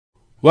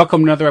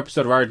Welcome to another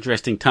episode of Our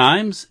Interesting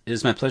Times. It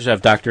is my pleasure to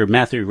have Dr.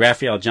 Matthew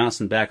Raphael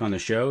Johnson back on the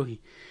show.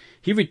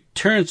 He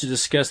returns to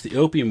discuss the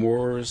Opium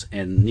Wars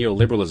and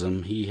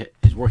Neo-Liberalism. He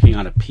is working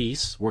on a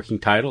piece. Working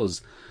title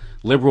is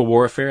Liberal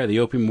Warfare, the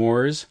Opium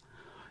Wars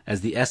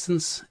as the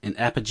Essence and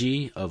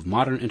Apogee of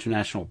Modern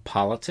International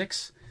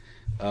Politics.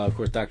 Of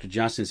course, Dr.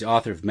 Johnson is the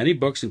author of many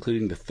books,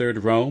 including The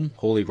Third Rome,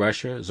 Holy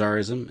Russia,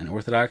 Tsarism, and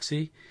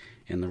Orthodoxy,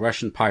 and The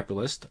Russian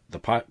Populist, The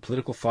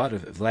Political Thought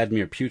of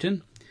Vladimir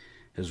Putin.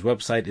 His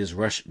website is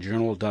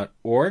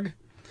rushjournal.org.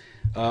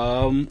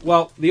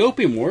 Well, the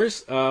Opium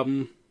Wars,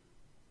 there's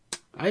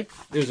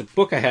a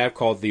book I have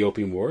called The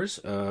Opium Wars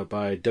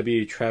by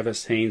W.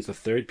 Travis Haynes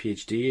III,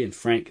 Ph.D., and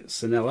Frank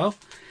Sinello.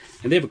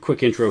 And they have a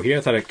quick intro here.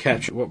 I thought I'd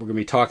catch what we're going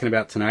to be talking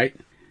about tonight.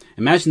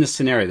 Imagine this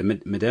scenario.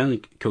 The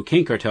Medellin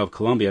cocaine cartel of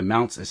Colombia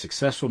mounts a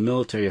successful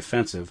military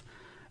offensive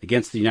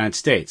against the United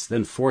States,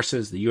 then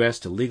forces the U.S.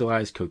 to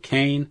legalize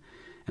cocaine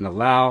and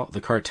allow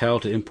the cartel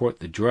to import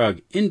the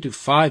drug into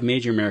 5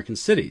 major American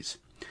cities,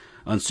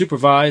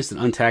 unsupervised and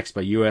untaxed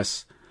by the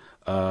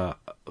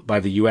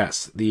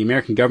U.S. The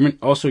American government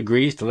also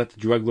agrees to let the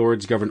drug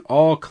lords govern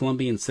all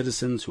Colombian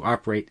citizens who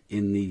operate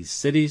in these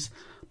cities,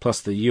 plus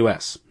the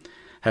U.S.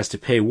 has to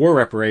pay war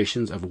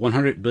reparations of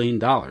 $100 billion,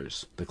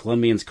 the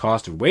Colombians'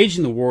 cost of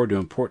waging the war to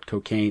import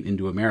cocaine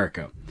into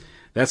America.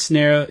 That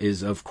scenario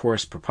is, of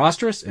course,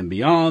 preposterous and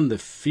beyond the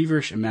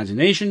feverish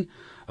imagination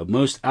of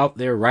most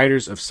out-there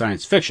writers of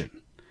science fiction.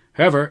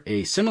 However,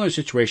 a similar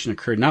situation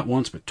occurred not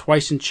once but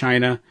twice in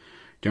China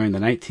during the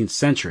 19th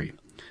century.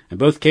 In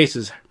both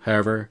cases,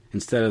 however,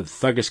 instead of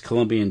thuggish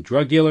Colombian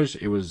drug dealers,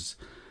 it was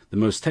the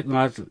most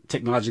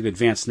technologically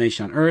advanced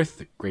nation on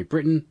earth, Great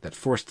Britain, that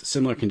forced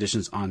similar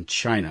conditions on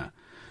China.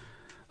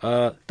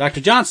 Dr.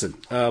 Johnson,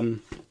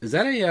 is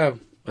that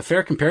a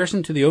fair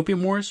comparison to the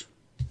Opium Wars,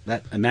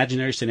 that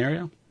imaginary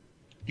scenario?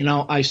 You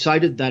know, I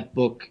cited that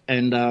book,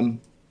 and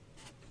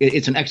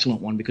it's an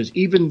excellent one because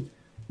even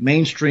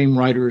mainstream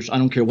writers, I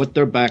don't care what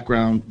their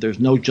background, there's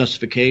no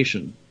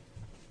justification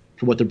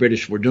for what the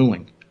British were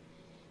doing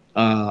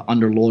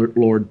under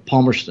Lord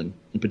Palmerston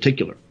in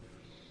particular.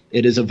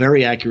 It is a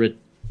very accurate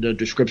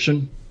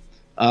description,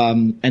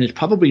 and it's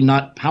probably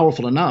not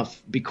powerful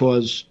enough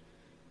because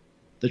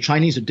the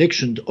Chinese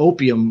addiction to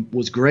opium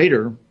was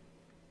greater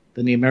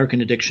than the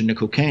American addiction to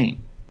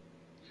cocaine.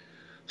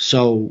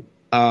 So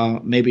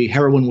maybe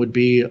heroin would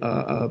be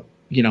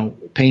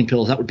pain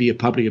pills, that would be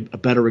probably a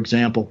better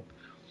example.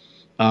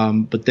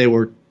 But there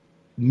were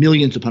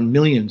millions upon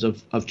millions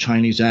of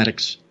Chinese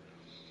addicts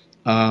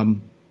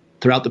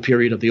throughout the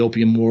period of the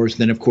Opium Wars.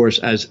 Then, of course,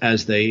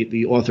 as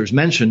the authors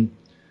mention,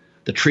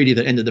 the treaty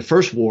that ended the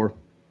First War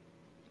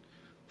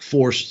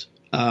forced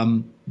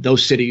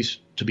those cities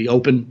to be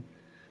open.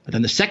 And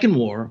then the Second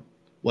War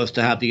was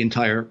to have the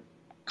entire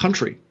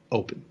country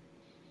open.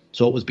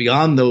 So it was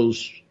beyond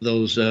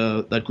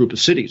that group of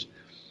cities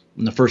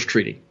in the first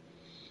treaty.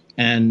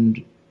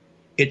 And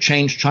it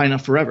changed China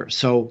forever.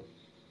 So,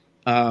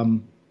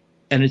 and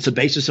it's the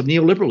basis of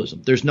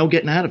neoliberalism. There's no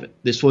getting out of it.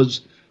 This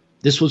was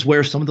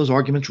where some of those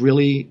arguments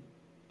really,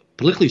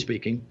 politically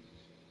speaking,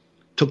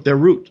 took their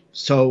root.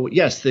 So,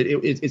 yes,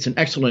 it's an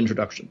excellent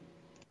introduction.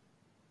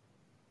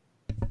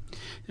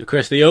 Of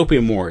course, the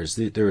Opium Wars,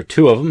 there were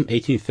 2 of them,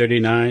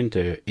 1839 to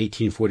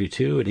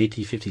 1842 and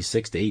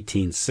 1856 to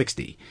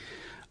 1860.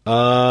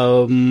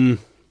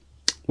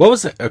 What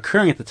was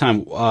occurring at the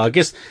time? I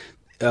guess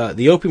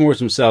the Opium Wars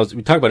themselves,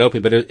 we talk about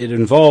opium, but it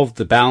involved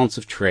the balance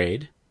of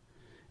trade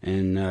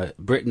and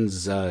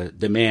Britain's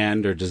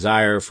demand or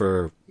desire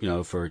for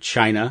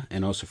China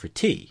and also for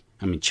tea.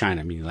 I mean,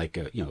 China,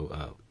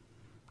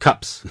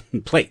 cups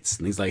and plates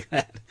and things like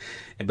that.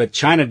 But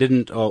China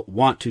didn't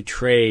want to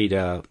trade,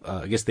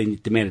 I guess they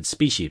demanded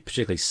specie,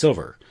 particularly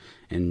silver.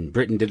 And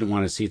Britain didn't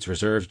want to see its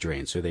reserves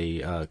drained. So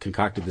they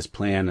concocted this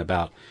plan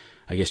about,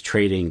 I guess,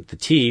 trading the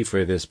tea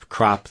for this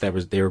crop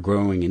they were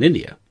growing in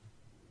India.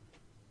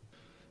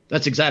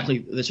 That's exactly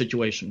the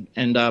situation.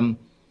 And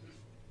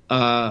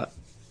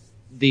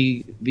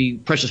the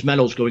precious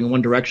metals going in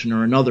one direction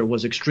or another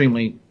was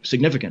extremely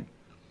significant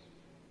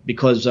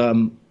because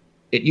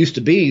it used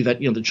to be that,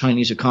 the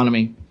Chinese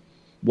economy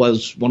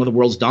was one of the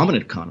world's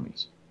dominant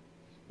economies.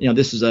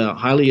 This is a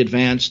highly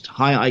advanced,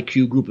 high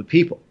IQ group of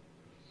people.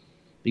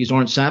 These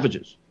aren't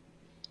savages.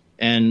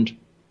 And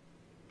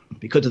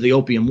because of the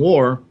Opium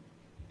War,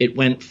 it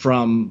went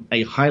from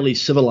a highly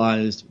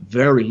civilized,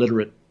 very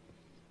literate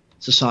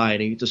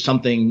society to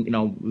something,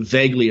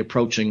 vaguely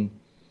approaching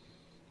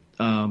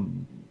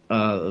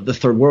the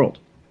third world.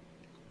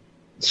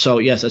 So,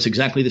 yes, that's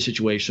exactly the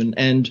situation.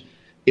 And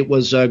it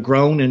was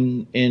grown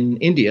in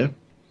India,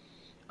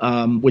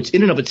 which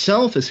in and of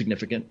itself is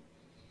significant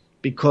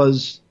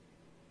because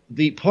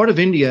the part of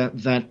India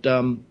that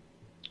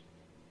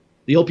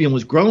the opium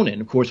was grown in,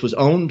 of course, was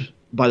owned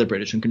by the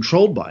British and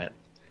controlled by it.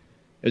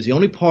 It was the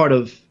only part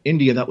of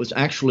India that was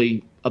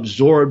actually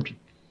absorbed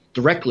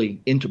directly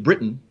into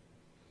Britain,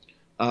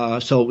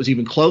 so it was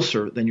even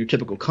closer than your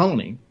typical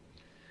colony.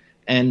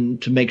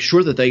 And to make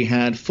sure that they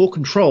had full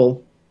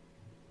control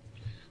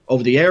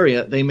over the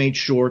area, they made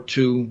sure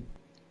to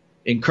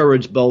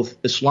encouraged both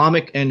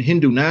Islamic and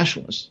Hindu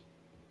nationalists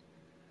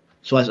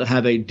so as to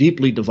have a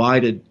deeply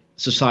divided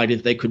society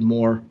that they could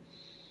more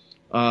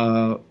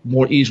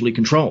easily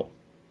control.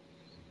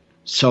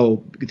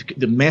 So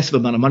the massive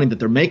amount of money that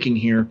they're making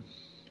here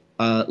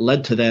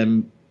led to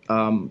them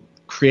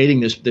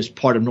creating this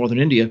part of northern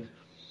India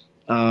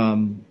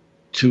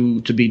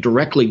to be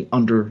directly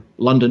under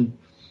London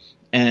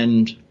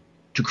and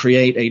to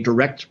create a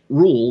direct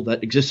rule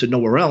that existed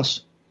nowhere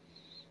else.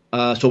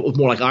 So it was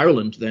more like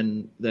Ireland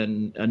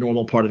than a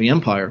normal part of the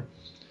empire.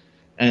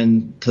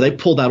 And so they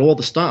pulled out all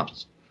the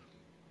stops.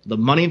 The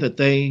money that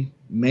they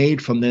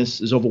made from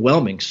this is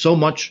overwhelming. So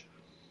much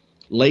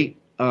late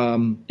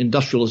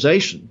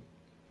industrialization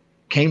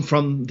came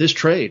from this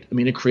trade. I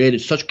mean, it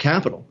created such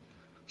capital,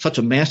 such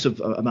a massive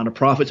amount of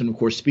profits, and of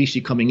course,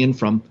 specie coming in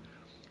from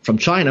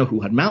China,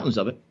 who had mountains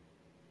of it.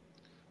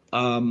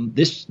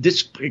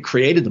 This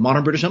created the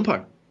modern British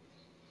Empire.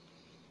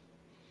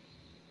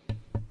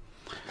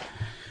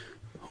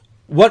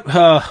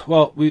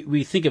 Well,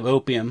 we think of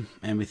opium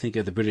and we think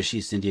of the British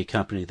East India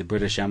Company, the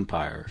British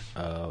Empire,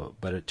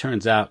 but it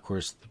turns out, of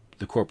course,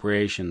 the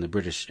corporation, the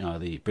British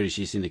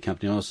East India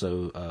Company,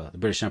 also the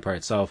British Empire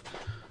itself,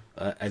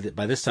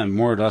 by this time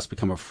more or less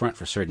become a front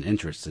for certain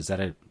interests. Is that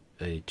is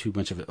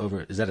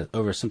that an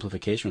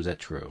oversimplification, or is that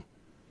true?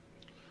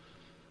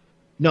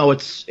 No,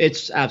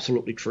 it's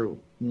absolutely true.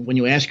 When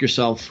you ask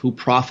yourself who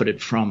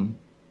profited from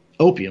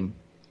opium,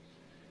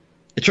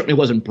 it certainly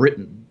wasn't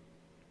Britain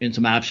in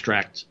some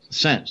abstract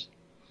sense.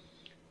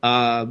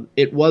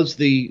 It was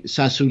the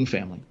Sassoon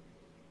family.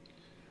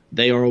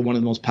 They are one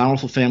of the most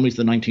powerful families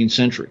of the 19th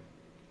century.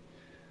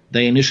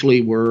 They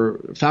initially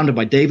were founded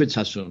by David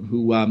Sassoon,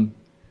 who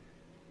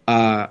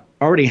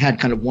already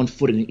had kind of one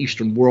foot in the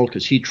Eastern world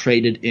because he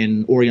traded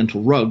in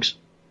Oriental rugs,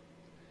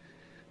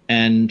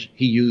 and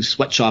he used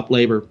sweatshop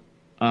labor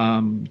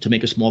to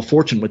make a small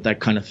fortune with that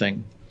kind of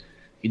thing.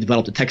 He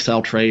developed a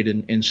textile trade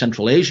in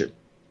Central Asia.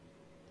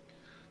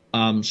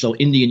 So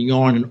Indian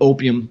yarn and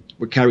opium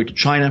were carried to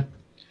China,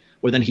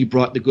 where then he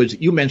brought the goods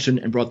that you mentioned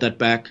and brought that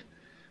back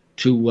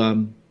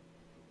to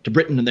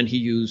Britain, and then he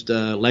used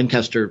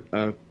Lancaster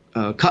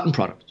cotton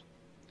products.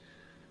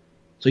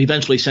 So he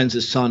eventually sends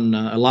his son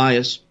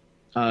Elias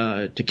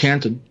to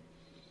Canton,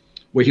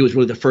 where he was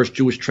really the first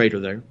Jewish trader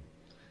there,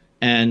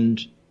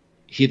 and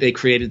they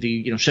created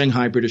the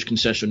Shanghai British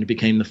Concession. It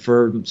became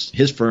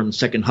his firm's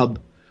second hub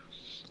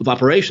of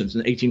operations. In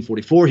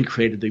 1844, he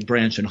created the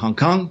branch in Hong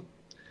Kong,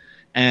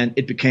 and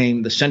it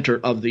became the center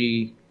of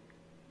the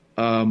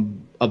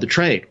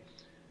trade.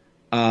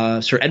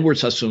 Sir Edward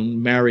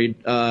Sassoon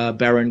married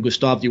Baron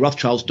Gustave de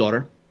Rothschild's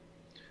daughter,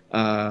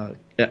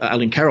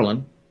 Eileen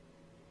Caroline,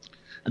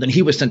 and then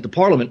he was sent to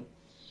Parliament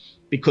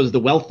because of the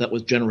wealth that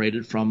was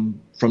generated from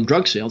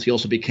drug sales. He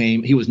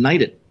was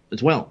knighted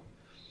as well.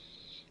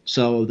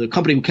 So the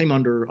company came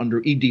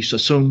under E.D.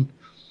 Sassoon,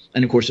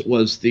 and of course it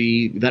was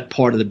that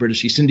part of the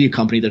British East India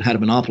Company that had a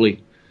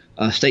monopoly,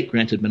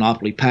 state-granted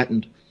monopoly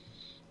patent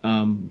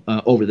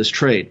over this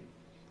trade.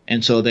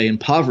 And so they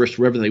impoverished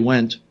wherever they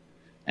went,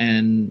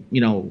 and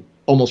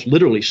almost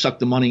literally sucked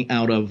the money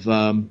out of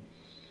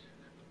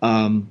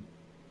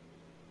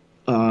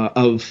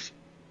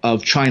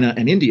China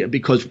and India,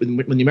 because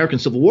when the American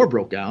Civil War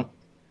broke out,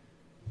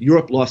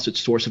 Europe lost its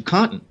source of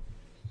cotton.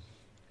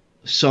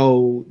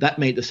 So that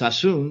made the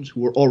Sassoons,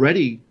 who were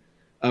already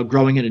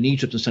growing it in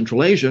Egypt and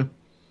Central Asia,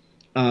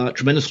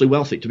 tremendously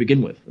wealthy to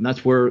begin with, and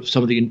that's where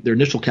some of their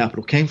initial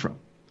capital came from.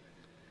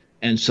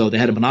 And so they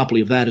had a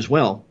monopoly of that as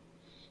well.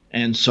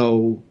 And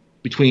so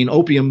between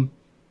opium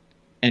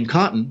and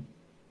cotton,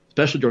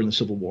 especially during the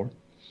Civil War,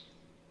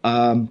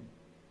 the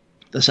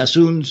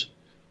Sassoons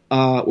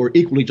were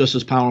equally just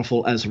as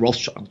powerful as the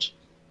Rothschilds.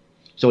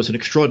 So it's an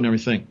extraordinary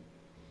thing.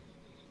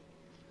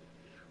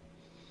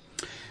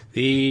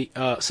 The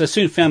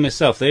Sassoon family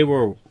itself, they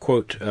were,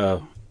 quote,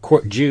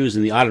 court Jews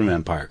in the Ottoman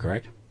Empire,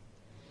 correct?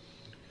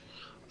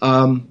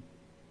 I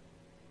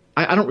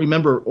don't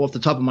remember off the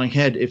top of my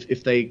head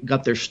if they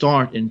got their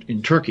start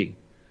in Turkey.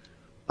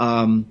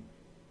 Their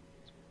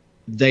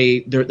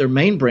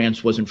main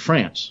branch was in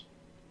France.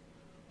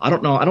 I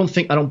don't know. I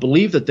don't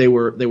believe that they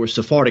were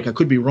Sephardic. I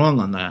could be wrong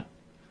on that.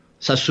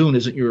 Sassoon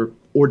isn't your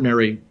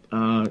ordinary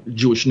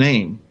Jewish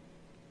name.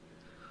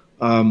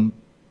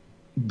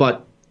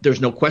 But there's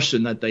no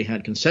question that they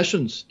had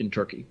concessions in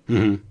Turkey,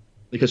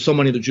 because so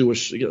many of the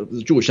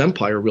Jewish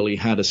Empire really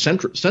had a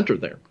center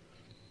there,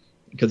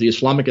 because the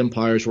Islamic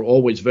empires were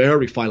always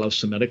very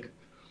philo-Semitic,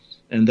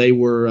 and they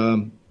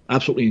were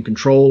absolutely in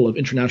control of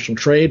international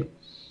trade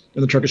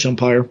in the Turkish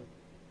Empire.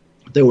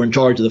 They were in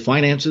charge of the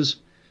finances,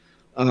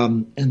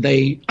 and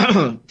they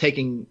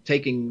taking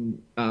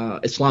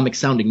Islamic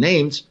sounding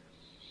names,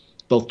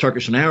 both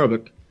Turkish and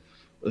Arabic.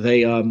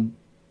 They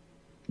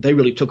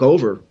really took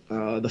over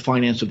the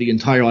finance of the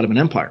entire Ottoman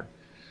Empire.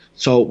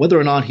 So whether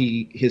or not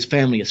his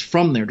family is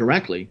from there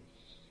directly,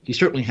 he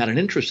certainly had an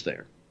interest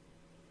there,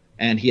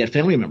 and he had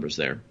family members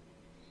there,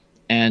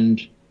 and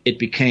it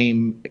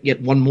became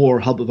yet one more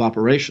hub of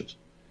operations.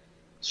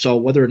 So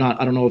whether or not,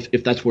 I don't know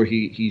if that's where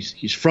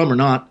he's from or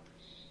not,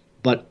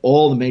 but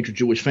all the major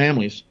Jewish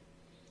families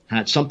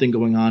had something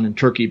going on in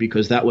Turkey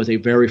because that was a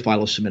very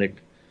philo-Semitic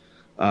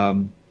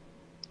a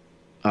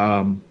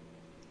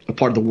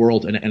part of the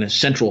world and a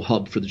central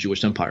hub for the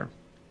Jewish empire.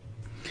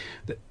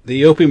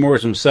 The Opium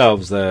Wars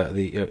themselves, I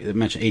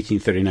mentioned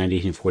 1839 to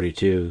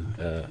 1842,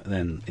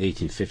 then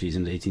 1850s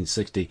into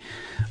 1860.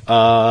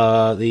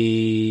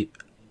 The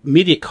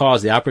immediate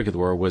cause, the outbreak of the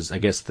war, was, I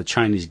guess, the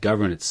Chinese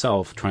government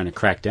itself trying to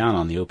crack down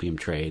on the opium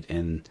trade.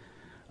 And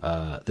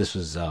this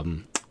was,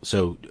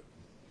 so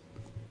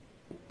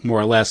more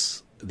or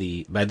less,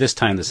 by this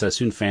time, the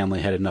Sassoon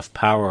family had enough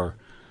power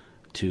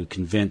to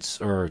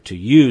convince or to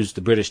use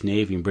the British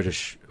Navy and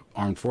British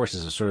armed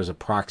forces as sort of as a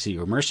proxy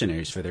or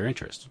mercenaries for their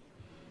interests.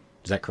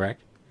 Is that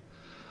correct?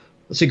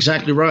 That's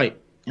exactly right.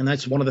 And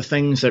that's one of the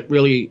things that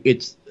really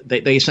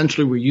they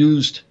essentially were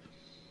used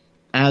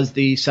as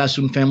the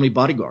Sassoon family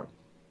bodyguard.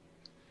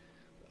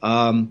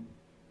 And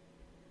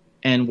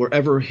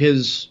wherever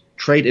his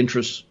trade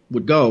interests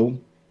would go,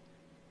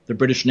 the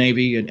British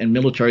Navy and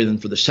military, then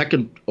for the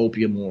Second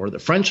Opium War, the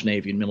French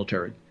Navy and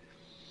military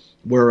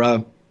were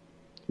a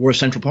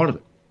central part of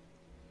it.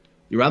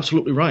 You're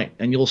absolutely right.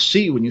 And you'll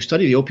see when you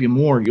study the Opium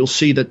War, you'll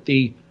see that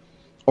the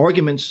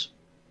arguments,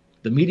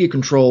 the media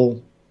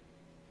control,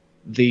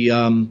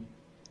 the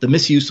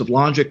misuse of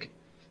logic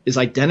is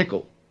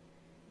identical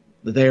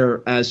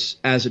there as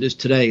it is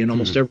today in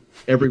almost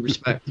every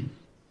respect.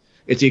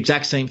 It's the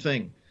exact same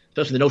thing,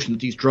 especially the notion that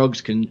these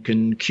drugs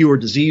can cure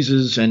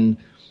diseases and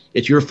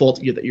it's your fault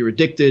that you're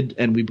addicted,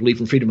 and we believe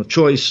in freedom of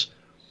choice,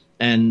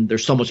 and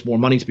there's so much more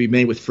money to be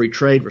made with free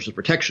trade versus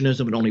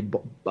protectionism, and only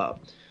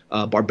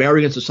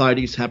barbarian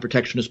societies have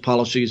protectionist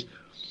policies.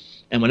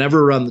 And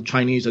whenever the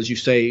Chinese, as you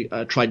say,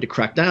 tried to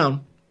crack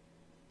down,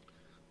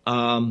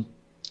 under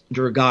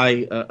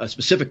a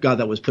specific guy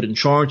that was put in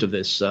charge of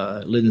this,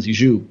 Lin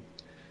Zizhu,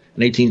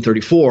 in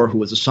 1834, who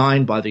was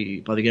assigned by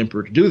the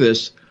emperor to do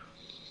this,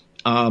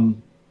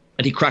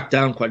 and he cracked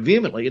down quite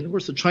vehemently. And of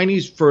course, the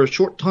Chinese, for a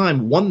short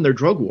time, won their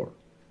drug war,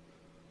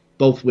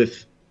 both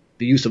with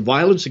the use of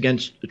violence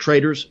against the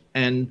traders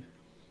and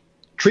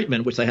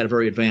treatment, which they had a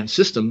very advanced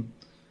system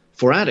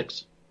for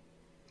addicts.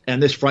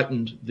 And this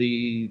frightened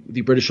the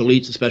British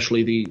elites,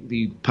 especially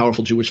the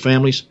powerful Jewish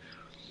families.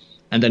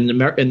 And then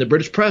in the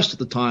British press at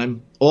the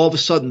time, all of a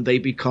sudden they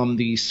become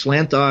the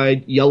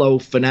slant-eyed, yellow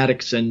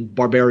fanatics and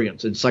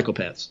barbarians and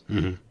psychopaths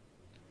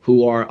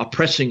who are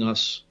oppressing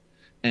us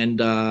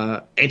and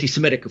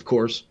anti-Semitic, of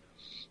course.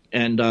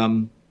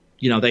 And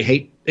they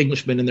hate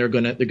Englishmen, and they're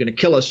gonna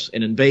kill us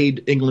and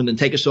invade England and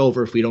take us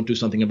over if we don't do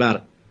something about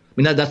it. I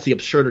mean, that's the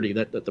absurdity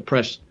that the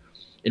press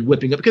in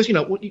whipping up, because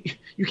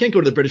you can't go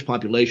to the British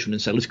population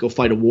and say, let's go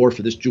fight a war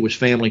for this Jewish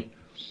family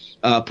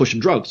pushing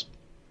drugs.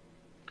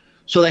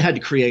 So they had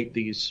to create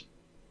these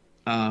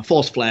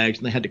false flags,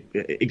 and they had to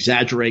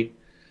exaggerate,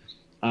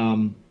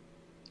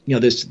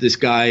 this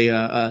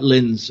guy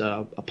Lin's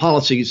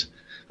policies,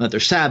 that they're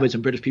savage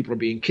and British people are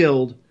being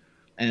killed,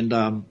 and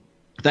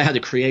they had to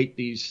create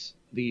these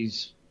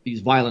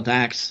violent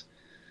acts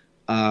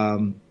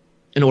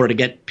in order to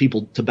get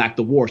people to back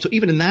the war. So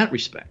even in that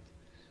respect,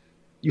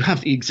 you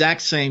have the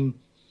exact same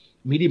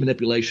media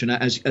manipulation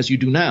as you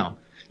do now.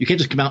 You can't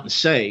just come out and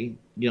say,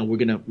 we're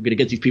gonna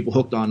get these people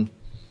hooked on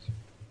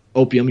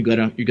opium.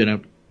 You're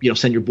gonna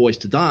send your boys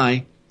to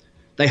die.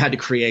 They had to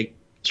create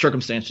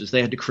circumstances.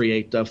 They had to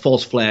create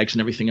false flags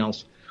and everything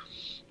else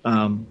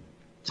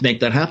to make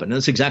that happen. And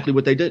that's exactly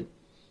what they did.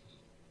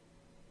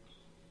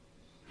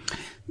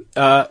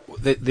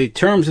 The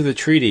terms of the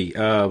treaty.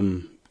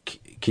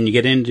 Can you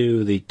get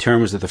into the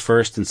terms of the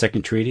first and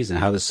second treaties and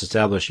how this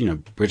established,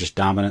 British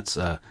dominance?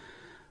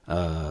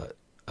 I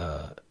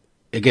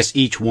guess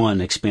each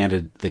one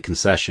expanded the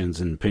concessions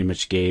and pretty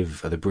much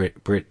gave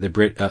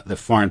the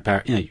foreign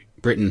power,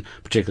 Britain,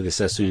 particularly the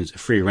Sassoons,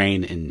 free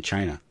reign in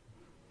China.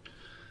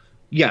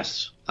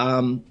 Yes,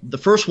 the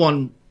first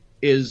one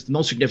is the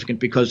most significant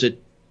because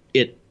it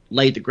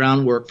laid the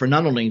groundwork for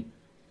not only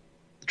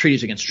the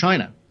treaties against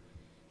China,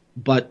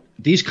 but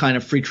these kind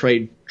of free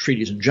trade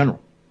treaties in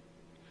general.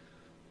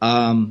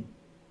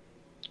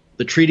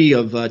 The Treaty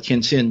of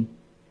Tientsin,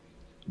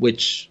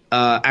 which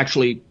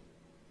actually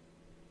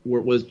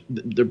was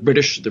the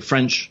British, the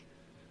French,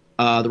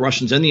 the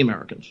Russians, and the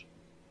Americans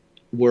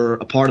were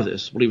a part of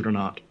this, believe it or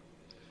not.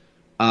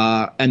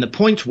 And the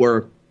points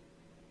were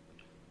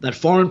that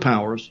foreign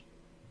powers,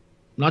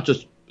 not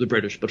just the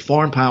British, but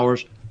foreign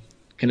powers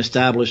can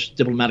establish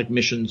diplomatic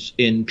missions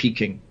in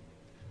Peking,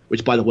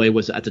 which, by the way,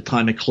 was at the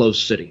time a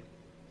closed city.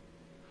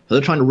 So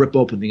they're trying to rip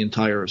open the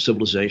entire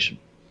civilization.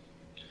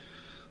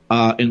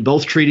 In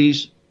both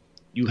treaties,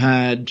 you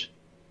had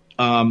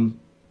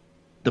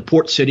the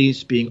port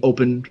cities being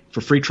opened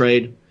for free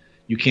trade.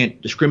 You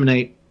can't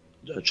discriminate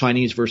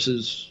Chinese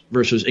versus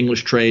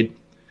English trade.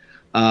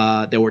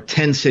 There were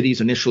 10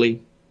 cities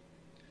initially,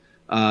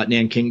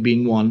 Nanking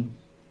being one.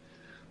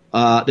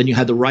 Then you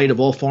had the right of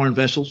all foreign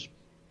vessels,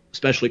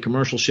 especially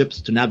commercial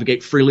ships, to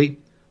navigate freely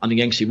on the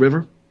Yangtze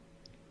River,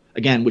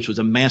 again, which was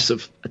a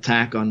massive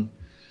attack on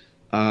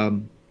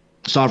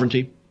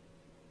sovereignty.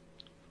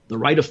 The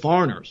right of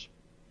foreigners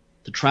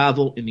to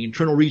travel in the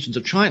internal regions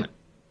of China,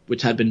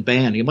 which had been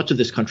banned. You know, much of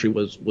this country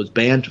was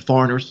banned to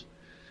foreigners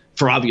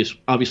for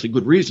obviously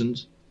good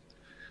reasons.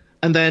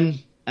 And then,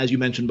 as you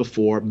mentioned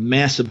before,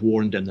 massive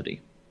war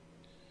indemnity.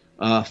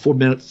 4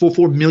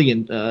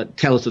 million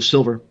talents of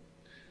silver,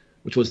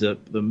 which was the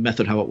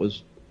method how it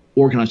was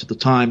organized at the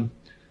time,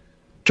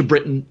 to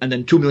Britain, and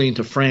then 2 million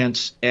to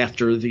France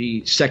after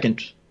the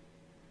second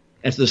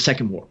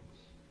war.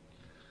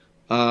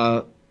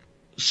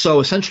 So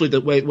essentially,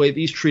 the way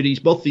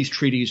both these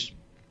treaties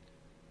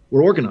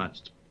were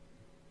organized,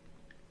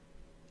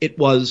 it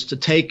was to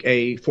take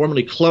a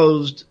formerly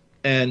closed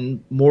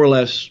and more or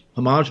less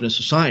homogenous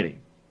society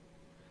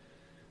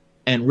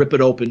and rip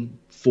it open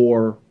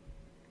for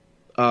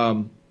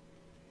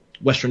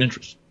Western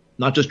interests,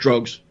 not just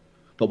drugs,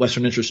 but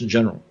Western interests in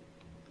general.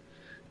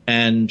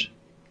 And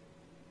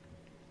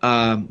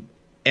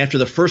after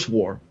the first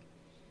war,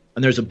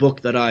 and there's a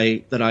book that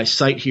I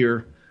cite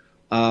here,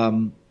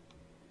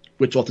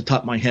 which off the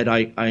top of my head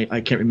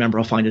I can't remember.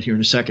 I'll find it here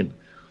in a second.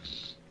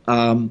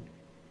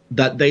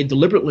 That they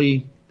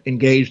deliberately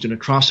engaged in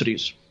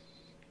atrocities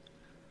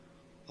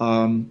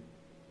in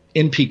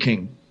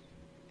Peking.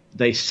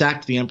 They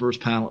sacked the emperor's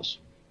palace.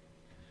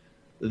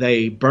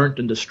 They burnt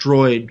and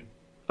destroyed.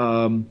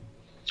 The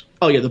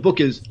book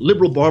is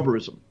Liberal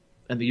Barbarism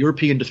and the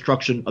European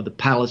Destruction of the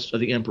Palace of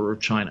the Emperor of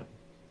China.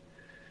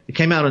 It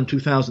came out in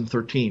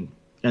 2013.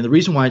 And the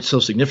reason why it's so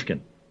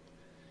significant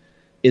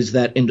is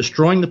that in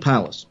destroying the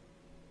palace,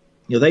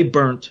 they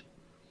burnt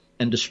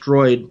and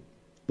destroyed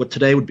what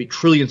today would be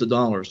trillions of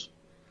dollars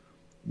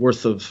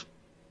worth of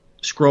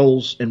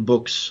scrolls and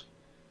books,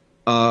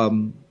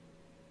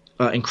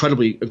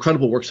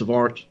 incredible works of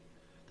art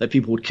that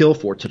people would kill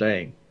for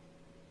today.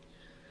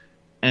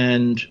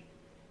 And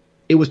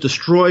it was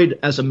destroyed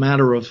as a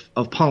matter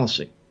of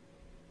policy.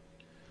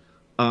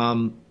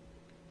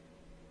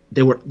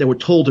 They were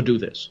told to do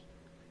this.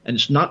 And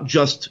it's not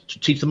just to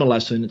teach them a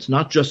lesson. It's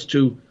not just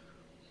to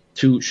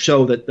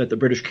show that the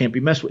British can't be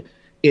messed with.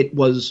 It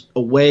was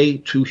a way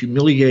to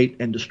humiliate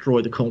and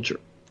destroy the culture.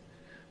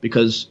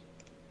 Because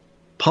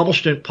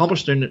Palmerston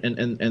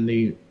and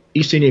the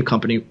East India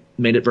Company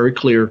made it very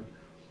clear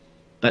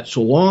that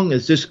so long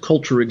as this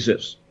culture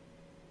exists,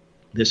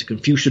 this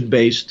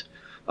Confucian-based,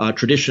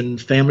 tradition,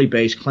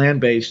 family-based,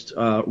 clan-based,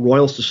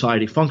 royal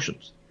society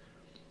functions,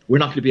 we're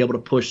not going to be able to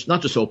push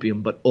not just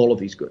opium, but all of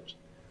these goods.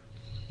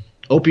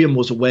 Opium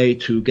was a way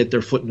to get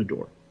their foot in the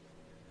door.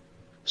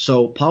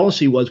 So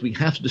policy was we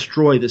have to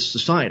destroy this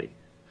society.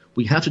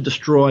 We have to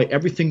destroy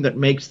everything that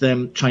makes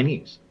them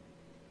Chinese.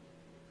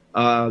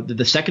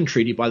 The second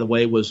treaty, by the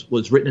way,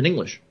 was written in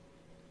English,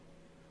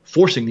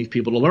 forcing these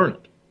people to learn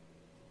it.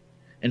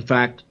 In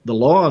fact, the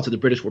laws that the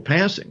British were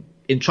passing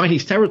in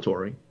Chinese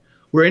territory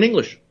were in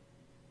English.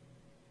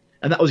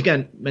 And that was,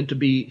 again, meant to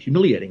be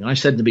humiliating. And I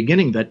said in the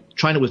beginning that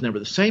China was never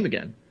the same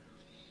again.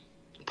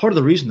 Part of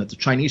the reason that the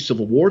Chinese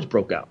civil wars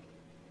broke out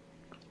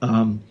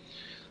in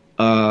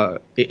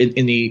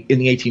the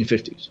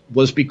 1850s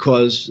was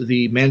because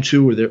the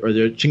Manchu or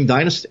the Qing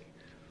dynasty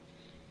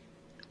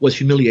was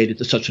humiliated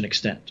to such an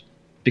extent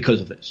because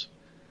of this.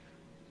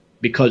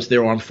 Because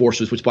their armed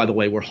forces, which, by the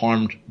way, were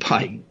harmed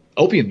by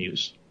opium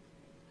use,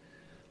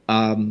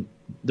 the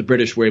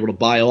British were able to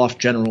buy off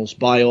generals,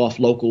 buy off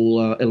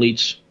local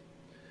elites.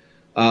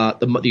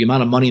 The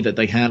amount of money that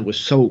they had was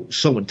so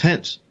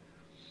intense.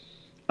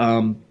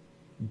 So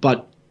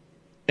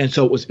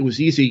it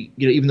was easy,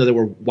 even though they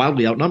were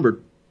wildly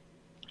outnumbered,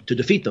 to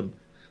defeat them.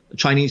 The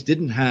Chinese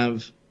didn't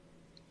have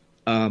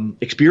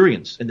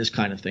experience in this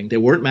kind of thing. They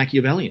weren't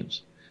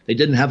Machiavellians. They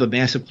didn't have a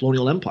massive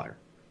colonial empire.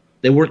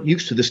 They weren't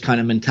used to this kind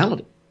of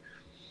mentality.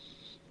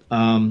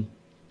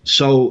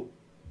 So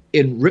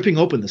in ripping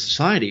open the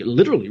society,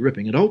 literally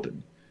ripping it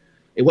open,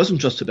 it wasn't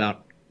just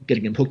about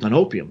getting them hooked on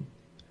opium.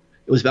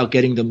 It was about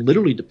getting them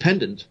literally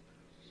dependent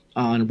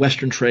on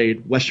Western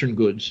trade, Western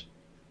goods.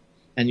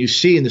 And you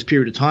see in this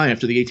period of time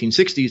after the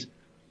 1860s,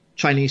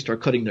 Chinese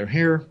start cutting their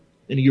hair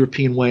in a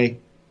European way.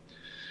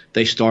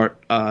 They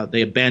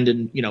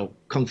abandon,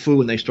 kung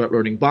fu, and they start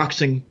learning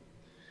boxing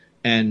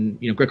and,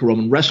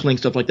 Greco-Roman wrestling,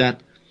 stuff like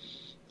that.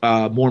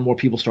 More and more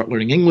people start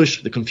learning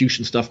English. The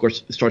Confucian stuff, of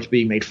course, starts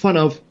being made fun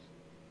of.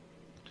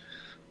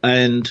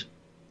 And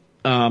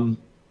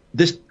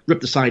this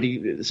ripped the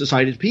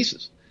society to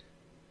pieces.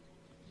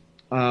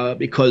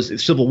 Because the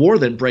Civil War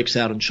then breaks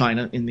out in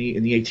China in the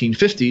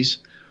 1850s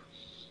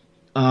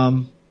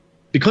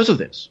because of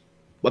this.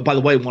 But by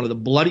the way, one of the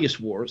bloodiest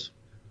wars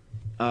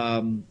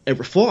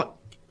ever fought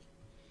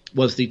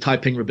was the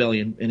Taiping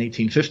Rebellion in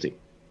 1850.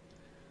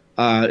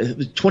 It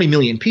was 20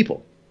 million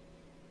people.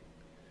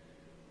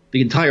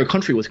 The entire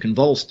country was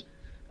convulsed,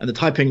 and the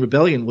Taiping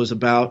Rebellion was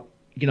about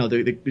the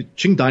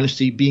Qing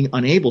dynasty being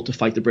unable to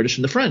fight the British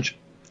and the French.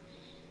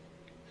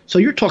 So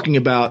you're talking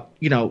about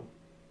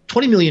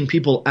 20 million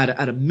people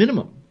at a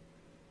minimum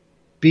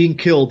being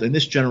killed in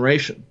this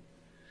generation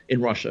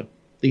in Russia.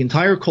 The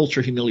entire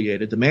culture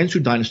humiliated, the Manchu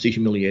dynasty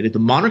humiliated, the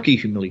monarchy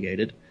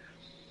humiliated,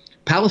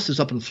 palaces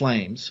up in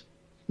flames,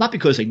 not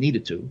because they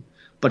needed to,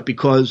 but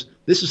because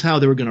this is how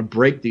they were going to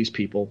break these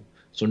people.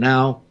 So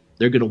now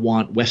they're going to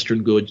want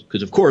Western goods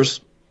because, of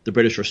course, the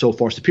British are so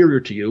far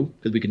superior to you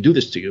because we can do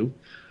this to you.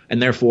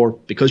 And therefore,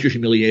 because you're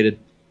humiliated,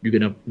 you're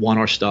going to want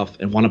our stuff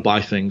and want to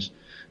buy things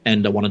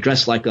and want to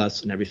dress like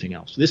us and everything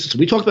else.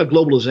 We talk about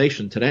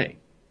globalization today,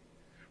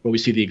 where we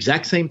see the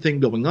exact same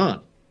thing going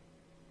on.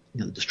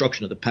 The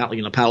destruction of the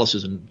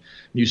palaces and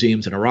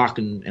museums in Iraq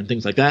and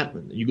things like that,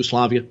 in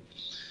Yugoslavia.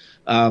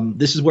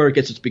 This is where it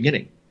gets its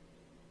beginning.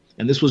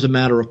 And this was a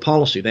matter of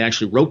policy. They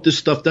actually wrote this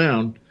stuff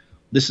down.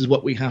 This is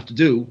what we have to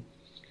do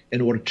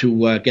in order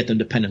to get them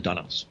dependent on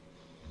us.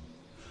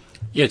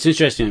 Yeah, it's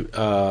interesting.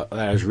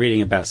 I was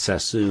reading about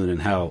Sassoon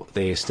and how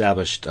they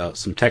established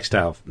some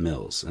textile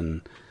mills.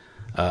 And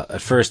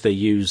at first they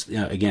used,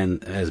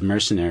 again, as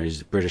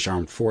mercenaries, British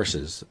armed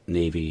forces,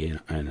 Navy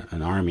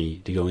and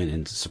Army, to go in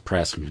and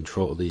suppress and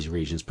control these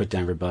regions, put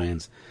down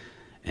rebellions,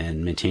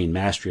 and maintain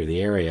mastery of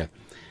the area.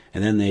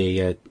 And then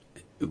they,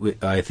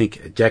 I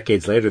think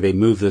decades later, they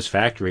moved those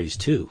factories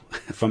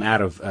from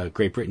out of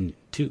Great Britain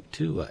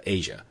to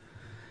Asia,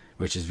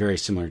 which is very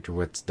similar to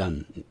what's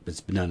been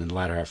done in the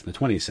latter half of the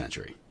 20th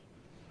century.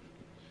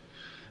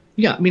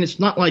 Yeah, I mean, it's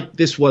not like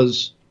this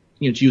was,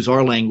 to use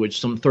our language,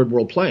 some third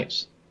world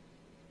place.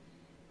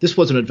 This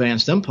was an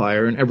advanced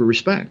empire in every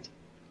respect.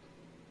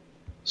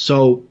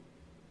 So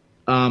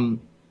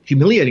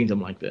humiliating them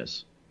like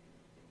this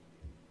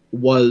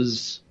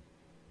was,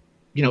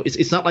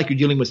 it's not like you're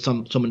dealing with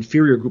some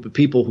inferior group of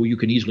people who you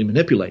can easily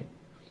manipulate,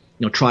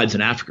 tribes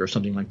in Africa or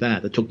something like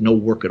that took no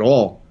work at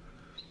all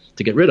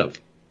to get rid of.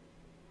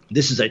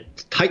 This is a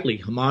tightly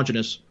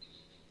homogenized,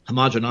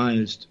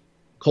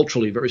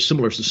 culturally very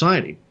similar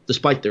society,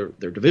 despite their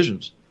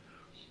divisions,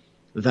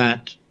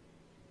 that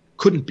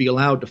couldn't be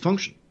allowed to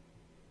function.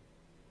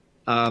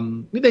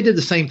 They did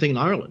the same thing in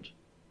Ireland,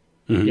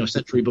 a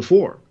century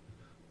before,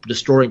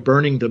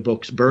 burning the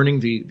books, burning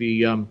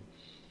the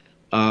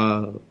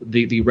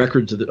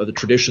records of the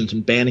traditions,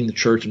 and banning the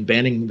church and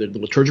banning the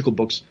liturgical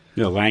books.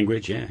 The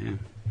language, yeah.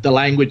 The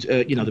language,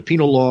 the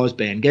penal laws,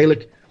 ban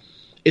Gaelic.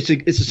 It's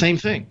the same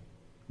thing.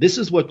 This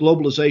is what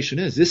globalization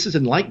is. This is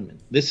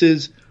enlightenment. This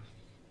is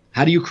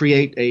how do you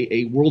create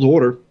a world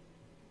order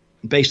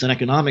based on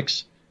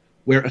economics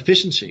where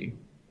efficiency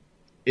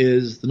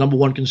is the number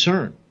one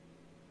concern,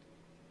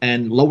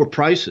 and lower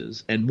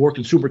prices and more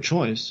consumer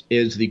choice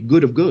is the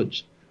good of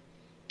goods.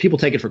 People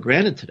take it for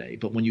granted today,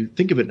 but when you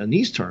think of it in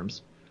these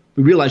terms,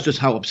 we realize just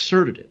how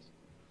absurd it is.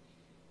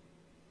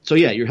 So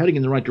yeah, you're heading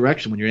in the right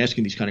direction when you're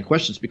asking these kind of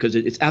questions, because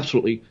it's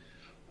absolutely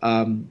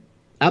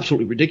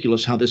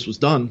ridiculous how this was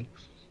done,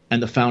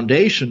 and the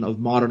foundation of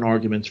modern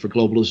arguments for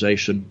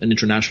globalization and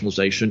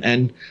internationalization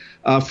and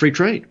free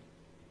trade,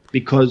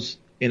 because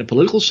in a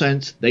political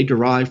sense, they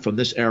derive from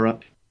this era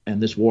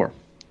and this war.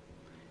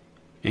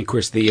 And of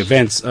course, the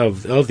events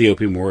of the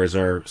Opium Wars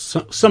are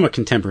somewhat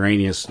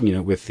contemporaneous,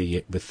 with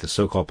the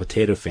so-called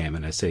potato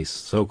famine. I say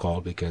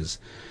so-called because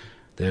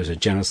there's a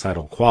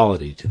genocidal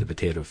quality to the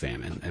potato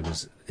famine. It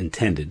was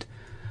intended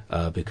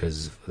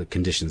because the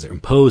conditions are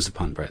imposed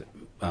upon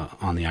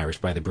on the Irish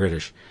by the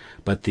British.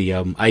 But the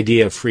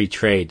idea of free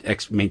trade,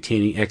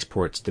 maintaining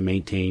exports to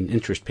maintain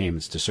interest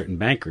payments to certain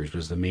bankers,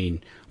 was one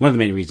of the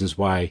main reasons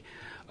why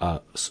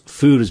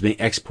food was being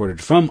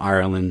exported from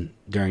Ireland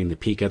during the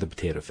peak of the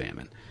potato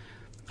famine.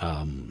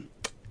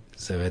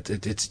 So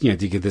it's to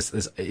get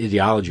this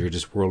ideology or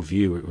just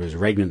worldview, it was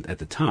regnant at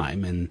the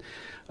time, and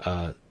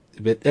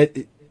but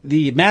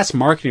the mass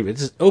marketing.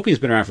 Opium's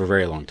been around for a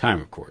very long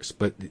time, of course,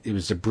 but it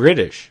was the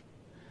British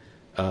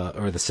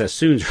or the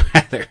Sassoons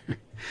rather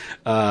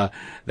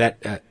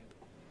that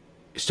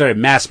started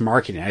mass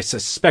marketing. I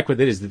suspect what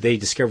it is that they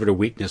discovered a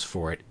weakness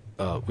for it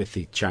with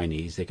the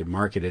Chinese. They could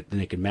market it, and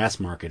they could mass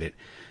market it.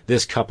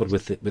 This coupled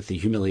with the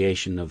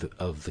humiliation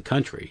of the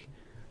country.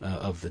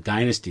 Of the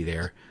dynasty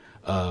there,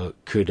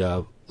 could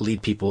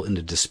lead people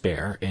into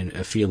despair and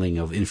a feeling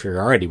of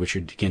inferiority, which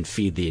would again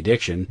feed the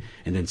addiction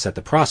and then set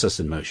the process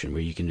in motion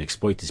where you can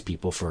exploit these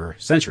people for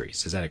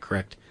centuries. Is that a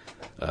correct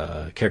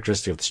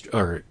characteristic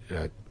of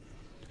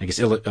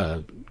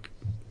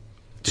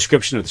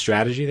description of the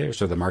strategy there?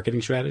 So the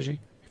marketing strategy,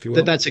 if you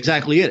will? That's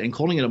exactly it. And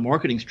calling it a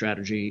marketing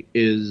strategy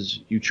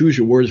is you choose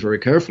your words very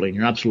carefully, and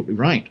you're absolutely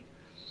right.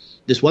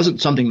 This wasn't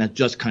something that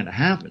just kind of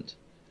happened.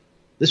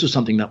 This was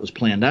something that was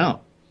planned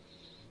out.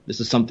 This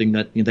is something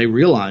that they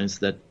realized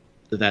that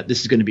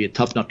this is going to be a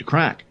tough nut to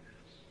crack.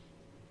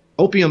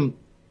 Opium,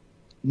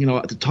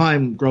 at the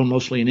time, grown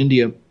mostly in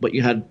India, but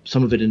you had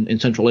some of it in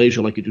Central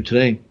Asia like you do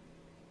today.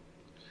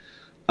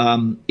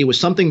 It was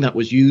something that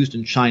was used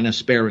in China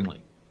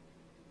sparingly.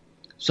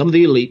 Some of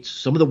the elites,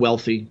 some of the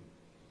wealthy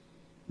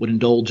would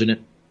indulge in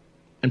it,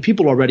 and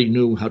people already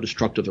knew how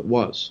destructive it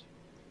was.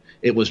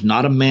 It was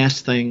not a mass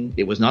thing.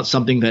 It was not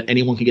something that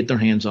anyone could get their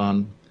hands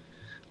on.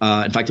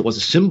 In fact, it was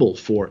a symbol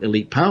for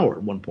elite power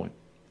at one point.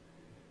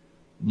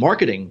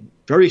 Marketing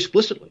very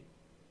explicitly,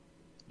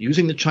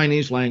 using the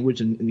Chinese language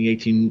in the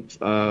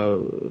 1840s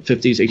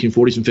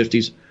and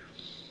 50s,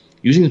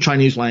 using the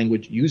Chinese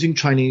language, using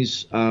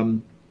Chinese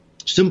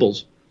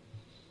symbols,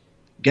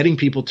 getting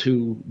people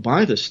to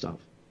buy this stuff.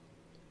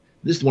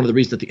 This is one of the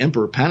reasons that the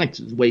emperor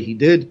panicked the way he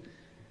did,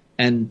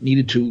 and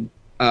needed to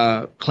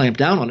clamp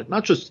down on it,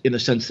 not just in the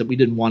sense that we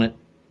didn't want it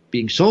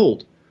being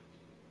sold,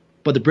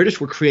 but the British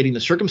were creating the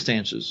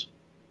circumstances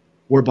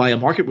whereby a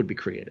market would be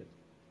created.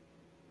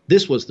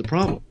 This was the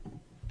problem.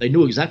 They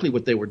knew exactly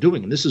what they were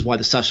doing, and this is why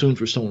the Sassoons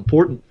were so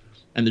important,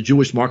 and the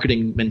Jewish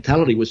marketing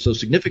mentality was so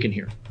significant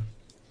here.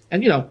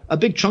 And, a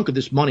big chunk of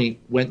this money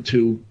went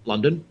to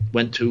London,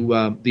 went to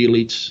the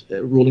elites,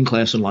 ruling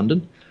class in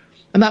London,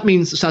 and that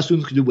means the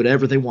Sassoons could do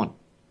whatever they want.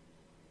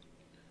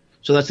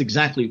 So that's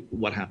exactly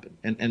what happened.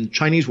 And the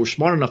Chinese were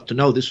smart enough to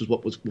know this was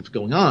what was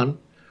going on.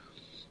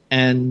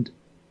 And,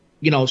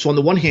 so on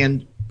the one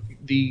hand,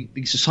 the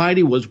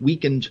society was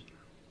weakened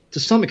to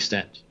some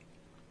extent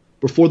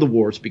before the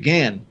wars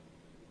began.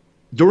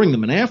 During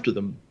them and after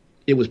them,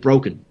 it was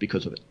broken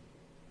because of it.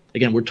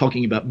 Again, we're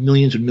talking about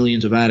millions and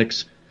millions of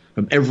addicts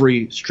from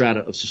every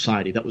strata of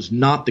society. That was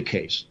not the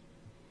case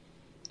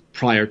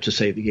prior to,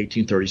 say, the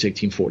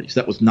 1830s, 1840s.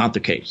 That was not the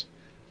case.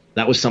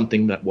 That was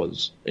something that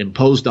was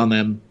imposed on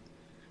them.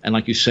 And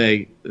like you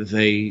say,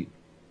 they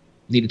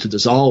needed to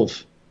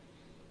dissolve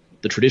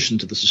the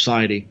traditions of the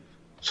society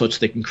such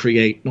they can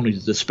create not only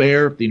the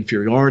despair, the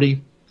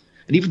inferiority,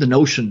 and even the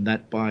notion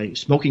that by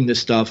smoking this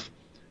stuff,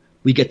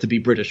 we get to be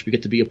British, we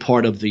get to be a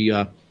part of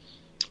the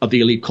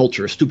elite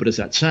culture, as stupid as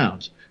that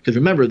sounds. Because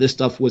remember, this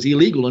stuff was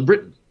illegal in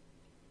Britain.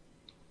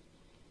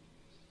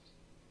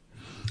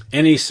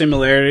 Any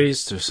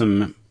similarities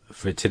to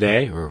for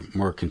today or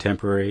more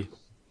contemporary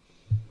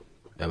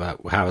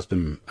about how it's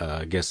been,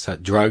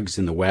 drugs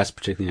in the West,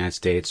 particularly the United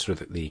States,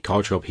 sort of the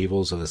cultural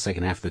peoples of the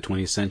second half of the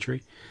 20th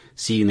century,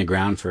 seeding the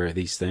ground for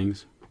these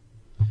things?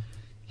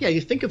 Yeah,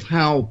 you think of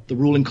how the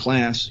ruling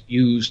class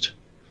used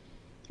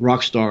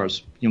rock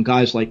stars,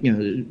 guys like,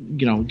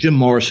 Jim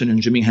Morrison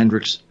and Jimi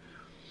Hendrix,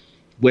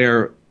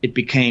 where it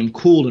became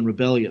cool and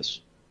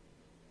rebellious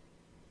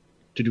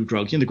to do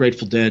drugs. The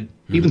Grateful Dead,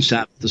 even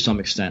Sabbath to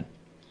some extent.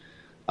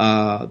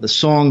 The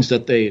songs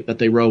that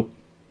they wrote,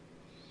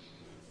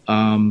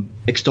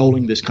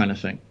 extolling this kind of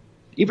thing.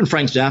 Even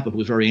Frank Zappa, who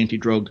was very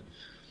anti-drug,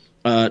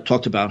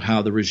 talked about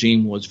how the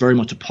regime was very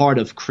much a part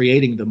of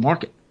creating the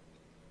market,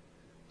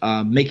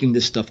 making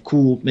this stuff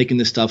cool, making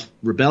this stuff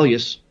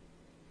rebellious,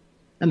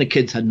 and the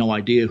kids had no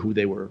idea who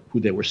they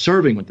were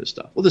serving with this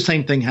stuff. Well, the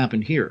same thing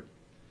happened here.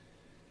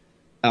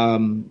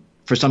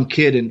 For some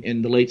kid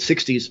in the late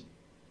 60s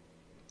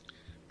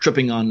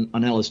tripping on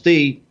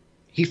LSD,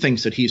 he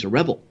thinks that he's a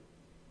rebel.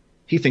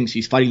 He thinks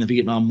he's fighting the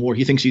Vietnam War.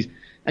 He thinks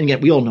and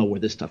yet we all know where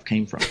this stuff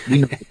came from. We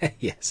know,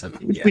 yes,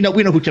 we know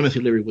who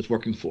Timothy Leary was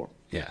working for.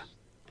 Yeah,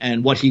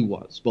 and what he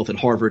was, both at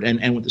Harvard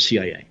and with the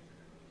CIA.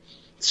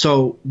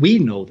 So we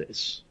know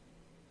this,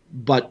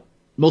 but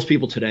most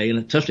people today, and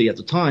especially at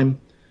the time,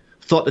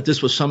 thought that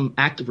this was some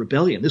act of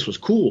rebellion. This was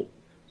cool.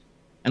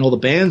 And all the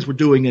bands were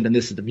doing it, and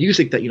this is the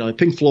music that,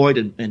 Pink Floyd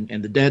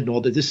and the Dead and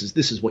all that, this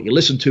is what you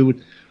listen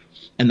to.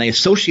 And they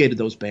associated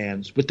those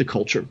bands with the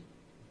culture,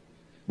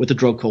 with the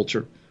drug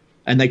culture,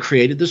 and they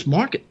created this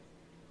market.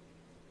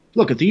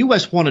 Look, if the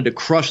U.S. wanted to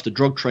crush the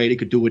drug trade, it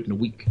could do it in a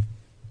week.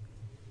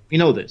 You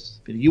know this.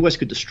 If the U.S.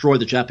 could destroy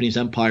the Japanese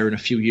empire in a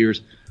few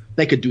years,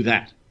 they could do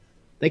that.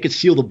 They could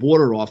seal the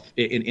border off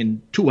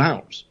in 2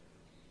 hours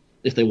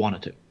if they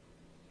wanted to.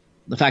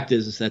 The fact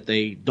is that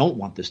they don't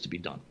want this to be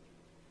done.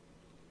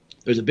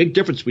 There's a big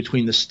difference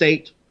between the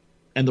state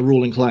and the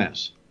ruling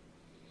class.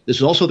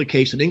 This was also the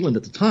case in England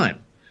at the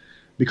time,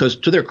 because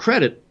to their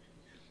credit,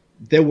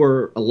 there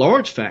were a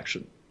large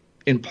faction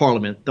in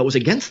Parliament that was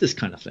against this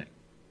kind of thing.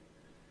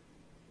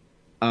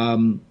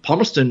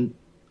 Palmerston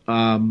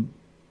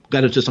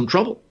got into some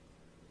trouble.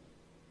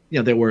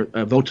 There were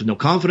votes of no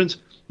confidence.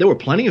 There were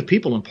plenty of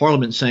people in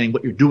Parliament saying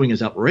what you're doing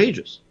is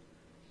outrageous.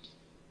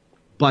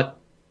 But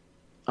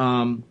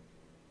so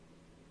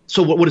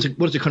what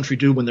does a country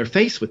do when they're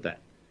faced with that?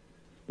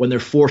 When they're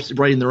forced to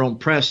write in their own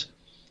press,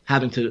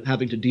 having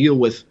to deal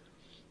with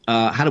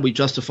how do we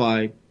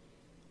justify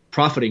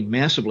profiting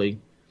massively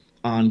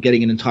on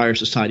getting an entire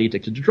society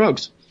addicted to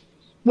drugs?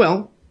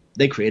 Well,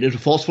 they created a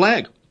false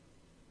flag.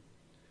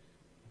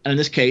 And in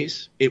this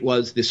case, it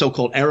was the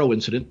so-called Arrow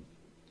incident.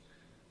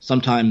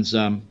 Sometimes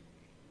the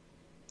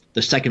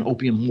Second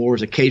Opium War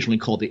is occasionally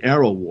called the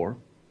Arrow War.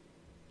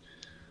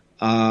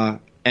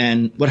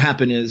 And what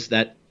happened is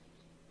that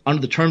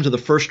under the terms of the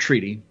first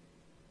treaty,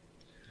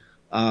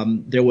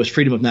 there was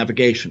freedom of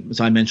navigation,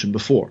 as I mentioned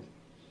before.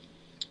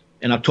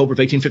 In October of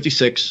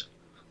 1856,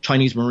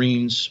 Chinese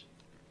Marines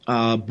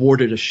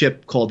boarded a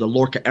ship called the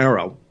Lorca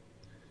Arrow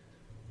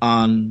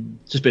on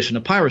suspicion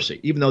of piracy.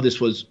 Even though this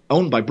was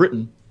owned by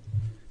Britain,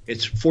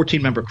 its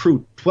 14-member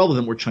crew, 12 of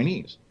them were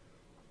Chinese.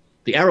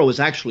 The Arrow was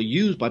actually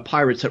used by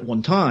pirates at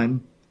one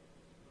time,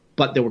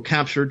 but they were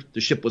captured, the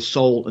ship was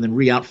sold, and then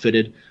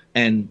re-outfitted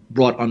and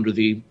brought under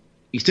the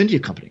East India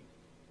Company.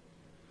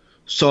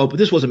 So, but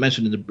this wasn't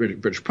mentioned in the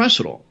British press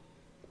at all.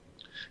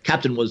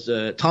 Captain was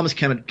Thomas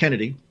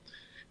Kennedy,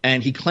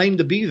 and he claimed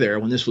to be there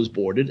when this was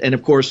boarded. And,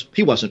 of course,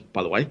 he wasn't,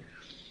 by the way.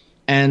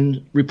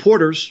 And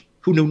reporters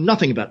who knew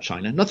nothing about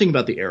China, nothing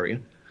about the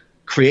area,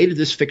 created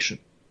this fiction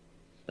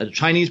that the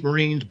Chinese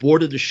Marines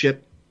boarded the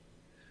ship.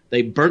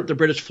 They burnt the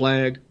British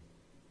flag.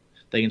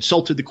 They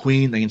insulted the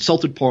Queen. They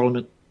insulted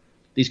Parliament.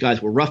 These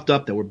guys were roughed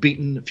up. They were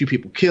beaten. A few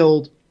people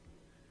killed.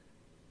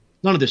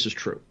 None of this is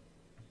true.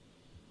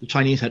 The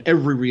Chinese had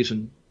every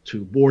reason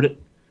to board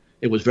it.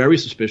 It was very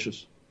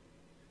suspicious.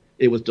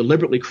 It was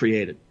deliberately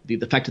created.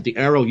 The fact that the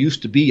Arrow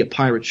used to be a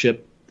pirate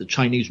ship, the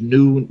Chinese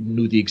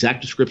knew the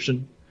exact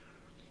description.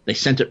 They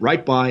sent it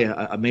right by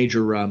a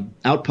major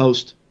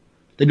outpost.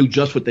 They knew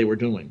just what they were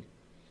doing.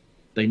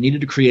 They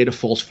needed to create a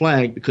false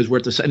flag because we're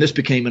at the, and this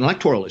became an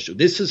electoral issue.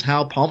 This is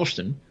how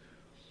Palmerston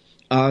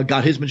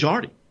got his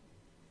majority.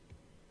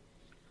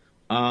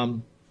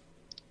 And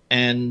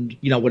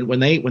you know, when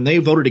they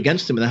voted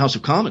against him in the House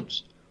of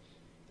Commons,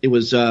 it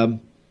was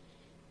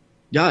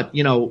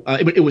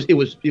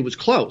it was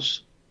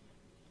close.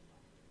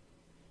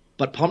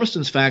 But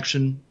Palmerston's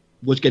faction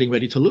was getting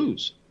ready to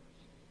lose.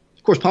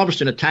 Of course,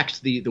 Palmerston attacks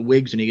the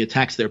Whigs and he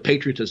attacks their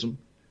patriotism.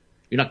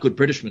 You're not good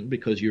Britishmen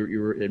because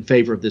you're in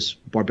favor of this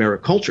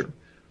barbaric culture.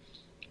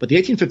 But the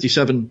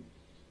 1857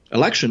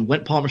 election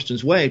went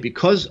Palmerston's way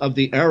because of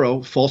the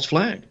Arrow false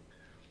flag.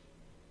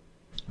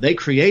 They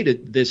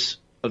created this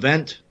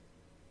event,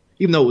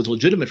 even though it was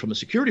legitimate from a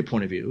security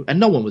point of view, and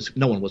no one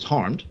was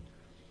harmed.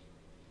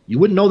 You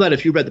wouldn't know that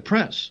if you read the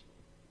press.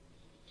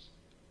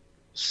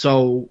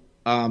 So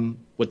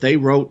what they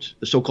wrote,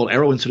 the so-called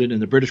Arrow incident in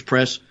the British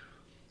press,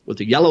 with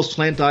the yellow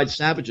slant-eyed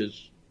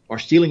savages are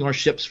stealing our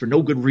ships for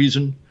no good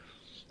reason,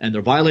 and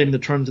they're violating the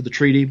terms of the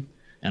treaty,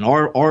 and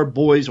our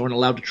boys aren't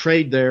allowed to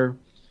trade there,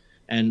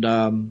 and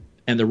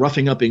they're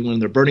roughing up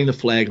England, they're burning the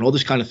flag, and all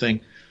this kind of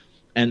thing.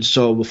 And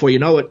so before you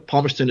know it,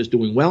 Palmerston is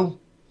doing well.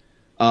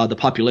 The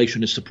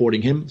population is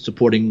supporting him,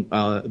 supporting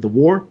the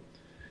war.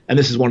 And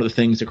this is one of the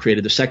things that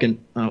created the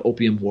second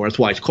Opium War. That's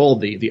why it's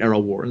called the Arrow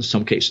War in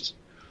some cases.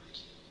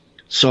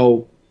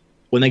 So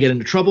when they get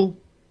into trouble,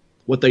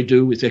 what they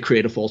do is they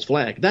create a false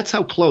flag. That's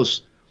how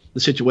close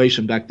the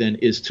situation back then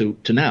is to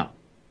now.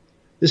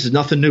 This is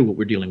nothing new what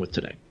we're dealing with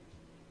today.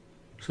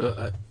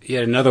 So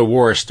yet another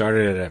war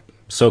started at a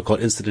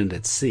so-called incident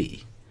at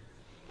sea.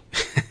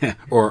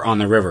 Or on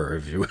the river,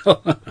 if you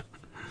will.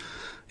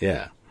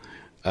 Yeah.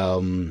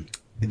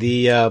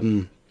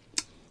 The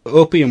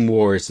Opium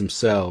Wars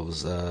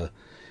themselves,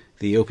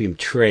 the opium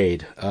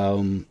trade,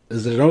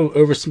 is it an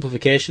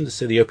oversimplification to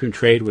say the opium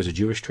trade was a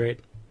Jewish trade?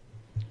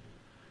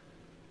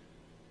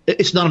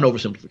 It's not an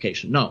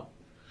oversimplification, no.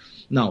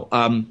 No.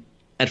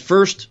 At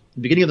first,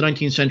 the beginning of the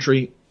 19th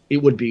century, it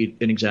would be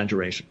an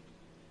exaggeration.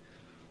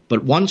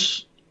 But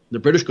once the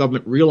British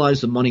government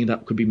realized the money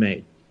that could be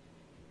made,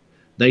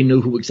 they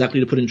knew who exactly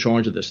to put in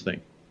charge of this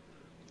thing.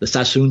 The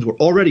Sassoons were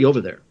already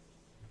over there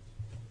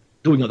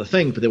doing other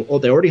things, but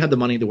they already had the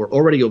money. They were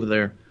already over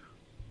there,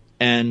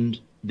 and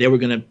they were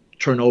going to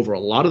turn over a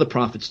lot of the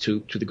profits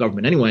to the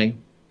government anyway.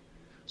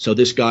 So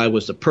this guy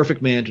was the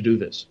perfect man to do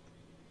this.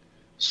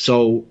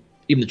 So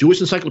even the Jewish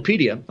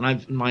Encyclopedia,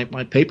 and in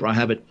my paper I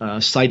have it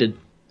cited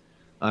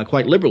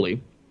quite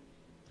liberally,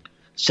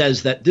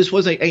 says that this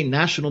was a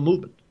national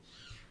movement.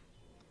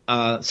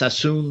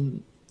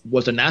 Sassoon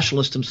was a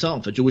nationalist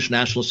himself, a Jewish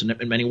nationalist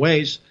in many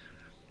ways,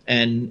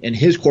 and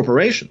his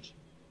corporations,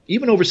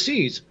 even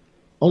overseas,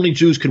 only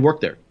Jews could work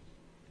there.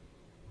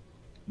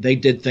 They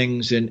did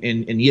things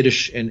in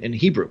Yiddish and in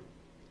Hebrew.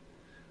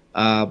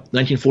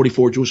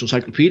 1944 Jewish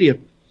Encyclopedia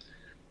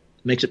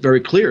makes it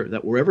very clear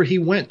that wherever he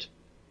went,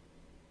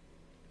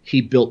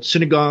 he built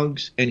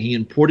synagogues and he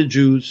imported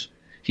Jews.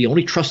 He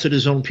only trusted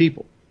his own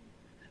people,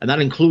 and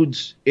that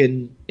includes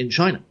in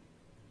China.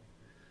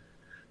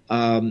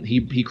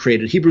 He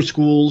created Hebrew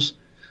schools,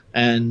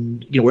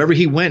 and wherever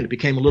he went, it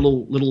became a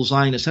little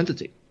Zionist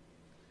entity.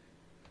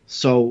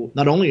 So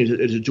not only is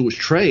it a Jewish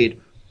trade,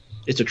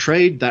 it's a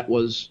trade that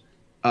was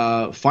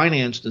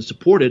financed and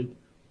supported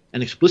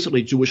an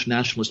explicitly Jewish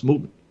nationalist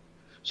movement.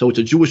 So it's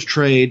a Jewish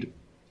trade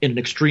in an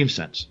extreme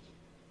sense.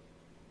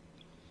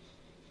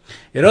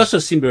 It also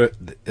seemed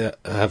to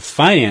have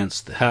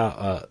financed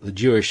how the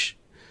Jewish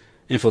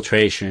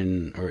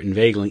infiltration or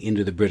inveigling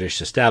into the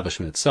British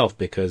establishment itself,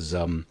 because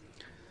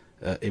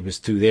it was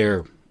through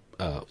their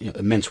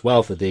immense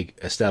wealth that they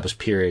established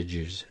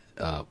peerages,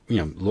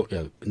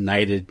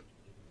 knighted,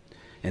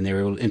 and they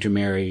were able to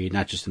intermarry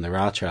not just in the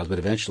Rothschilds, but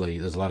eventually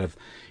there's a lot of,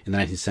 in the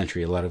 19th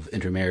century, a lot of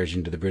intermarriage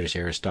into the British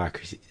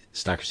aristocracy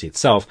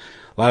itself.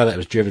 A lot of that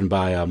was driven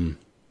by,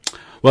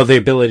 the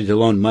ability to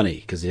loan money,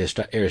 because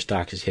the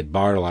aristocracy had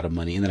borrowed a lot of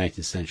money in the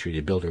 19th century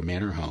to build their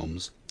manor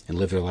homes and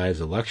live their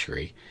lives of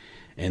luxury.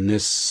 And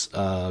this,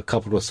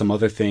 coupled with some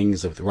other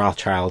things of the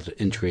Rothschild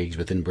intrigues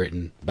within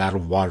Britain,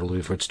 Battle of Waterloo,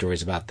 we've heard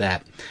stories about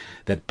that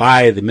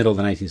by the middle of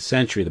the 19th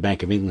century, the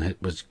Bank of England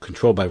was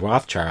controlled by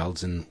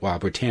Rothschilds, and while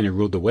Britannia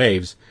ruled the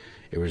waves,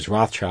 it was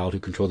Rothschild who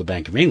controlled the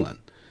Bank of England.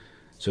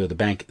 So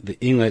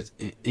England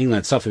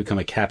itself had become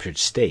a captured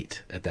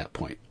state at that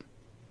point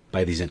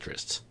by these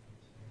interests.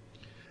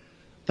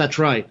 That's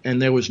right.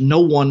 And there was no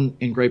one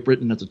in Great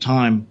Britain at the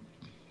time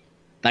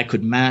that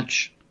could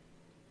match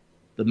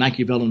the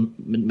Machiavellian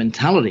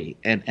mentality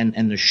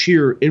and the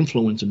sheer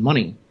influence and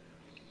money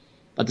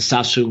that the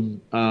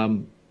Sassoon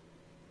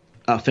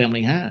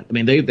family had. I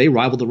mean, they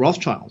rivaled the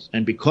Rothschilds,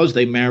 and because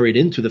they married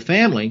into the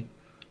family,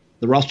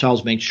 the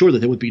Rothschilds made sure that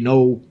there would be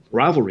no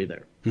rivalry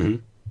there. Mm-hmm.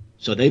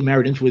 So they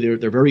married into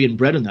it. They're very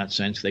inbred in that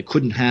sense. They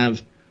couldn't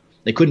have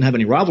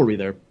any rivalry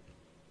there.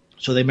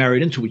 So they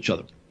married into each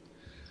other.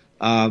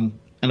 And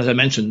as I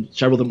mentioned,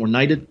 several of them were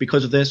knighted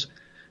because of this.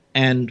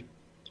 And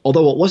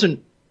although it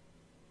wasn't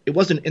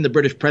in the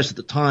British press at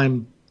the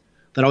time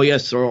that, oh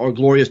yes, or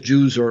glorious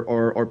Jews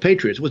or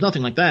patriots. It was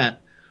nothing like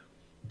that.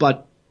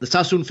 But the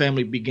Sassoon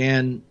family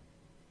began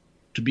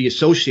to be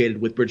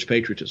associated with British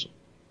patriotism.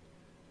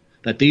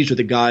 That these are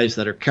the guys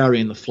that are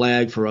carrying the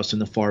flag for us in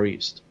the Far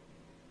East.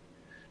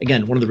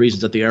 Again, one of the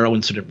reasons that the Arrow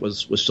incident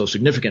was so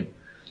significant.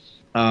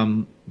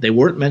 They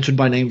weren't mentioned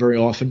by name very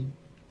often,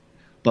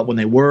 but when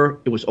they were,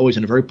 it was always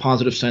in a very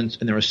positive sense,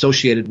 and they're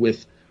associated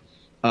with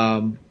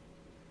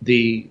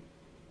the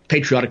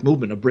patriotic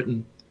movement of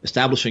Britain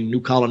establishing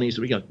new colonies.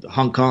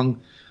 Hong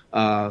Kong,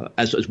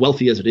 as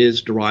wealthy as it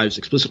is, derives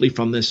explicitly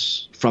from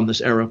this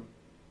era.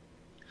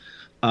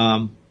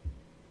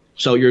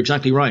 So you're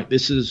exactly right.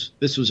 This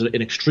was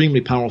an extremely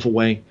powerful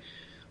way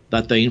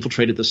that they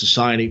infiltrated the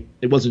society.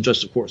 It wasn't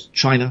just, of course,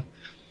 China,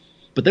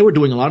 but they were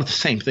doing a lot of the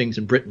same things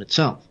in Britain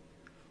itself.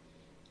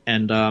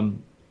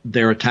 And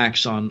their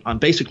attacks on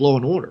basic law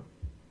and order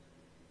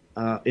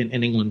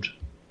in England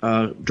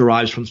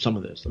derives from some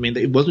of this. I mean,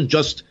 it wasn't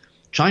just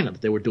China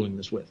that they were doing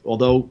this with.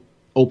 Although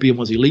opium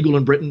was illegal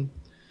in Britain,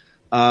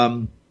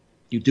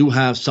 you do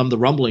have some of the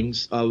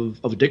rumblings of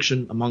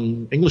addiction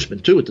among Englishmen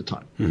too at the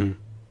time. Mm-hmm.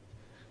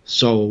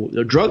 So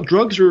the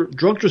drugs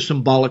are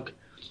symbolic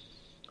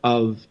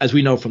of, as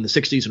we know from the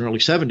 60s and early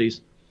 70s,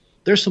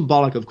 they're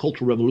symbolic of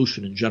cultural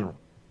revolution in general.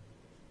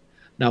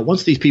 Now,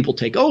 once these people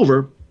take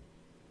over,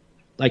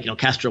 like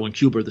Castro in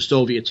Cuba, the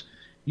Soviets,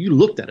 you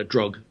looked at a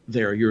drug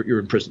there, you're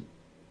in prison.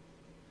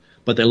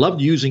 But they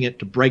loved using it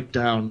to break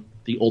down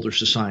the older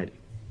society.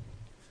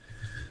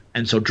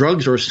 And so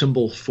drugs are a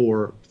symbol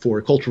for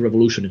cultural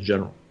revolution in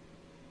general.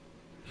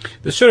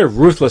 There's sort of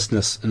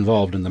ruthlessness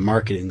involved in the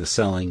marketing, the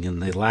selling,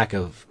 and the lack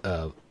of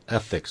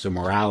ethics or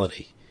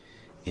morality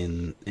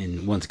in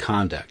one's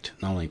conduct,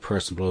 not only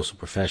personal but also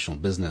professional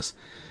business.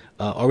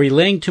 Are we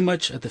laying too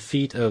much at the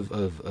feet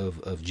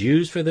of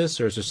Jews for this,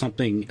 or is there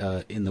something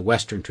in the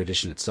Western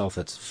tradition itself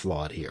that's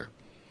flawed here?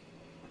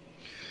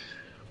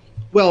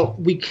 Well,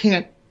 we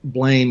can't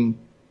blame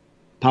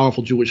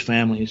powerful Jewish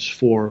families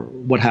for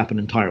what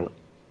happened entirely.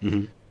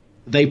 Mm-hmm.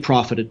 They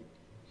profited.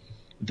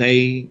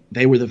 They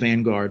were the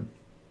vanguard.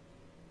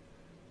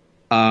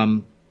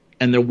 And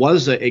there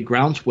was a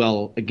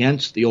groundswell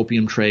against the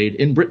opium trade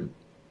in Britain.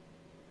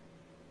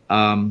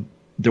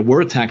 There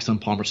were attacks on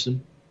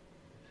Palmerston.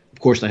 Of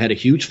course, they had a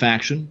huge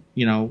faction.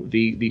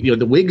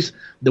 The Whigs.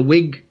 The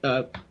Whig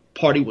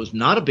party was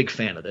not a big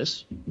fan of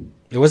this.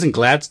 It wasn't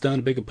Gladstone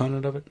a big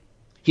opponent of it?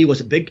 He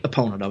was a big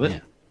opponent of it.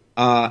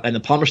 Yeah. And the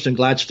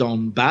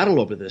Palmerston-Gladstone battle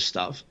over this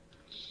stuff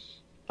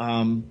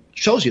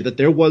shows you that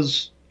there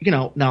was,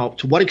 now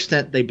to what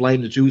extent they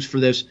blamed the Jews for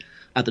this.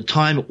 At the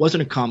time, it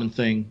wasn't a common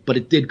thing, but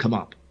it did come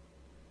up.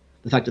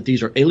 The fact that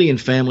these are alien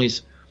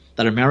families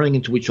that are marrying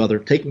into each other,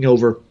 taking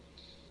over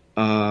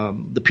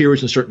the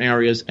peers in certain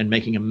areas and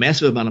making a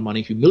massive amount of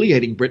money,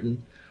 humiliating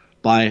Britain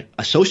by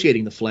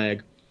associating the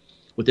flag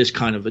with this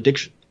kind of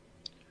addiction.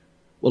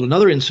 Well,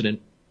 another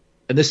incident,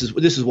 and this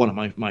is one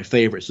of my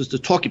favorites, is to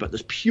talk about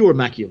this pure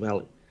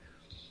Machiavelli,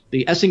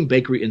 the Essing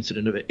Bakery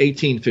incident of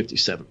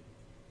 1857.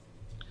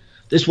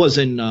 This was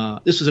in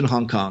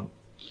Hong Kong,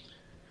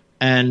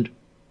 and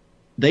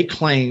they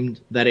claimed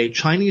that a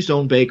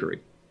Chinese-owned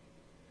bakery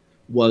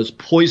was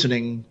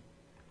poisoning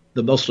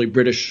the mostly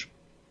British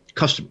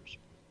customers.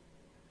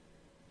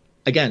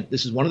 Again,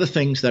 this is one of the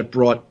things that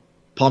brought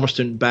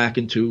Palmerston back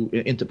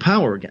into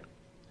power again.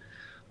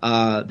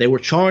 They were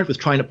charged with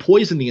trying to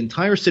poison the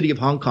entire city of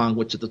Hong Kong,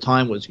 which at the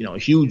time was, a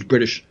huge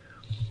British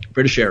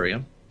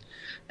area.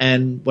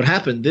 And what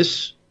happened?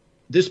 This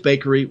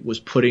bakery was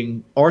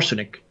putting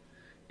arsenic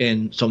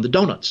in some of the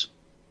donuts.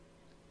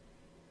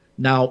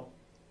 Now,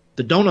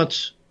 the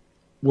donuts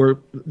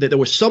there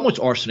was so much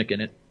arsenic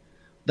in it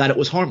that it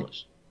was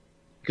harmless.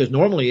 Because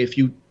normally, if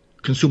you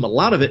consume a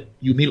lot of it,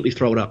 you immediately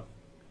throw it up.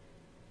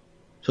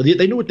 So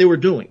they knew what they were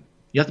doing.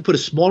 You have to put a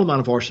small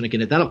amount of arsenic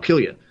in it. That'll kill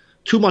you.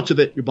 Too much of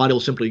it, your body will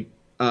simply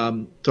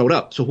throw it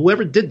up. So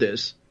whoever did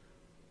this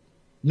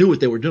knew what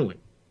they were doing.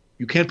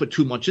 You can't put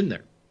too much in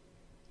there.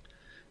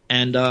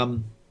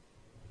 And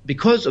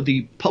because of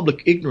the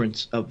public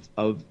ignorance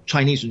of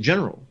Chinese in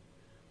general,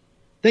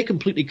 they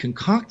completely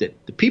concocted.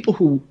 The people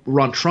who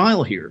were on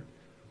trial here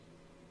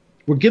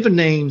were given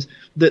names.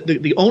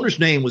 The owner's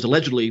name was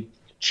allegedly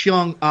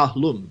Chiang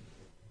Ah-lum.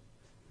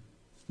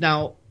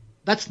 Now,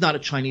 that's not a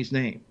Chinese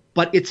name,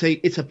 but it's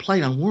a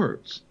play on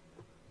words.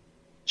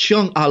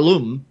 Chiang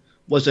Ah-lum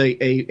was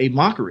a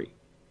mockery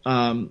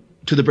to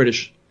the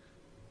British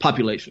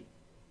population.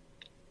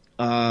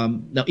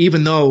 Now,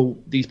 even though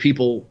these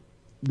people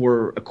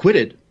were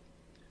acquitted,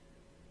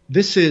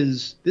 this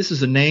is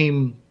a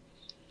name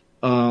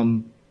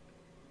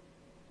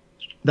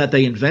that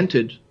they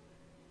invented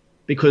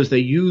because they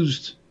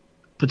used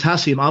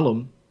potassium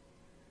alum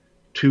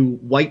to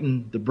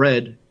whiten the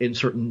bread in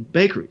certain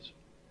bakeries.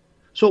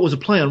 So it was a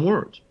play on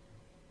words.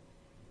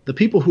 the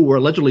people who were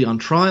allegedly on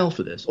trial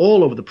for this,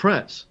 all over the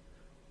press,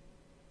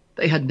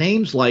 they had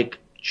names like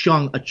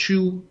Chiang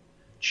A-chu,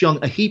 Chiang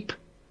A-heep,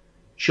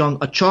 Chiang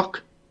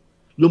A-chok.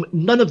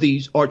 None of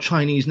these are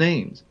Chinese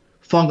names.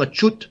 Fong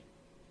A-chut.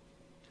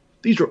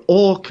 These are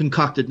all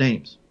concocted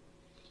names.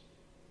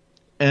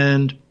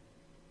 And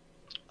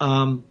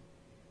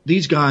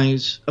these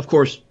guys, of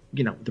course,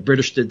 the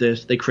British did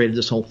this. They created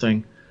this whole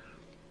thing.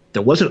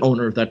 There was an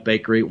owner of that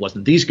bakery. It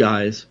wasn't these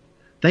guys.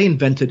 They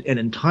invented an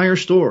entire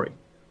story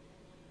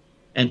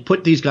and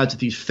put these guys with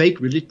these fake,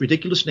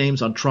 ridiculous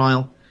names on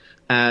trial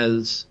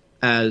as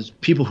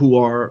people who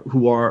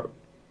are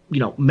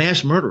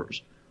mass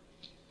murderers.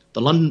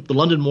 The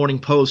London Morning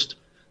Post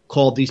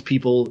called these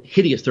people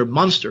hideous. They're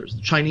monsters.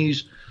 The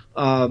Chinese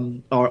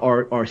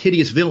are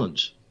hideous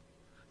villains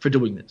for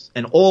doing this.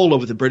 And all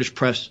over the British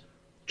press,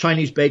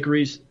 Chinese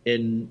bakeries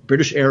in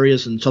British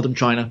areas in southern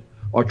China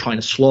are trying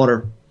to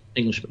slaughter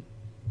Englishmen.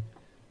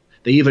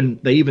 They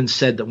even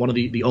said that one of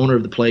the owner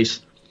of the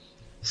place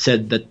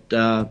said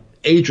that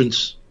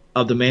agents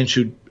of the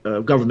Manchu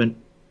government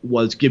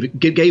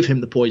gave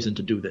him the poison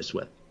to do this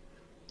with,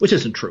 which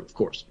isn't true, of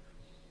course.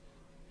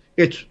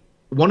 It's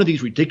one of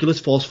these ridiculous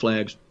false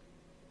flags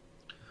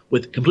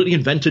with completely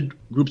invented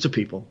groups of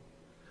people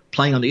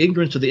playing on the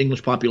ignorance of the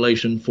English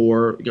population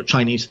for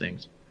Chinese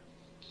things.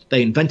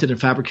 They invented and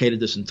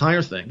fabricated this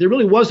entire thing. There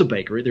really was a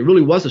bakery. There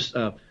really was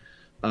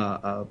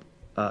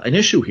an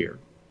issue here.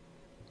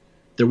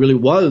 There really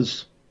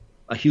was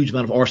a huge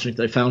amount of arsenic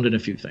that they found in a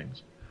few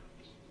things.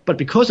 But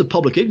because of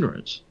public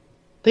ignorance,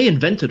 they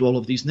invented all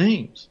of these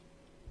names.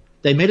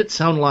 They made it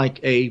sound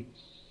like a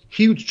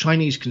huge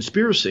Chinese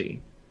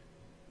conspiracy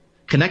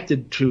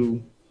connected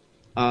to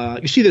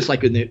you see this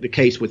like in the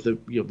case with the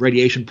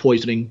radiation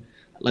poisoning.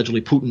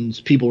 Allegedly, Putin's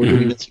people were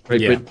doing this.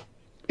 Yeah.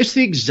 It's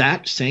the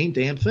exact same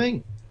damn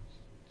thing.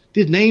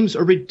 These names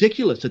are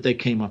ridiculous that they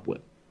came up with.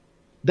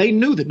 They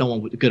knew that no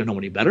one was going to know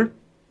any better.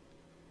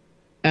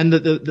 And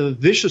the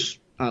vicious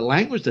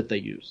language that they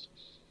used.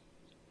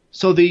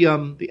 So the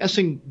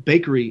Essing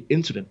Bakery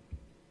incident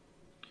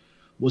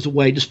was a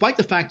way, despite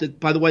the fact that,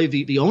 by the way,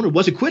 the owner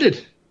was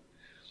acquitted.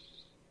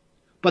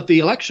 But the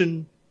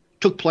election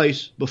took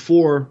place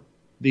before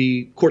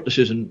the court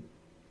decision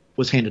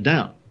was handed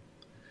down.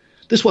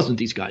 This wasn't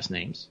these guys'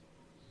 names.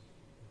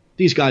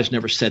 These guys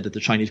never said that the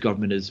Chinese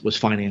government was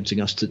financing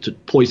us to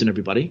poison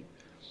everybody.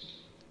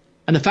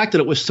 And the fact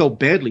that it was so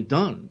badly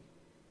done,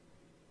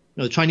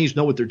 the Chinese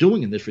know what they're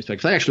doing in this respect.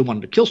 If they actually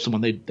wanted to kill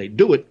someone, they'd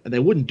do it, and they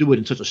wouldn't do it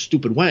in such a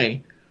stupid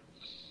way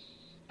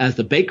as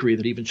the bakery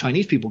that even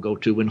Chinese people go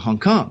to in Hong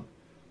Kong.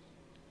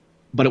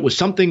 But it was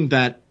something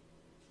that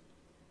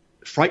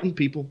frightened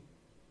people.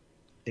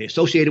 They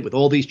associated with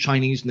all these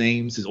Chinese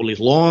names. There's all these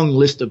long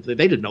list of – they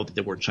didn't know that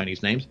there weren't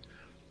Chinese names.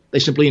 They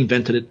simply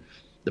invented it.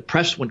 The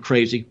press went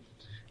crazy.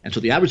 And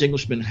so the average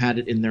Englishman had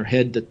it in their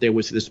head that there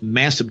was this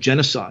massive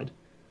genocide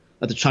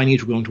that the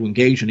Chinese were going to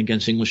engage in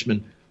against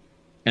Englishmen.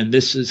 And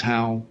this is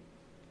how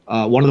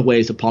one of the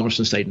ways that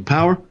Palmerston stayed in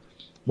power,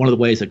 one of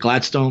the ways that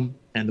Gladstone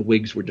and the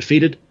Whigs were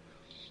defeated,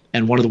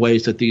 and one of the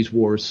ways that these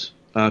wars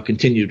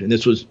continued. And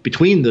this was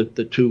between the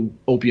two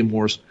Opium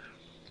Wars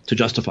to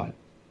justify it.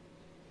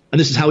 And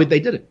this is how they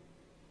did it.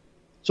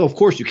 So, of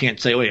course, you can't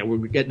say, oh, yeah,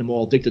 we're getting them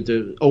all addicted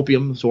to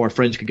opium so our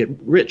friends can get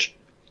rich.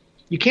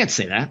 You can't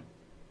say that.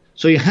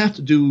 So you have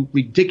to do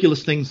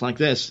ridiculous things like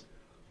this,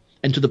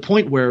 and to the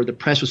point where the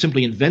press was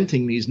simply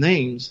inventing these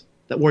names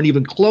that weren't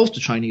even close to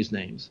Chinese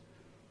names,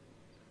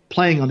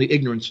 playing on the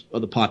ignorance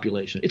of the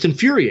population. It's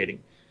infuriating,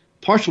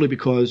 partially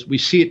because we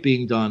see it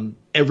being done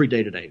every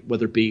day today,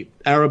 whether it be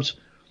Arabs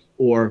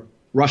or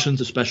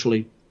Russians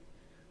especially.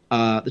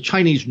 The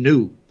Chinese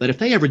knew that if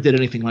they ever did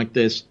anything like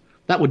this,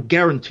 that would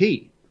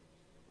guarantee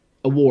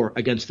a war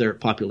against their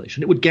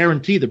population. It would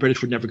guarantee the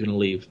British were never going to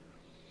leave.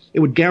 It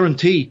would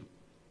guarantee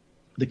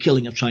the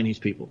killing of Chinese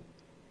people.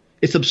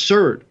 It's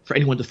absurd for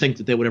anyone to think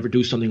that they would ever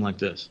do something like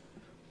this.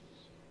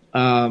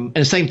 And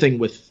the same thing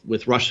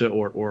with Russia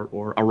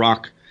or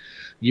Iraq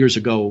years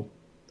ago,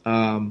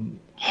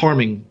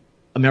 harming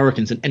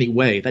Americans in any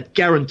way. That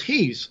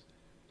guarantees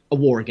a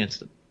war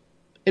against them.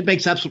 It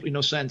makes absolutely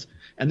no sense.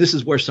 And this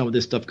is where some of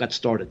this stuff got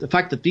started. The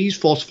fact that these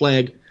false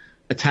flag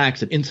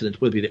attacks and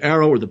incidents, whether it be the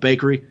Arrow or the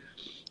bakery,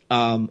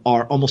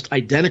 are almost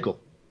identical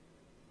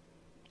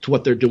to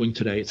what they're doing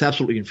today. It's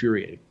absolutely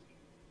infuriating.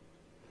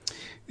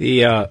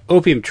 The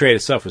opium trade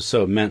itself was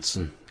so immense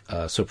and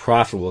so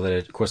profitable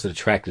that, of course, it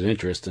attracted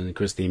interest, and of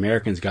course the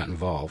Americans got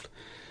involved.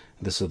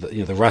 This is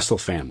the Russell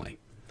family,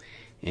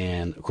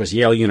 and of course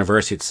Yale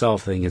University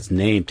itself, I think its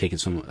name taken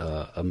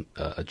from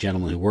a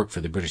gentleman who worked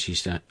for the British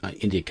East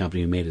India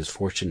Company who made his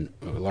fortune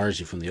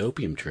largely from the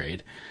opium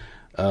trade.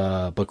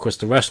 But of course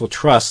the Russell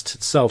Trust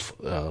itself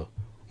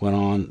went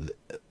on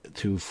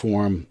to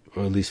form,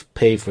 or at least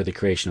pay for, the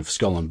creation of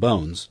Skull and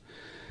Bones.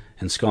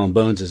 And Skull and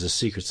Bones is a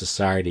secret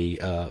society,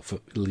 for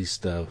at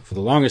least for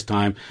the longest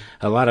time,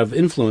 a lot of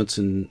influence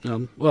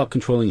in,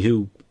 controlling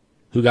who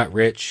got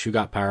rich, who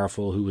got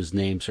powerful, who was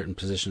named certain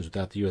positions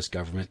without the U.S.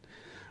 government.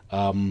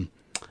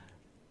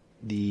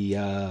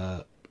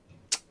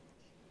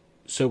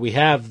 So we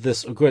have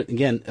this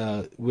again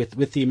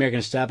with the American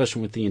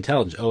establishment, with the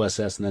intelligence,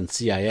 OSS, and then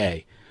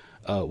CIA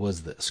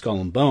was the skull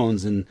and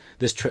bones, and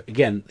this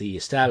again the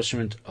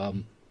establishment,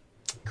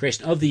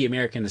 creation of the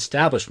American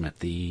establishment,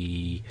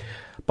 the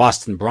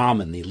Boston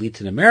Brahmin, the elite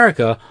in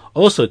America,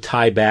 also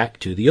tie back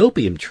to the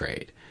opium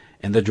trade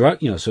and the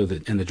drug,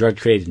 and the drug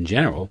trade in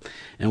general.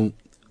 And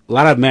a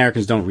lot of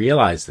Americans don't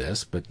realize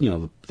this, but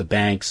the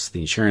banks,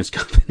 the insurance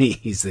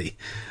companies, the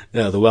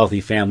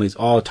wealthy families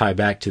all tie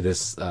back to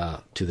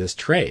this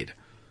trade.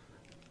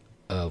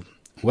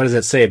 What does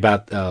that say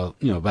about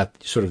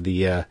about sort of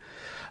the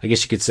I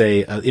guess you could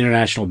say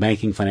international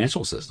banking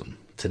financial system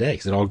today?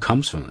 Because it all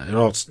comes from it. It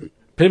all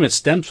pretty much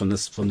stems from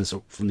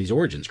these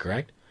origins,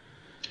 correct?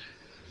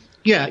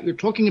 Yeah, you're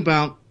talking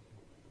about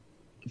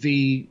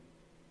the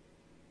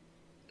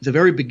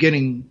very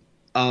beginning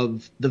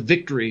of the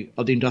victory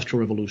of the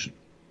Industrial Revolution.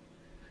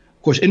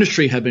 Of course,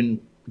 industry had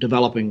been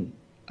developing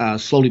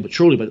slowly but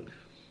surely,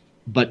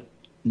 but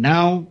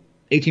now,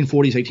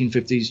 1840s,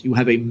 1850s, you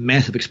have a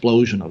massive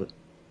explosion of it.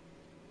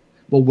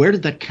 Well, where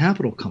did that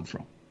capital come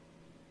from?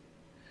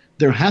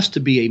 There has to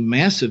be a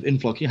massive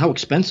influx. How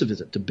expensive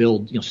is it to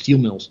build steel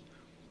mills?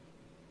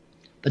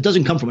 That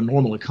doesn't come from a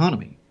normal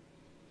economy.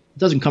 It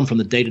doesn't come from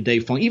the day-to-day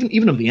function,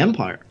 even of the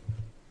empire.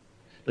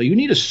 So you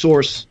need a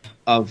source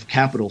of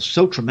capital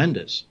so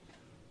tremendous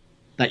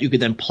that you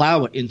could then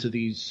plow it into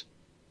these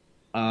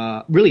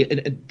really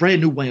a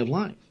brand new way of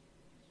life.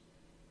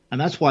 And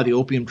that's why the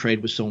opium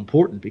trade was so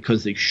important,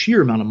 because the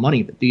sheer amount of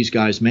money that these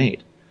guys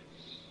made,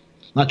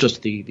 not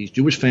just these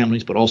Jewish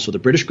families, but also the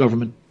British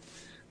government,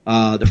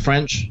 the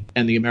French,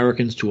 and the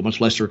Americans to a much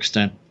lesser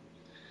extent.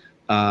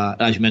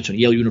 As you mentioned,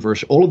 Yale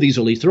University, all of these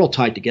elites, they're all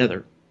tied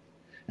together.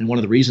 And one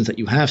of the reasons that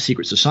you have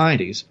secret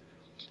societies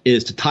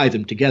is to tie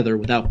them together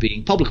without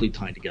being publicly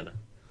tied together.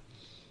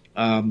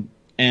 And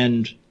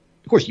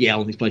of course, Yale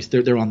and these places,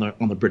 they're on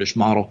the British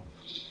model.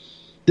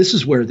 This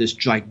is where this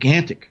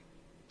gigantic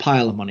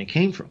pile of money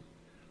came from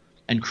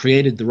and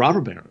created the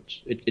robber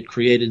barons. It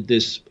created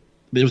this.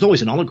 There was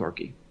always an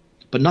oligarchy,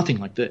 but nothing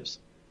like this.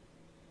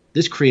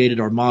 This created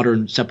our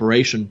modern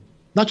separation,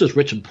 not just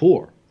rich and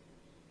poor,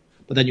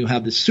 but then you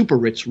have this super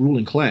rich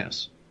ruling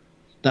class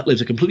that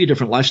lives a completely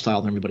different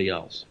lifestyle than everybody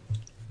else.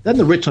 Then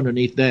the rich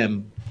underneath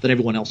them, then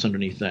everyone else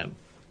underneath them.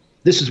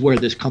 This is where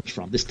this comes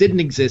from. This didn't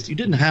exist. You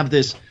didn't have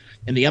this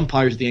in the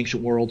empires of the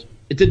ancient world.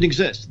 It didn't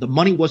exist. The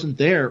money wasn't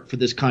there for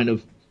this kind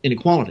of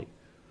inequality.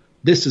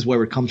 This is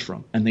where it comes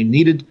from. And they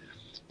needed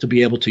to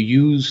be able to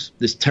use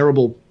this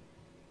terrible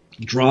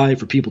drive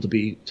for people to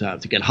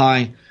get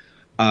high,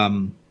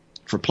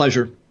 for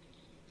pleasure.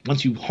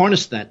 Once you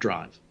harness that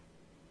drive,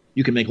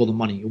 you can make all the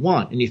money you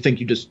want. And you think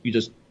you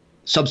just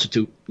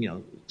substitute,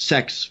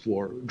 sex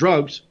for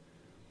drugs,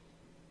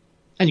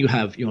 and you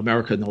have,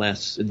 America in the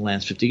last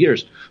 50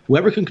 years.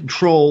 Whoever can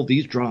control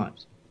these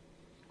drives,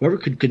 whoever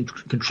can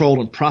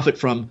control and profit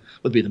from,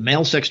 whether it be the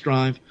male sex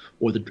drive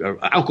or the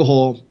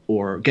alcohol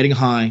or getting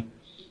high,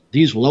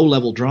 these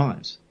low-level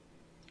drives,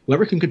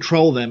 whoever can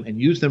control them and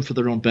use them for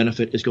their own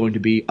benefit is going to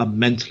be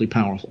immensely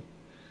powerful.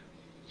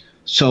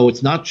 So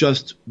it's not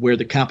just where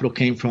the capital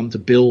came from to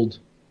build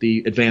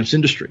the advanced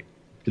industry.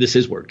 This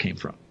is where it came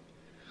from.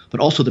 But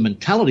also the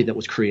mentality that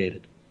was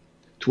created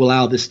to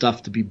allow this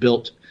stuff to be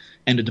built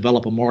and to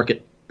develop a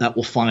market that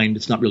will find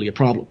it's not really a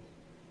problem.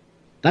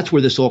 That's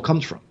where this all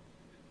comes from.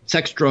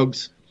 Sex,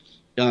 drugs,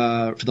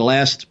 for the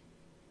last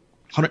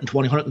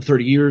 120,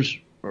 130 years,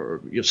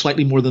 or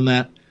slightly more than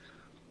that,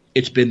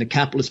 it's been the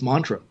capitalist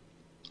mantra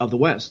of the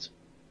West.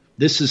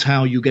 This is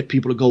how you get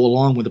people to go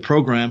along with a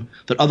program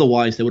that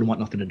otherwise they would want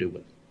nothing to do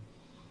with.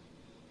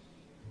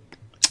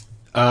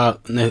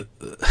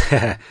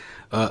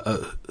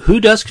 Who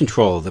does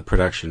control the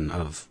production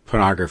of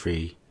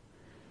pornography,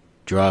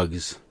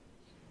 drugs,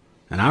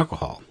 and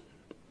alcohol,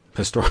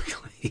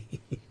 historically?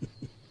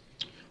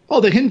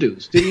 Oh, the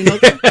Hindus. Did you know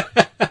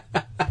that?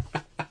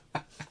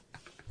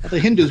 The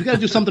Hindus. We got to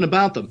do something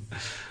about them.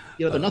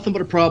 They're nothing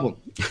but a problem.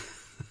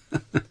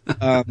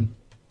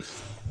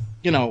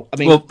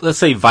 Well, let's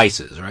say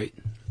vices, right?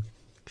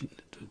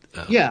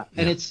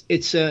 It's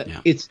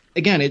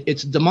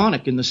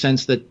demonic in the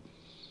sense that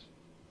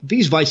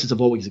these vices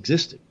have always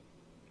existed.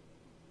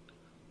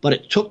 But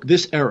it took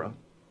this era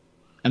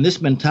and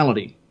this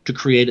mentality to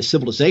create a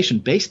civilization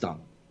based on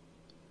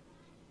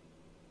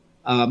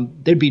them.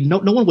 There'd be no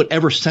one would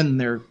ever send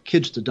their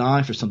kids to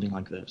die for something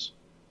like this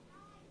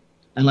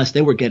unless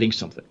they were getting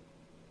something.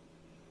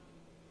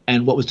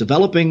 And what was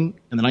developing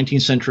in the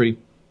 19th century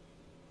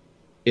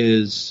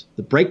is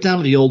the breakdown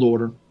of the old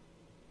order,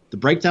 the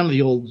breakdown of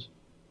the old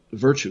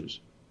virtues,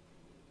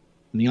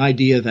 and the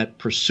idea that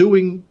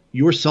pursuing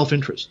your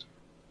self-interest,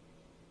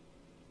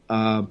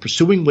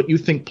 pursuing what you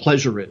think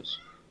pleasure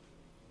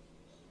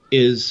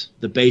is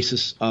the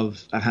basis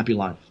of a happy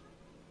life.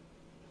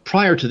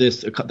 Prior to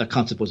this, the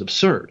concept was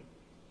absurd.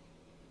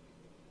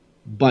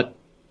 But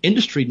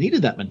industry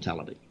needed that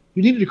mentality.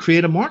 You needed to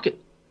create a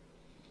market.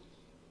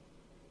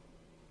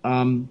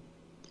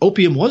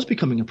 Opium was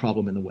becoming a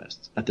problem in the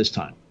West at this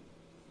time.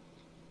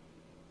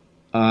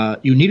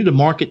 You needed a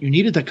market. You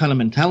needed that kind of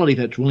mentality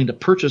that's willing to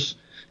purchase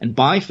and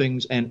buy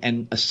things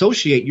and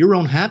associate your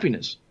own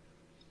happiness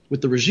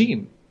with the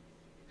regime.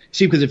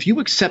 See, because if you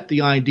accept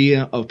the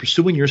idea of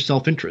pursuing your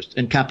self-interest,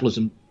 and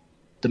capitalism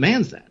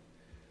demands that,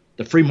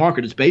 the free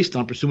market is based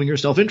on pursuing your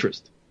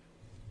self-interest.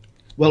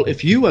 Well,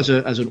 if you, as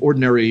an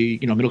ordinary,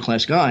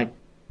 middle-class guy,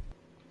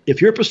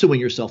 if you're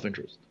pursuing your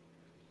self-interest,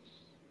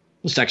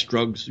 sex,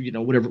 drugs,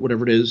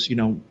 whatever it is,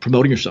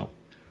 promoting yourself,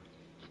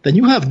 then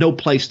you have no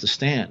place to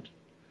stand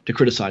to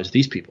criticize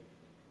these people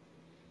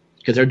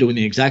because they're doing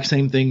the exact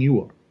same thing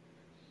you are.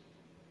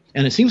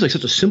 And it seems like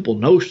such a simple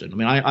notion. I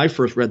mean, I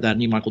first read that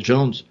in E. Michael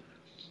Jones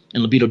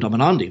and Libido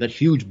Dominandi. That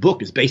huge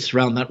book is based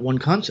around that one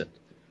concept.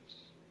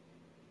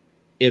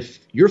 If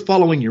you're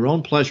following your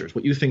own pleasures,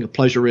 what you think a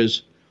pleasure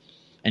is,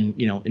 and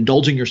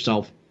indulging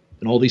yourself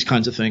in all these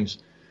kinds of things,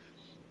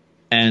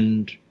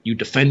 and you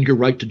defend your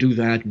right to do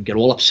that and get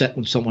all upset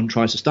when someone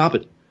tries to stop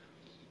it,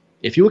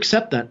 if you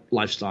accept that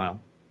lifestyle,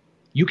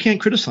 you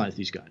can't criticize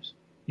these guys.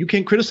 You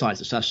can't criticize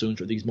the Sassoons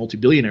or these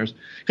multi-billionaires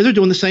because they're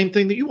doing the same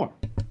thing that you are.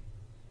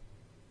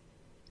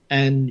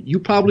 And you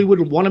probably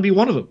would want to be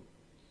one of them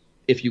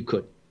if you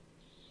could.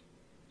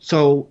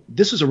 So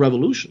this is a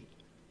revolution.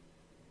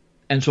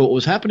 And so what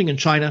was happening in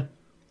China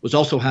was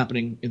also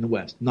happening in the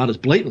West, not as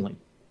blatantly.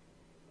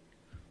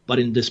 But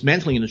in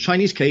dismantling, in the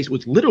Chinese case, it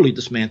was literally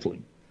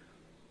dismantling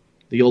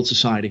the old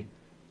society.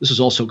 This is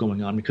also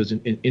going on because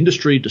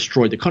industry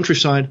destroyed the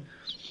countryside.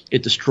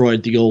 It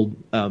destroyed the old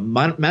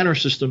manor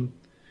system.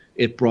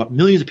 It brought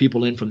millions of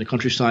people in from the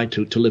countryside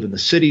to live in the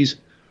cities.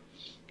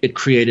 It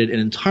created an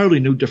entirely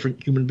new,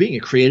 different human being.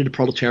 It created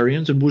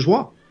proletarians and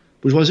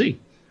bourgeoisie.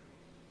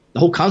 The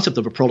whole concept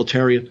of a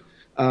proletariat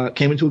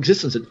came into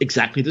existence at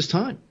exactly this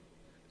time.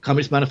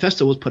 Communist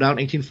Manifesto was put out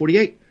in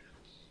 1848.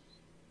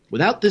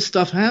 Without this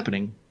stuff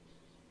happening,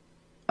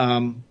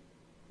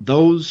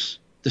 those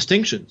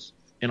distinctions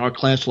in our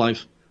class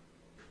life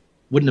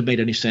wouldn't have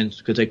made any sense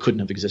because they couldn't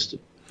have existed.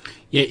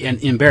 Yeah,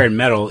 and in Bare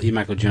Metal, E.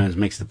 Michael Jones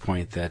makes the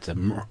point that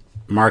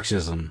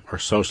Marxism or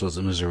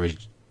socialism is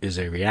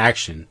a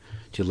reaction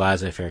to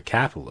laissez-faire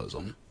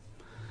capitalism,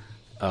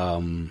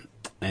 and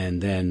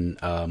then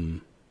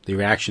the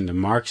reaction to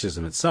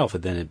Marxism itself,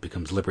 and then it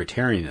becomes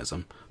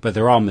libertarianism. But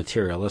they're all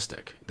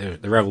materialistic.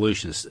 The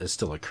revolution has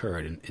still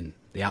occurred in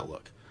the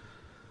outlook.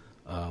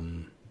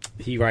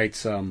 He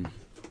writes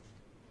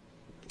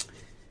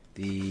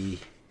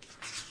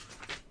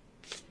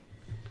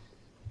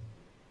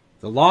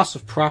The loss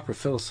of proper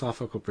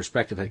philosophical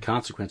perspective had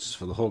consequences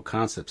for the whole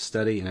concept,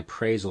 study, and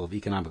appraisal of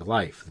economic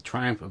life. The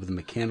triumph of the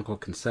mechanical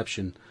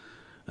conception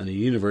of the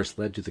universe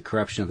led to the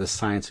corruption of the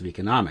science of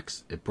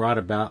economics. It brought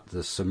about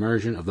the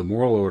submersion of the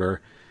moral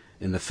order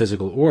in the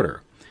physical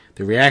order.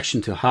 The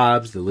reaction to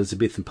Hobbes, the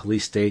Elizabethan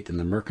police state, and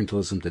the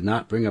mercantilism did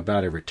not bring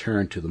about a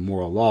return to the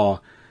moral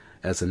law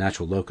as the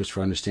natural locus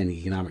for understanding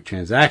economic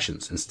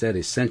transactions. Instead,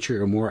 a century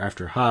or more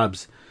after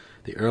Hobbes,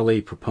 the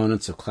early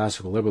proponents of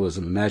classical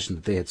liberalism imagined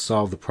that they had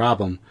solved the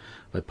problem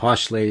by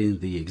postulating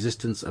the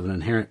existence of an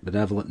inherent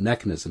benevolent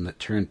mechanism that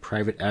turned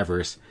private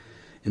avarice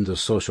into a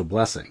social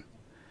blessing.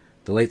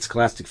 The late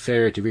scholastic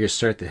failure to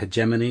reassert the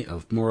hegemony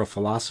of moral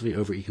philosophy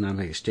over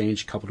economic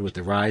exchange, coupled with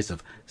the rise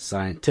of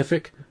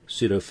scientific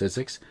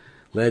pseudophysics,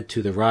 led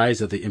to the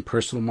rise of the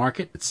impersonal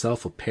market,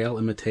 itself a pale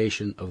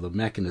imitation of the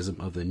mechanism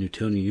of the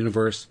Newtonian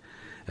universe,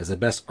 as the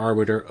best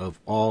arbiter of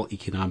all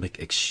economic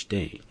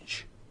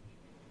exchange.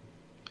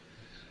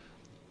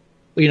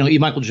 Well, E.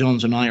 Michael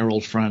Jones and I are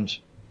old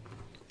friends,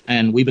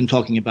 and we've been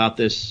talking about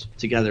this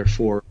together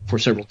for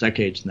several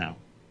decades now.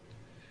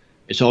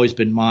 It's always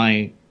been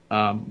my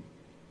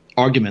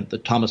argument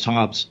that Thomas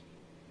Hobbes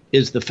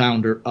is the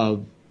founder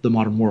of the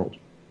modern world.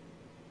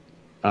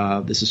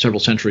 This is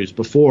several centuries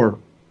before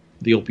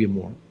the Opium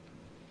War.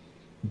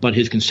 But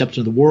his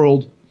conception of the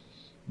world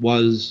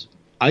was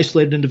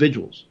isolated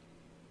individuals.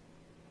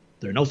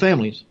 There are no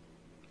families.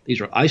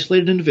 These are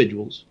isolated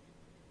individuals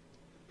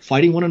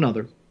fighting one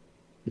another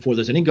before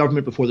there's any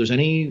government, before there's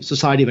any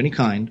society of any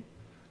kind,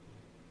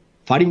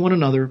 fighting one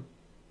another,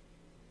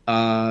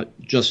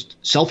 just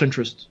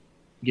self-interest,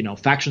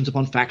 factions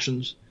upon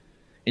factions,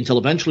 until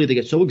eventually they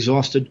get so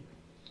exhausted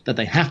that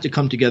they have to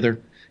come together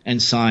and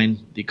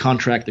sign the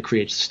contract that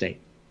creates the state.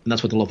 And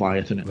that's what the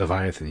Leviathan is.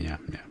 Leviathan, yeah.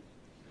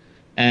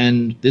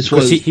 And this of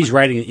course, was... he's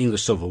writing an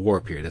English Civil War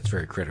period. That's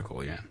very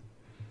critical, yeah.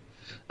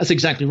 That's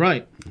exactly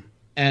right.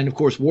 And, of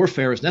course,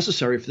 warfare is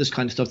necessary for this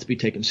kind of stuff to be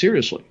taken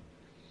seriously.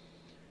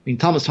 I mean,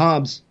 Thomas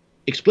Hobbes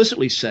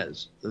explicitly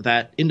says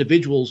that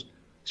individuals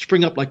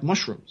spring up like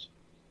mushrooms.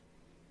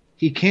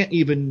 He can't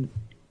even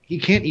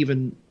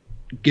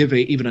give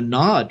even a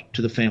nod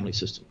to the family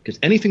system, because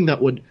anything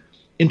that would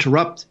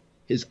interrupt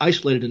his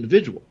isolated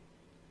individual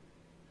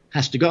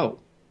has to go.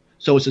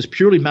 So it's this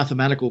purely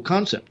mathematical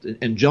concept.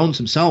 And Jones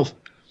himself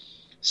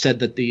said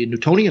that the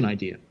Newtonian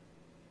idea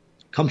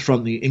comes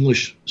from the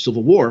English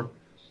Civil War,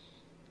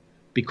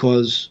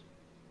 because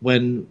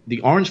when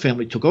the Orange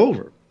family took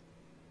over,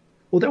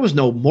 well, there was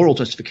no moral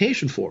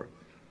justification for it.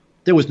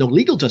 There was no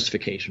legal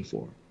justification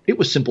for it. It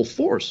was simple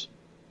force.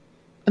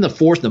 And the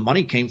force, the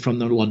money came from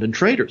the London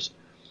traders.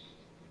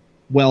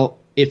 Well,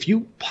 if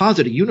you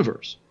posit a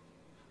universe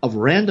of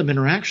random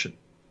interaction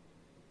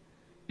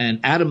and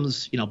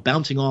atoms,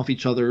 bouncing off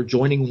each other,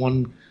 joining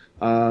one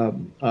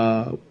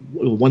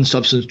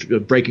substance,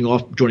 breaking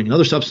off, joining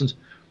another substance,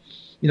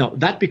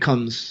 that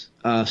becomes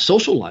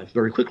social life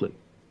very quickly.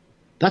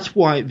 That's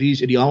why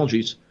these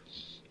ideologies,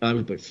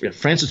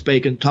 Francis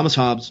Bacon, Thomas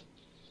Hobbes,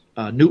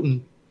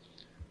 Newton,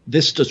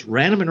 this just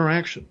random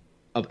interaction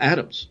of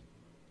atoms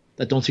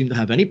that don't seem to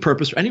have any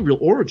purpose or any real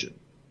origin,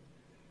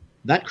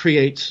 that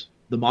creates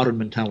the modern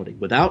mentality.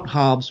 Without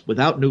Hobbes,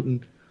 without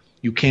Newton,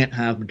 you can't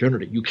have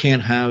modernity. You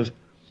can't have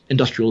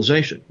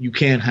industrialization. You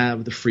can't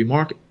have the free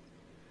market.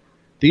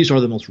 These are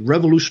the most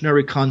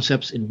revolutionary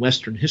concepts in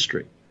Western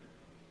history.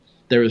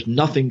 There is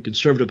nothing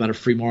conservative about a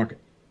free market.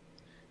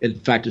 In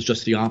fact, it's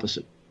just the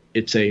opposite.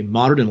 It's a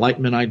modern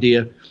Enlightenment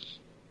idea.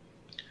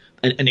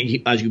 And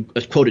he,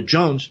 as quoted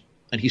Jones,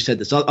 and he said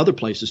this other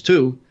places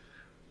too,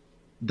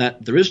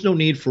 that there is no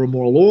need for a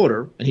moral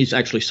order, and he's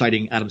actually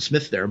citing Adam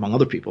Smith there, among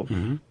other people.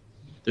 Mm-hmm.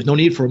 There's no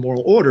need for a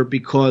moral order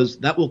because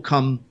that will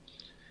come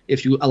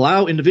if you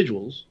allow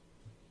individuals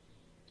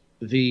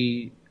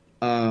the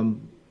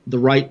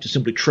right to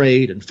simply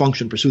trade and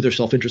function, pursue their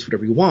self-interest,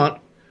 whatever you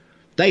want.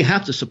 They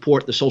have to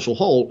support the social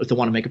whole if they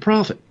want to make a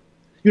profit.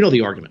 You know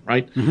the argument,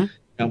 right?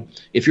 Mm-hmm.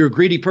 If you're a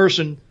greedy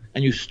person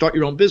and you start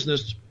your own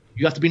business,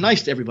 you have to be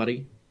nice to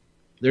everybody.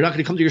 They're not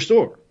going to come to your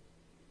store.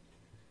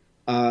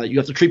 You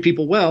have to treat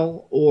people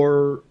well,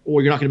 or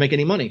you're not going to make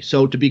any money.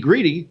 So to be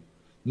greedy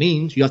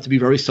means you have to be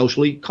very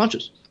socially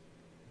conscious.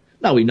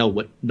 Now we know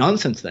what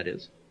nonsense that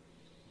is,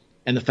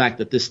 and the fact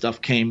that this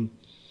stuff came,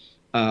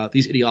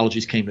 these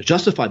ideologies came to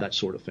justify that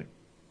sort of thing.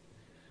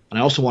 And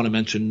I also want to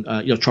mention,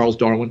 Charles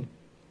Darwin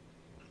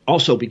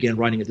also began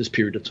writing at this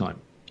period of time.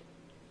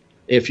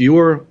 If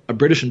you're a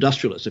British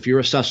industrialist, if you're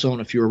a Sassoon,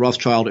 if you're a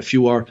Rothschild, if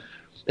you are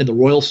in the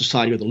Royal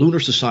Society or the Lunar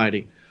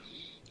Society,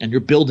 and you're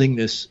building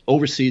this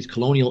overseas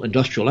colonial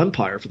industrial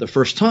empire for the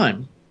first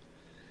time,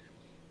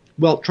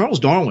 well, Charles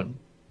Darwin,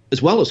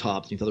 as well as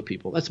Hobbes and these other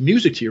people, that's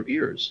music to your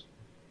ears.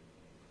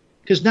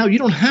 Because now you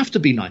don't have to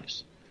be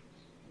nice.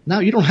 Now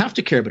you don't have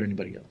to care about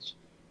anybody else.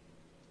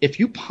 If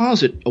you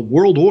posit a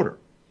world order,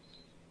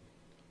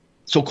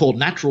 so-called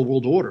natural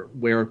world order,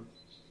 where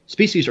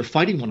species are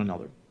fighting one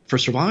another for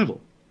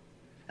survival,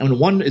 and when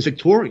one is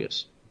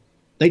victorious,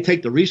 they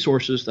take the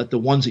resources that the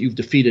ones that you've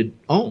defeated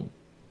own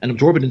and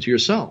absorb it into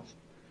yourself.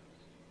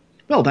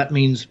 Well, that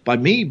means by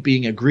me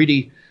being a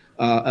greedy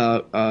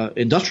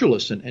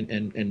industrialist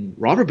and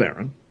robber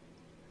baron,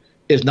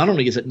 is not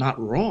only is it not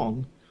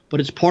wrong, but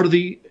it's part of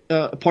the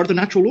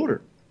natural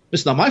order.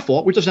 It's not my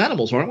fault. We're just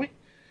animals, aren't we?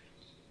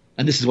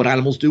 And this is what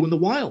animals do in the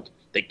wild.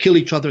 They kill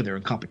each other. They're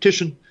in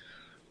competition.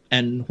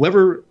 And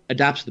whoever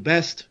adapts the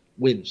best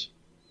wins.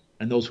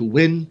 And those who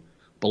win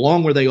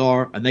belong where they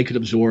are, and they can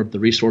absorb the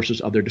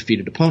resources of their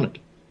defeated opponent.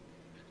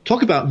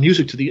 Talk about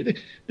music to the...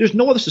 There's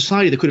no other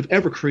society that could have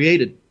ever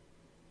created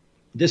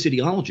this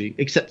ideology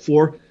except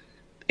for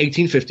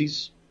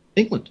 1850s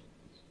England.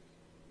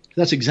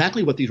 That's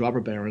exactly what these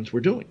robber barons were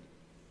doing.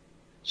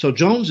 So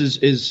Jones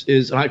is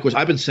and of course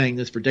I've been saying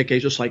this for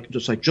decades, just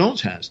like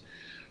Jones has.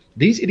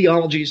 These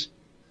ideologies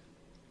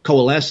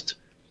coalesced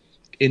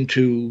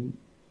into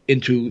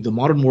the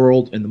modern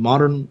world and the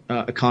modern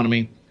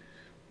economy,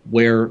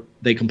 where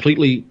they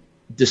completely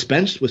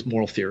dispensed with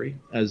moral theory,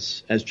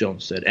 as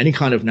Jones said, any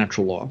kind of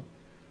natural law.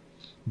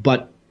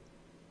 But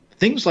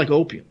things like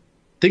opium,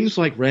 things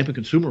like rampant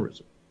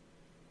consumerism,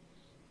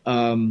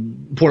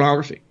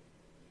 pornography,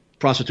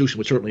 prostitution,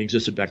 which certainly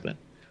existed back then,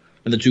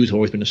 and the Jews have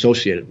always been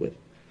associated with,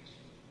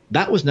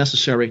 that was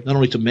necessary not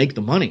only to make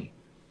the money,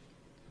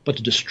 but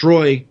to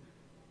destroy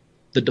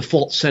the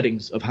default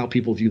settings of how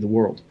people view the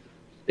world.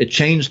 It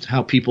changed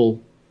how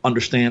people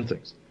understand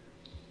things.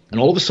 And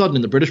all of a sudden,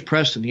 in the British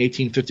press in the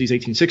 1850s,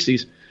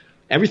 1860s,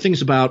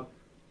 everything's about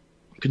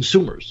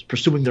consumers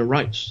pursuing their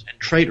rights and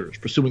traders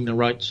pursuing their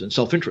rights and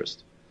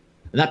self-interest.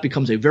 And that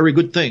becomes a very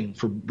good thing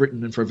for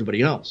Britain and for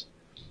everybody else.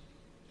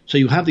 So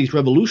you have these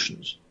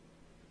revolutions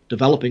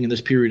developing in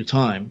this period of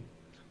time,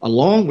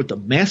 along with the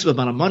massive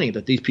amount of money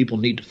that these people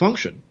need to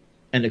function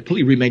and to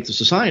completely remake the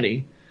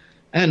society.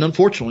 And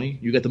unfortunately,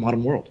 you get the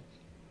modern world.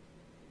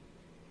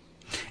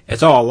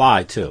 It's all a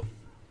lie, too.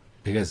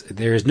 Because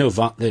there is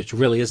it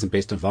really isn't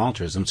based on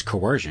voluntarism. It's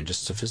coercion,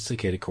 just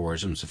sophisticated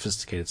coercion,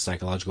 sophisticated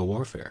psychological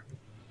warfare.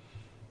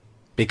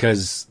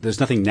 Because there's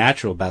nothing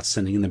natural about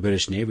sending in the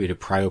British Navy to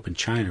pry open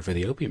China for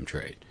the opium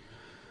trade.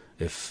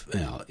 If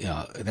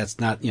that's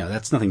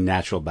nothing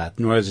natural about.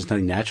 Nor is there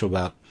nothing natural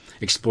about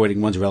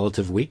exploiting one's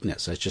relative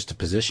weakness. That's just a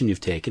position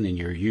you've taken, and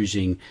you're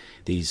using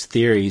these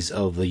theories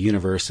of the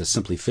universe as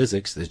simply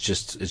physics. It's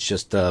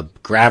just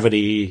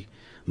gravity,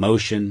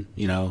 motion,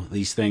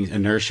 these things,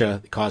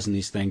 inertia causing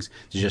these things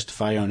to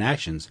justify your own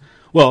actions.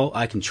 Well,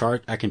 I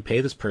can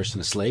pay this person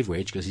a slave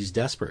wage because he's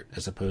desperate,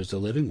 as opposed to a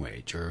living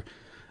wage, or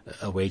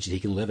a wage that he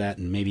can live at,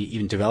 and maybe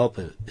even develop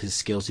his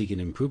skills he can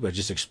improve, but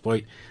just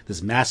exploit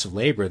this massive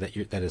labor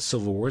that a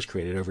civil war has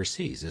created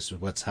overseas. This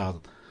is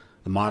how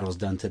the model is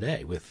done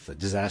today with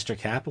disaster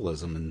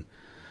capitalism, and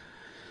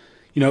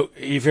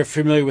If you're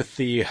familiar with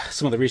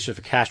some of the research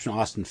of Castro and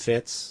Austin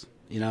Fitts,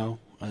 some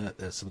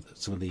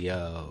of the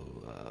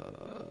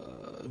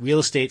real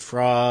estate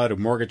fraud or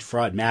mortgage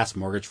fraud, mass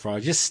mortgage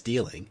fraud, just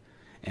stealing,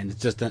 and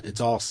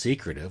it's all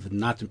secretive,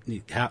 and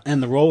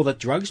the role that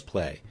drugs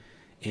play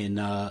in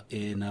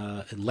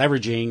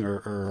leveraging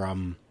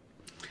or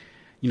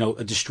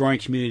destroying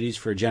communities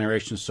for a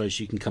generation so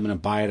you can come in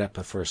and buy it up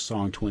for a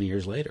song 20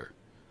 years later.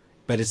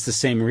 But it's the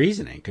same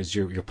reasoning, because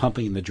you're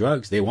pumping the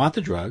drugs. They want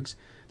the drugs.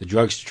 The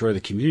drugs destroy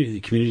the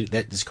community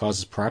that just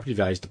causes property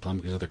values to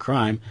plummet because of the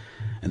crime.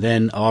 And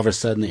then all of a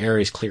sudden the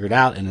area is cleared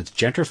out and it's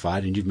gentrified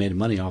and you've made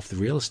money off the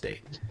real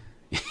estate.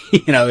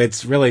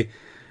 It's really,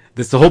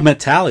 the whole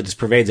mentality just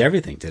pervades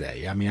everything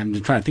today. I mean, I'm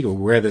just trying to think of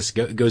where this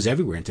goes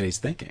everywhere in today's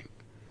thinking.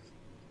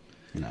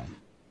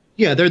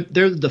 Yeah, they're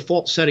the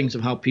default settings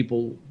of how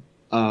people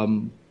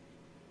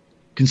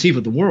conceive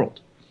of the world.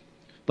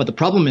 But the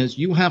problem is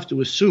you have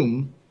to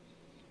assume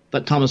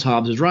that Thomas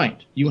Hobbes is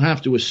right. You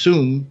have to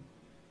assume,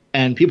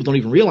 and people don't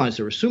even realize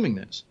they're assuming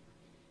this,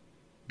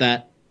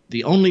 that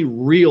the only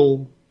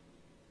real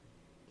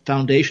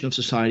foundation of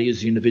society is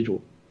the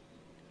individual,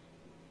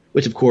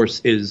 which of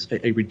course is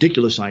a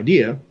ridiculous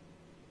idea,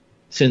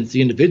 since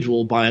the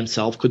individual by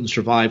himself couldn't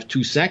survive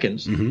 2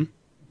 seconds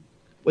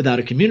without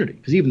a community,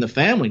 because even the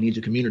family needs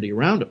a community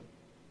around him.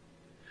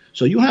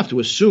 So you have to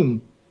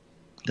assume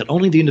that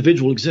only the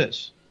individual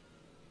exists.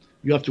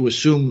 You have to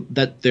assume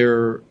that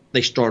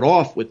they start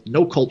off with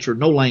no culture,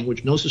 no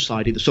language, no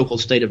society, the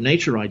so-called state of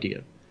nature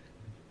idea.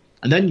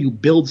 And then you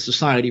build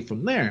society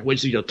from there,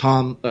 which is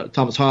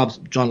Thomas Hobbes,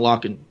 John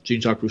Locke, and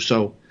Jean-Jacques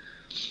Rousseau,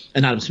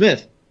 and Adam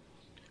Smith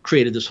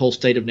created this whole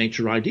state of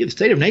nature idea. The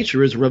state of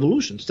nature is a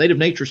revolution. The state of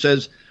nature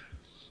says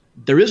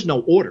there is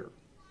no order.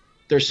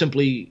 There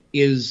simply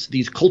is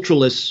these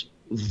cultureless,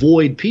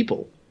 void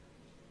people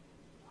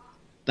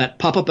that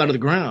pop up out of the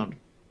ground,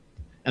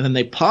 and then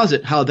they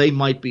posit how they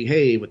might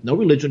behave with no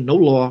religion, no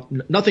law,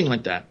 nothing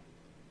like that,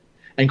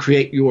 and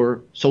create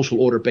your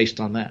social order based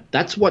on that.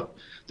 That's what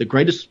the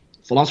greatest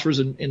philosophers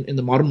in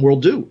the modern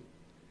world do.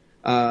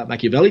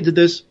 Machiavelli did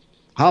this.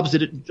 Hobbes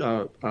did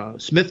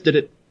it. Smith did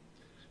it.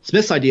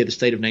 Smith's idea of the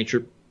state of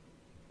nature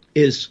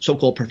is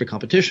so-called perfect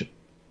competition,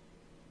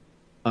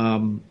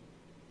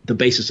 the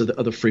basis of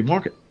the free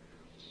market.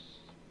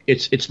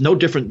 It's no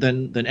different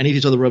than any of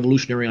these other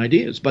revolutionary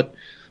ideas. But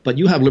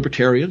you have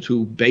libertarians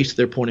who base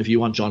their point of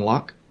view on John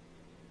Locke,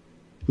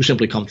 who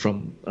simply come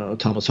from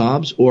Thomas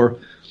Hobbes, or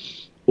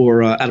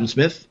Adam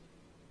Smith,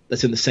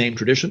 that's in the same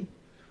tradition.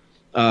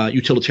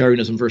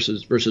 Utilitarianism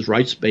versus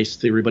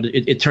rights-based theory, but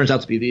it turns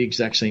out to be the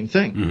exact same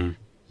thing. Mm-hmm.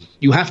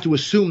 You have to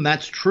assume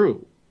that's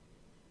true.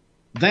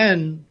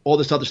 Then all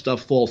this other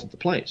stuff falls into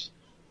place.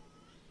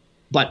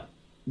 But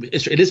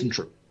it isn't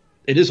true.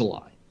 It is a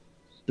lie.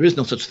 There is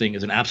no such thing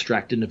as an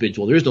abstract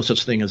individual. There is no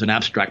such thing as an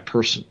abstract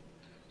person.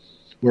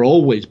 We're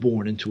always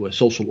born into a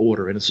social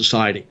order in a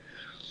society,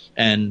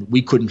 and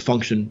we couldn't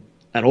function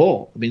at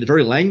all. I mean, the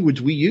very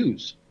language we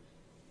use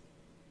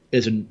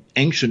is an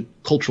ancient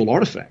cultural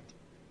artifact.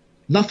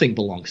 Nothing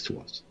belongs to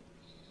us.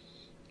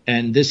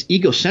 And this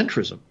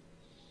egocentrism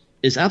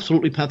is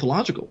absolutely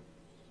pathological.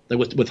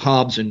 With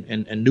Hobbes and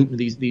Newton,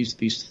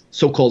 these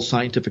so-called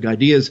scientific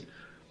ideas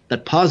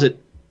that posit,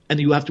 and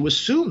you have to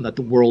assume that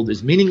the world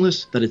is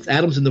meaningless, that it's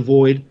atoms in the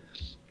void,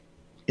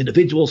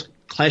 individuals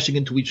clashing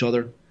into each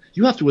other.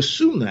 You have to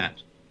assume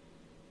that.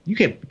 You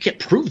can't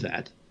prove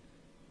that,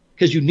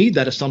 because you need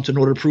that assumption in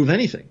order to prove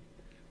anything.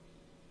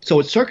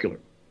 So it's circular.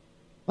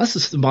 That's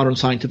just the modern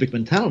scientific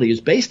mentality is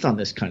based on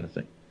this kind of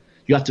thing.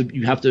 You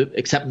have to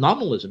accept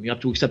nominalism. You have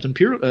to accept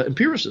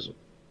empiricism.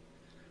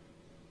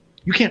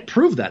 You can't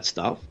prove that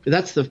stuff.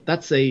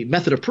 That's a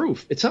method of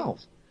proof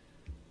itself.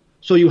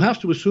 So you have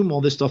to assume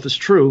all this stuff is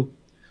true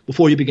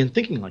before you begin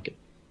thinking like it.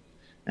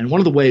 And one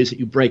of the ways that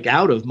you break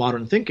out of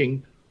modern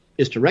thinking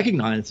is to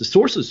recognize the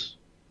sources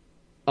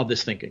of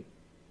this thinking.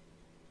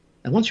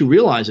 And once you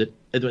realize it,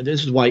 and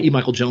this is why E.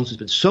 Michael Jones has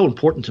been so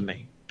important to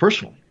me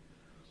personally,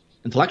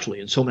 intellectually,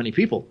 and so many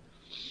people.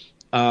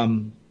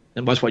 And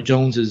that's why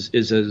Jones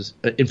is as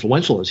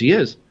influential as he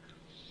is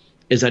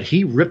that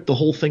he ripped the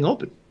whole thing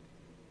open.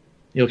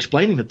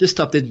 Explaining that this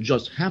stuff didn't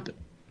just happen.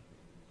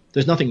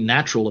 There's nothing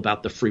natural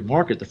about the free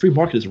market. The free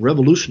market is a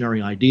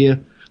revolutionary idea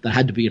that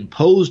had to be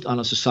imposed on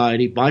a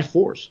society by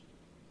force.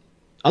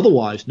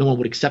 Otherwise, no one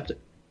would accept it.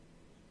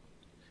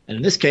 And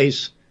in this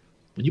case,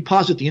 when you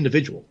posit the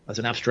individual as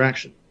an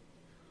abstraction,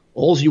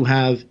 all you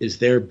have is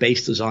their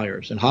base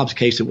desires. In Hobbes'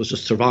 case, it was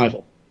just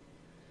survival.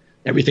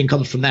 Everything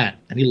comes from that.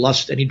 Any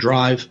lust, any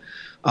drive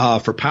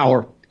for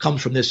power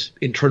comes from this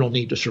internal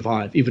need to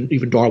survive.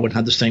 Even Darwin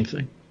had the same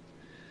thing.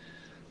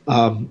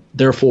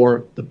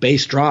 Therefore, the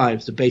base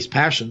drives, the base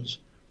passions,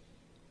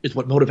 is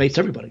what motivates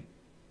everybody.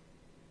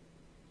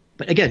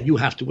 But again, you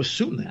have to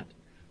assume that.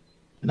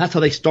 And that's how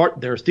they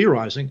start their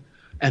theorizing,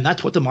 and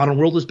that's what the modern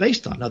world is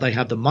based on. Now, they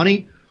have the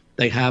money,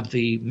 they have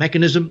the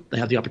mechanism, they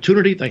have the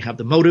opportunity, they have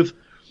the motive,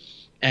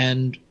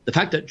 and the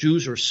fact that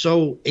Jews are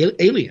so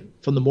alien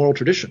from the moral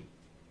tradition.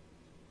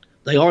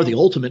 They are the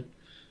ultimate,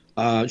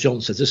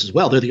 Jones says this as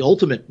well, they're the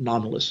ultimate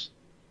nominalists.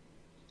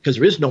 because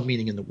there is no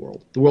meaning in the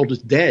world. The world is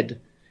dead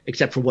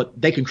except for what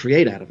they can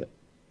create out of it.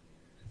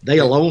 They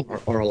alone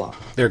are alive.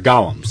 They're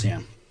golems,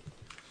 yeah.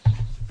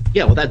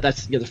 Yeah, well,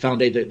 that's the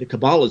foundation. The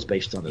Kabbalah is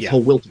based on this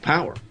whole will to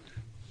power.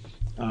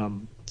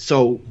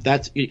 So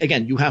that's,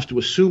 again, you have to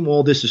assume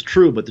all this is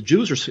true, but the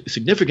Jews are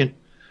significant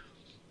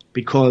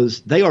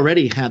because they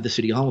already had this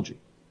ideology.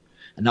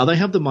 And now they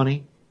have the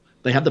money,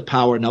 they have the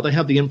power, now they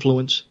have the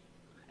influence,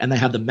 and they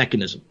have the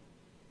mechanism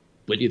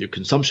with either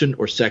consumption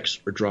or sex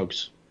or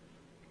drugs.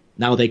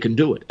 Now they can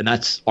do it. And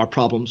that's our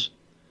problems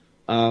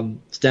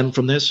stem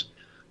from this.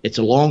 It's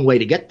a long way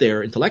to get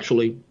there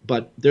intellectually,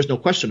 but there's no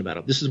question about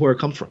it. This is where it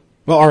comes from.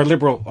 Well, our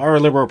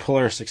liberal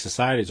pluralistic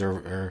societies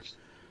are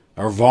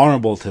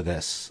vulnerable to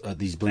this,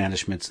 these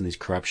blandishments and these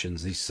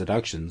corruptions, these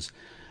seductions.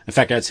 In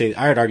fact,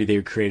 I'd argue they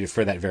were created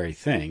for that very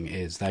thing,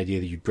 is the idea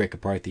that you break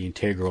apart the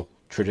integral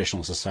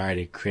traditional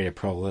society, create a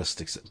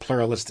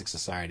pluralistic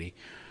society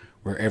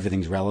where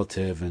everything's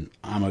relative and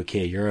I'm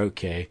okay, you're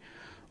okay.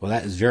 Well,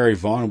 that is very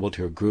vulnerable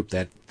to a group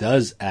that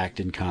does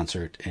act in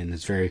concert and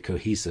is very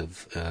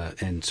cohesive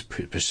in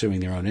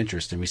pursuing their own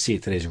interest. And we see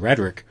it today's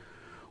rhetoric,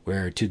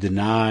 where to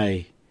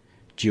deny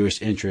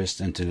Jewish interests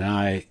and to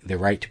deny their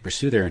right to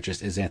pursue their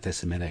interests is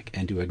anti-Semitic,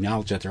 and to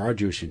acknowledge that there are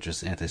Jewish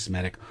interests is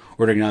anti-Semitic,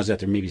 or to acknowledge that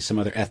there may be some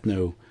other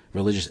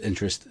ethno-religious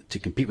interest to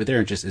compete with their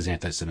interests is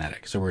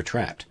anti-Semitic. So we're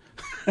trapped.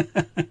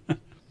 I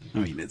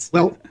mean, it's...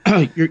 Well,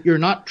 you're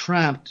not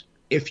trapped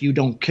if you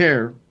don't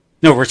care.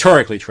 No,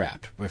 rhetorically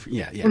trapped.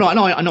 Yeah. No,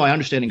 I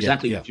understand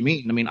exactly what you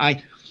mean. I mean,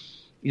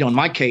 in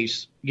my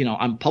case,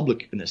 I'm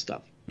public in this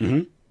stuff.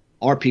 Mm-hmm.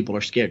 Our people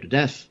are scared to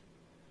death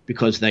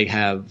because they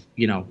have,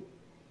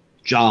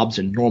 jobs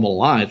and normal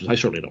lives, which I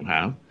certainly don't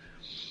have,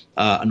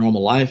 a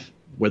normal life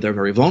where they're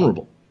very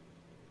vulnerable.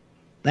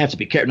 They have to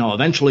be careful. Now,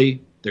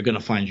 eventually, they're going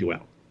to find you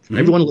out. From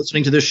everyone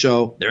listening to this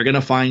show, they're going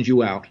to find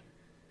you out,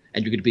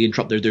 and you're going to be in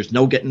trouble. There's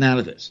no getting out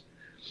of this.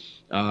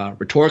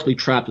 Rhetorically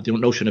trapped with the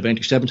notion of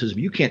anti-Semitism,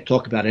 you can't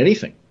talk about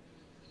anything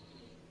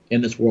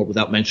in this world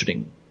without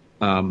mentioning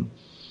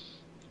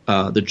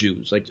the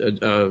Jews. Like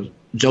Joe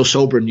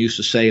Sobran used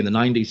to say in the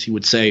 90s, he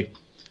would say,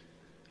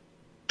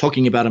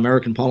 talking about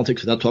American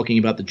politics without talking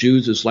about the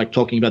Jews is like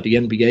talking about the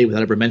NBA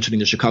without ever mentioning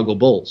the Chicago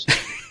Bulls.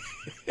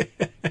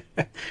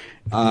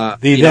 The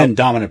then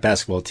dominant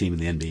basketball team in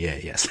the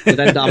NBA, yes. The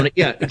then dominant,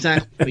 yeah,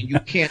 exactly. I mean, you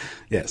can't.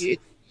 Yes.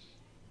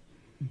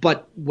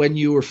 But when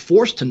you are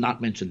forced to not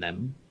mention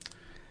them,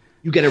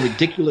 you get a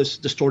ridiculous,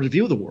 distorted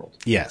view of the world.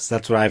 Yes,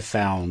 that's what I've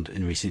found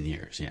in recent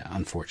years. Yeah,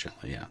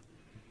 unfortunately, yeah.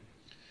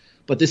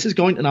 But this is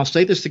going, and I'll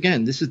say this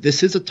again, this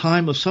is a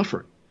time of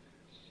suffering.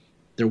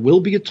 There will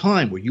be a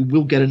time where you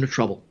will get into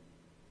trouble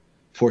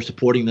for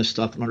supporting this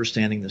stuff and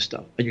understanding this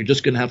stuff. And you're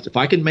just going to have to, if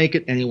I can make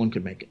it, anyone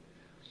can make it.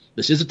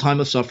 This is a time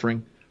of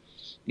suffering.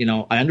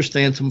 I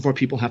understand some of our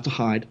people have to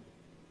hide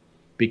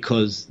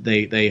because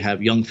they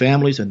have young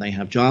families and they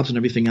have jobs and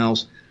everything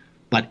else,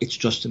 but it's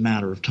just a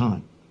matter of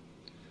time.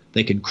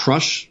 They can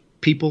crush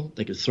people,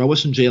 they could throw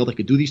us in jail, they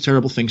could do these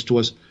terrible things to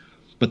us,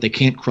 but they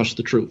can't crush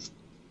the truth.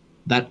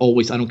 That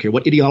always, I don't care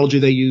what ideology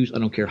they use, I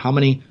don't care how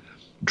many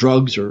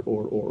drugs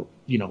or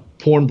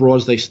porn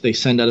broads they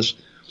send at us,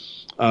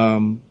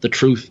 the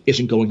truth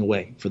isn't going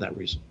away for that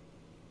reason.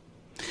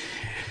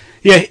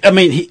 Yeah, I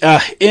mean,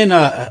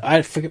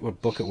 I forget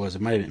what book it was.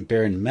 It might have been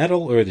Baron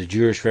Metal or The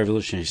Jewish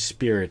Revolutionary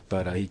Spirit,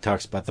 but he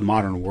talks about the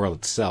modern world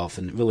itself,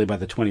 and really by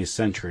the 20th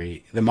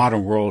century, the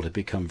modern world had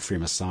become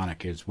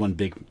Freemasonic. It's one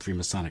big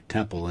Freemasonic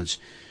temple, and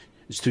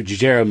it's through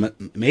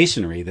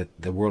Judeo-Masonry that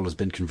the world has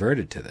been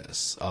converted to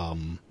this.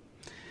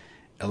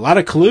 A lot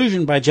of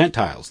collusion by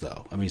Gentiles,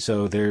 though. I mean,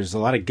 so there's a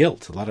lot of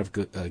guilt,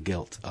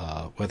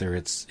 whether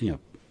it's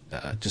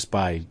just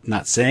by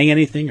not saying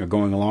anything or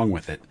going along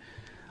with it.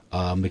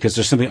 Because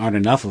there simply aren't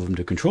enough of them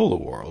to control the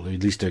world, or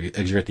at least to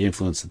exert the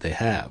influence that they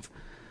have.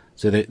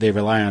 So they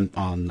rely on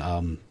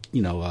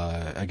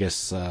I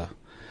guess what's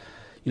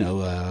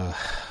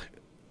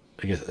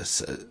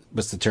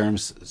the term?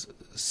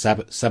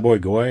 Saboy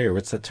Goy, or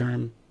what's that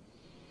term?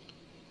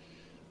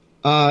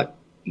 The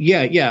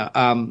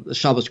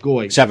Shabbos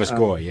Goy. Shabbos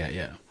Goy,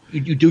 yeah.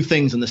 You do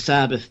things on the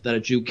Sabbath that a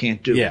Jew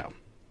can't do. Yeah.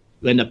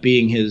 You end up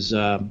being his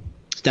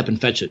step and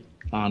fetch it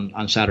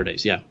on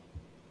Saturdays, yeah.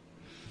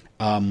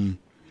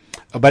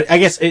 But I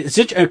guess it's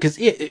interesting because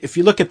if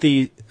you look at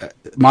the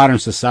modern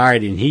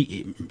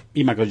society,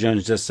 and Michael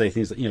Jones just say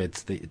things like,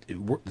 the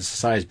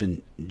society has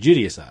been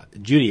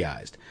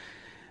Judaized,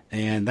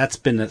 and that's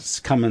been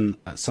something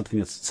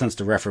that's since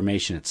the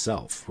Reformation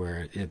itself,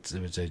 where it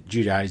was a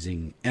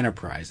Judaizing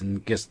enterprise, and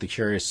I guess the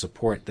curious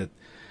support that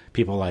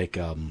people like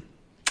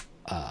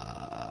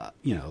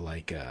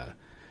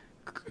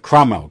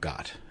Cromwell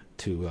got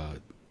to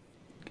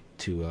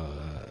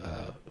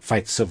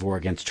fight the Civil War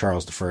against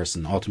Charles I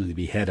and ultimately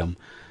behead him,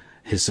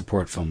 his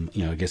support from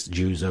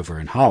Jews over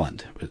in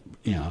Holland,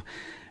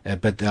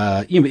 but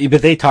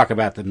they talk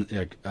about them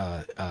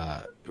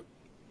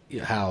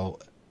how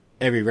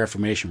every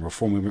Reformation,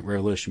 Reform movement,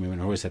 Revolution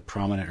movement always had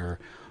prominent or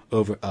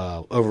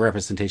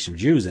overrepresentation of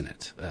Jews in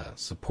it,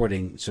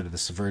 supporting sort of the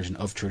subversion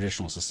of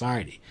traditional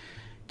society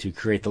to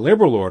create the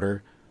liberal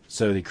order,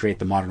 so they create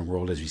the modern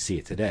world as we see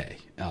it today.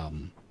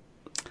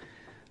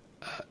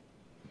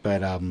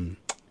 But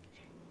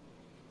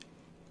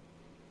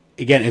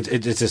again,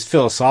 it's this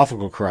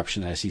philosophical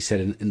corruption, as he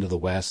said, into the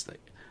West,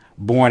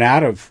 born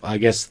out of, I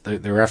guess, the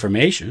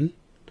Reformation,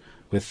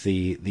 with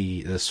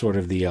the sort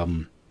of the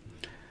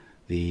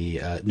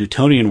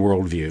Newtonian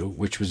worldview,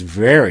 which was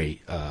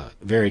very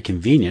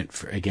convenient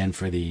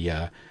for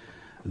the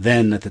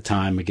then at the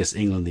time, I guess,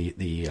 England,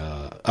 the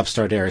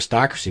upstart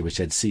aristocracy, which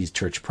had seized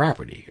church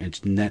property, and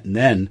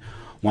then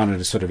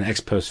wanted a sort of an ex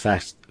post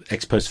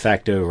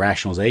facto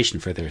rationalization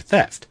for their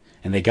theft,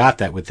 and they got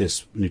that with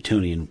this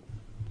Newtonian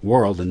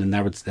world, and then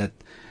that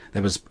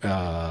was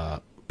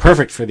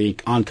perfect for the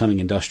oncoming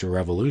Industrial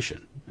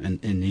Revolution.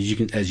 And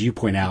as you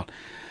point out,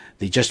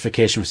 the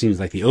justification seems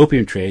like the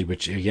opium trade,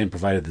 which again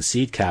provided the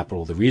seed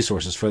capital, the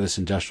resources for this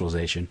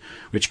industrialization,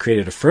 which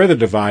created a further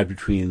divide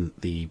between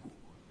the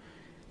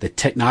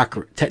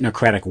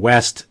technocratic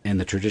West and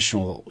the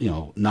traditional,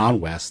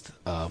 non-West,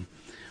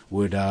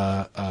 would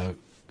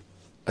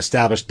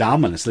establish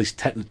dominance, at least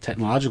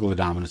technological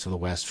dominance of the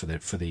West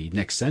for the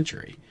next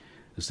century,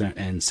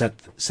 and set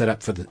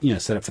up for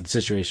the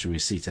situation we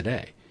see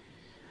today.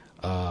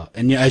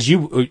 And as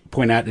you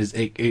point out,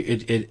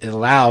 it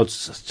allowed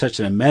such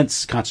an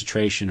immense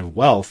concentration of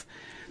wealth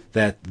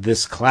that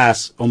this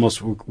class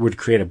almost would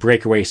create a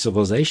breakaway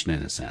civilization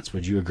in a sense.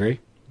 Would you agree?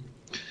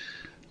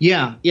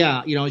 Yeah.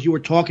 As you were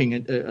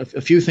talking,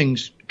 a few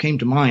things came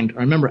to mind. I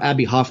remember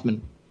Abbie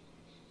Hoffman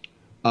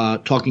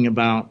talking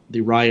about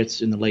the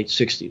riots in the late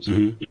 60s.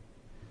 Mm-hmm.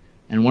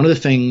 And one of the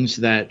things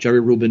that Jerry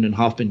Rubin and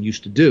Hoffman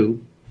used to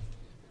do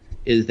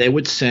is they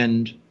would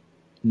send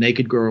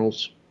naked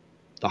girls,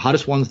 the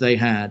hottest ones they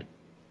had,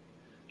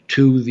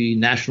 to the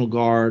National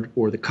Guard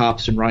or the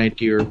cops in riot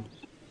gear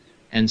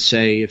and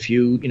say, if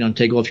you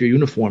take off your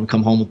uniform,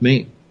 come home with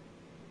me.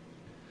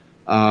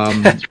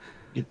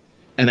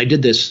 And they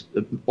did this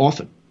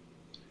often.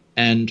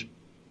 And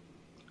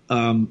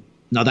now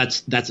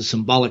that's a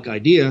symbolic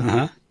idea.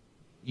 Uh-huh.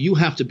 You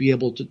have to be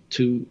able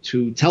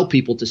to tell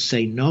people to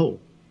say no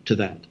to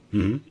that,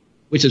 mm-hmm.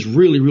 which is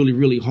really, really,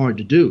 really hard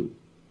to do.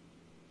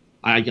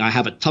 I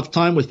have a tough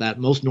time with that.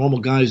 Most normal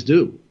guys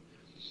do.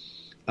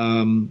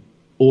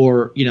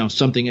 Or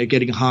something,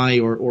 getting high,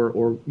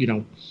 or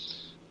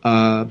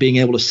being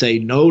able to say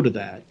no to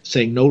that,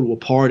 saying no to a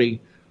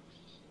party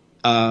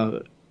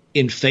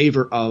in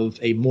favor of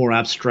a more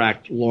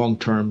abstract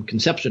long-term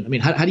conception. I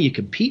mean, how do you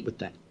compete with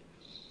that?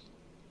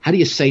 How do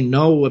you say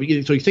no? I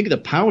mean, so you think of the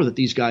power that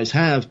these guys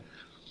have,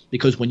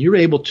 because when you're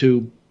able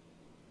to,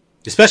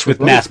 especially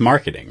with mass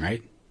marketing,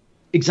 right?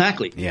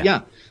 Exactly.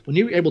 Yeah. When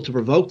you're able to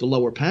provoke the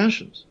lower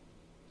passions,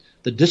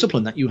 the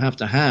discipline that you have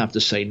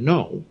to say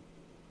no.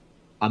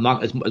 I'm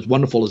not as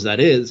wonderful as that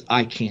is.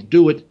 I can't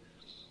do it.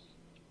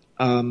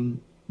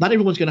 Not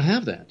everyone's going to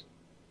have that,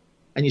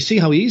 and you see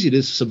how easy it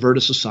is to subvert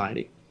a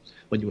society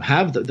when you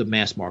have the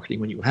mass marketing,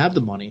 when you have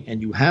the money,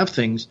 and you have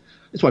things.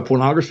 That's why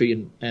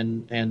pornography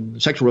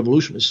and sexual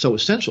revolution is so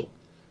essential.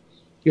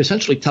 You're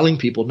essentially telling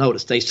people no, to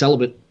stay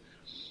celibate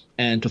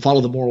and to follow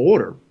the moral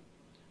order.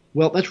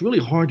 Well, that's really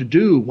hard to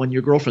do when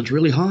your girlfriend's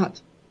really hot.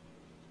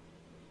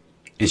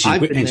 And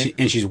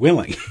she's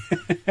willing.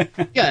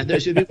 Yeah,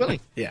 she'd be willing.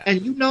 Yeah.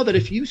 And you know that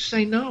if you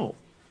say no,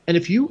 and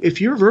if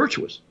you're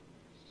virtuous,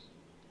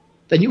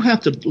 then you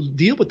have to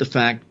deal with the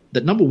fact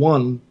that, number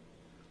one,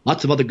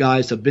 lots of other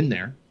guys have been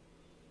there,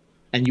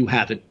 and you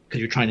haven't, because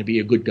you're trying to be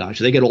a good guy.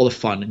 So they get all the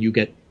fun, and you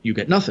get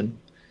nothing.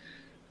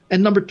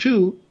 And number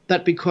two,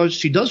 that because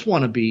she does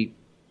want to be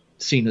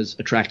seen as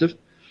attractive,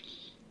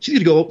 she's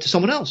going to go to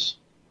someone else.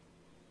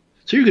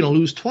 So you're going to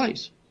lose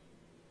twice.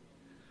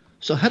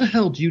 So how the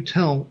hell do you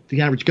tell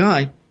the average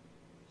guy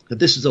that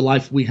this is the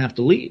life we have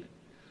to lead?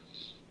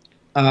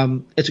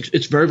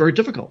 It's very, very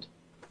difficult.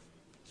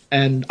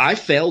 And I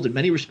failed in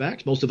many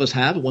respects. Most of us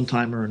have at one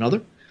time or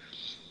another,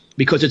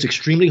 because it's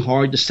extremely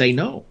hard to say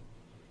no.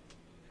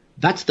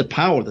 That's the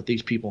power that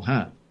these people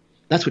have.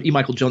 That's what E.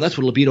 Michael Jones, that's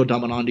what libido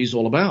dominandi is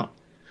all about.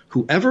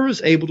 Whoever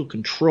is able to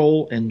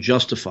control and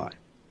justify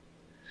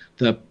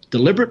the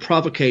deliberate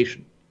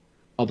provocation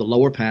of the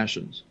lower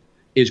passions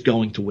is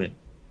going to win.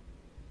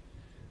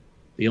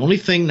 The only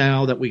thing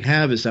now that we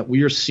have is that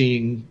we are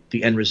seeing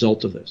the end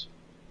result of this.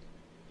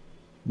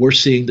 We're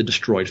seeing the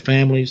destroyed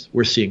families.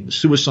 We're seeing the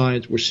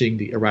suicides. We're seeing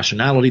the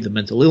irrationality, the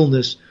mental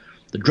illness,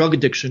 the drug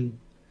addiction.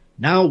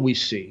 Now we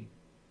see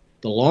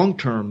the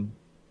long-term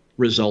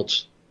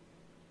results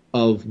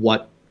of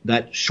what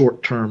that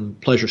short-term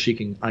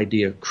pleasure-seeking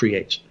idea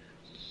creates.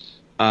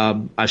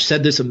 I've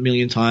said this a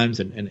million times,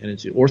 and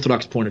it's the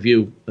orthodox point of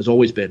view, has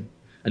always been,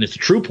 and it's a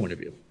true point of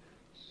view,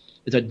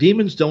 is that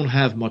demons don't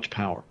have much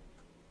power.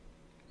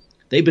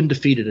 They've been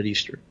defeated at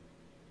Easter.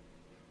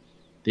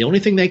 The only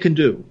thing they can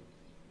do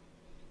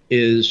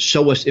is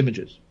show us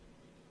images.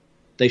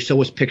 They show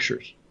us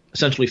pictures,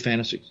 essentially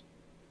fantasies.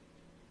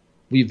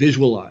 We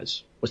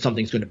visualize what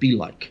something's going to be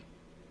like.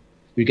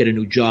 We get a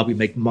new job, we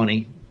make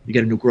money, you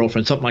get a new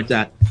girlfriend, something like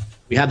that.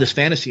 We have this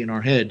fantasy in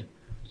our head,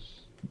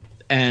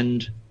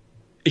 and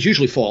it's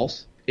usually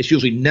false. It's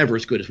usually never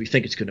as good as we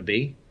think it's going to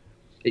be.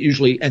 It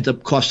usually ends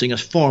up costing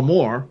us far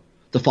more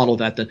to follow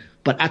that.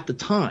 But at the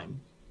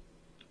time,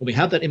 when we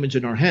have that image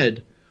in our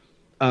head,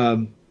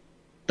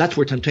 that's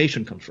where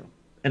temptation comes from.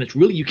 And it's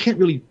really, you can't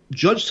really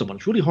judge someone.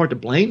 It's really hard to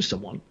blame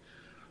someone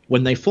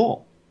when they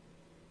fall.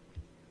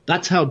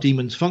 That's how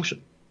demons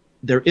function.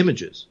 They're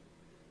images.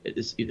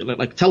 It's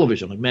like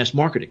television, like mass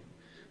marketing.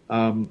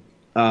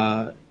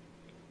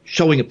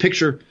 Showing a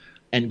picture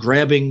and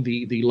grabbing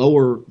the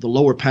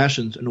lower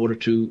passions in order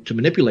to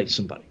manipulate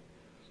somebody.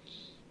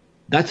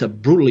 That's a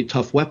brutally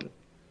tough weapon.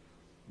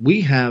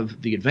 We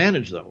have the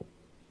advantage, though,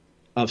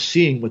 of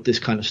seeing what this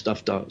kind of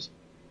stuff does.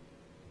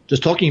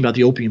 Just talking about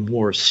the Opium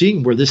Wars,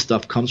 seeing where this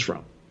stuff comes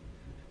from,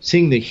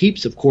 seeing the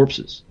heaps of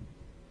corpses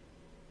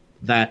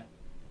that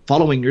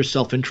following your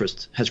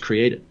self-interest has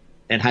created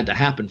and had to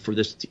happen for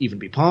this to even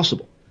be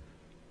possible.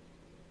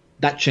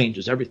 That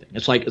changes everything.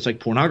 It's like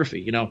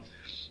pornography, you know.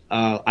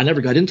 I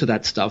never got into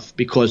that stuff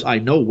because I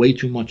know way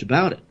too much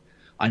about it.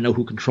 I know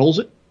who controls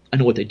it. I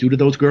know what they do to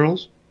those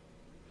girls.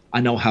 I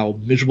know how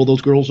miserable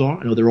those girls are.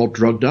 I know they're all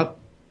drugged up.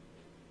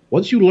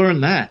 Once you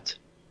learn that,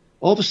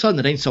 all of a sudden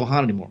it ain't so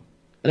hot anymore.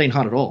 It ain't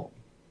hot at all.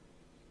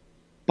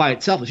 By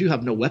itself, if you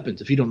have no weapons,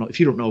 if you don't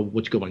know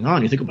what's going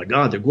on, you think, oh my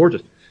God, they're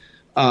gorgeous.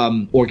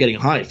 Or getting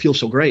high, it feels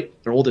so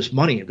great. They're all this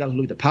money. I've got to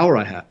look at the power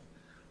I have.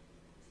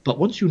 But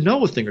once you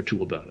know a thing or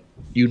two about it,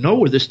 you know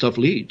where this stuff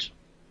leads.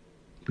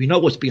 We know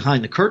what's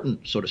behind the curtain,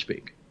 so to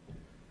speak.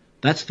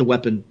 That's the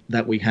weapon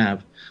that we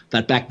have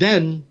that back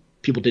then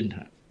people didn't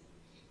have.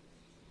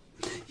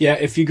 Yeah,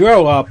 if you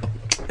grow up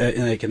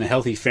in a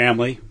healthy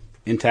family,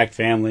 intact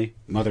family,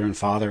 mother and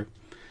father,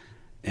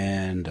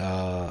 and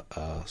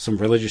some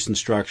religious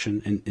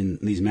instruction in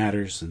these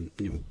matters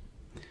and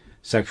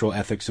sexual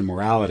ethics and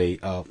morality,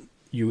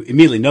 you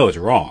immediately know it's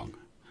wrong,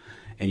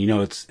 and you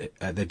know it's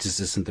that just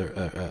isn't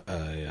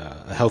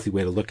a healthy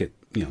way to look at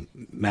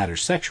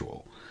matters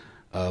sexual.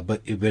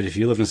 But if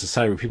you live in a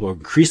society where people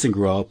increasingly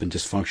grow up in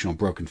dysfunctional,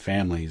 broken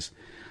families,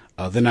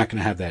 they're not going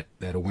to have that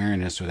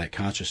awareness or that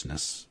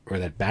consciousness or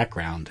that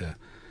background to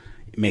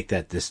make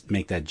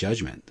that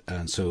judgment.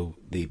 And so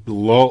the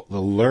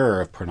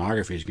lure of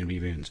pornography is going to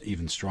be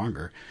even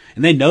stronger.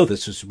 And they know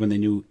this is when they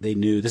knew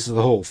this is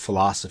the whole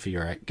philosophy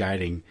or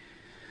guiding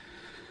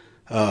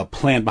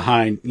plan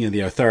behind the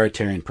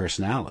authoritarian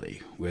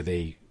personality, where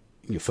they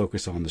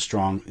focus on the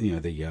strong,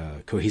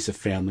 the cohesive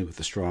family with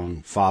the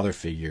strong father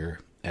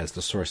figure as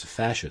the source of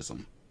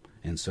fascism.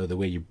 And so the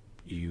way you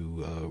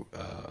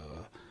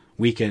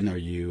weaken or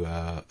you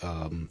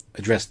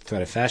address the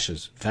threat of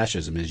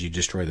fascism is you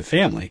destroy the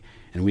family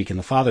and weaken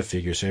the father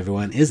figure, so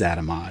everyone is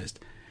atomized.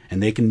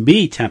 And they can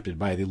be tempted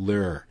by the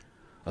lure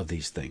of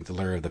these things, the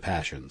lure of the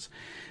passions.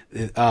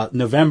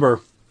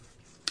 November,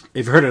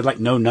 have you heard of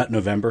No Nut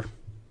November?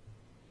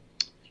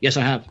 Yes,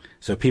 I have.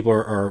 So people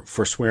are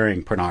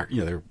forswearing pornography.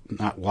 They're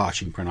not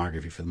watching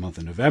pornography for the month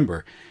of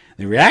November.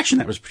 The reaction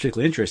that was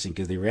particularly interesting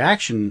because the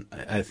reaction,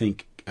 I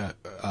think,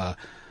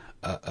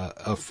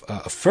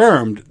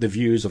 affirmed the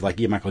views of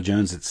E. Michael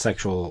Jones that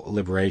sexual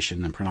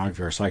liberation and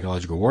pornography are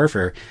psychological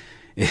warfare.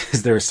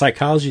 Is there a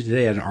Psychology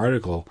Today had an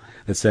article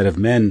that said if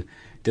men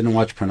didn't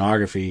watch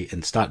pornography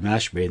and stopped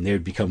masturbating, they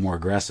would become more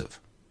aggressive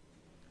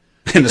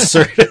and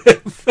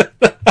assertive.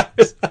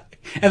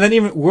 And then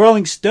even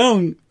Rolling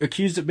Stone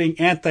accused of being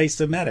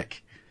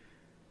anti-Semitic.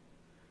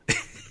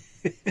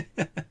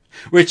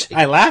 Which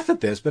I laugh at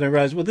this, but I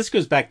realize, well, this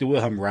goes back to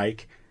Wilhelm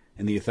Reich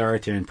and the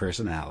authoritarian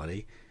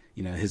personality.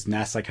 His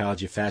mass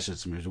psychology of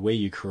fascism is the way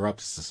you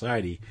corrupt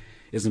society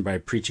isn't by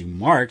preaching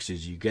Marx,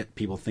 is you get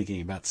people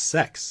thinking about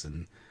sex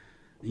and,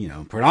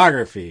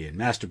 pornography and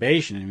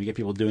masturbation. And we get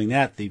people doing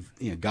that,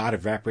 God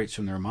evaporates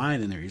from their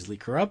mind and they're easily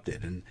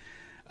corrupted. And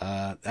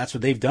that's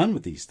what they've done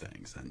with these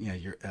things.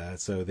 And,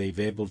 so they've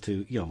able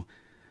to,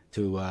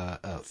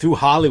 through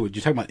Hollywood,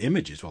 you're talking about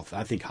images. Well,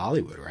 I think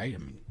Hollywood, right? I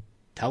mean,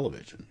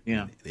 television,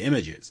 the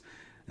images,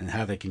 and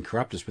how they can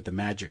corrupt us with the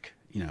magic,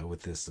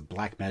 with this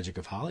black magic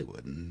of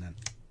Hollywood. And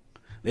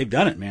they've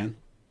done it, man.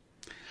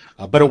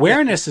 But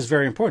awareness is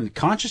very important.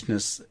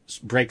 Consciousness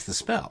breaks the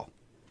spell.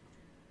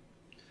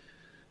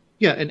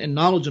 Yeah, and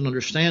knowledge and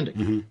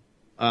understanding.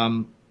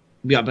 Mm-hmm.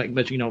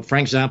 But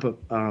Frank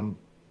Zappa,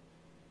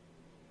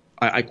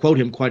 I quote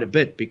him quite a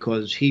bit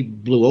because he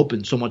blew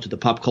open so much of the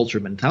pop culture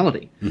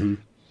mentality. Mm-hmm.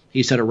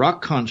 He said a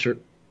rock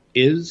concert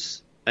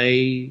is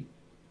a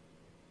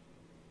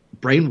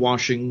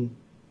brainwashing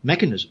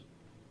mechanism,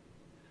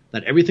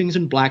 that everything's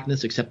in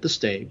blackness except the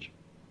stage.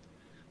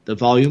 The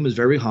volume is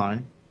very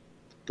high.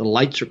 The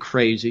lights are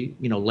crazy,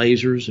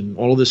 lasers and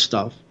all of this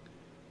stuff.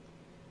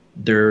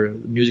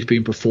 Music's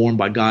being performed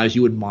by guys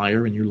you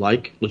admire and you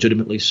like,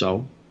 legitimately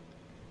so.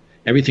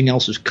 Everything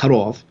else is cut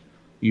off.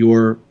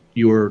 Your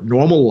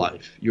normal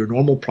life, your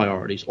normal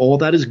priorities, all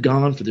that is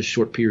gone for this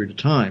short period of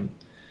time.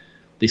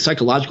 The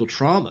psychological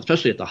trauma,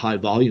 especially at the high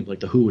volume,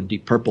 like the Who and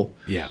Deep Purple,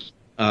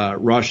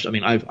 Rush. I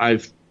mean, I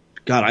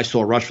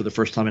saw Rush for the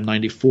first time in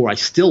 '94. I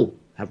still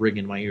have ring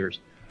in my ears,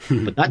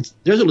 but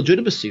there's a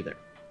legitimacy there.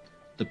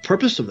 The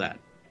purpose of that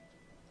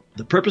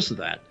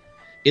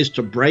is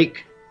to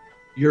break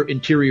your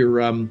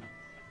interior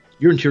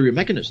your interior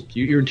mechanisms,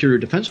 your interior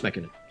defense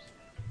mechanisms.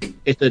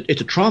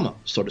 It's a trauma,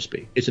 so to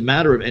speak. It's a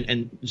matter of,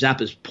 and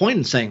Zappa's point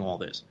in saying all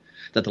this,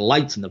 that the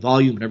lights and the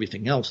volume and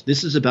everything else,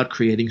 this is about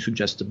creating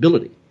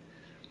suggestibility.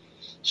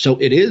 So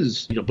it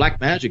is,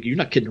 black magic. You're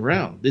not kidding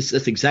around.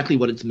 That's exactly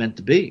what it's meant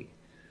to be.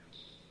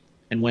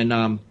 And when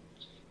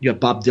you have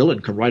Bob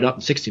Dylan come right up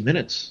in 60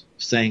 Minutes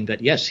saying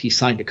that, yes, he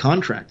signed a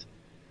contract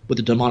with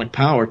the demonic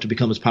power to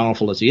become as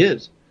powerful as he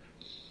is.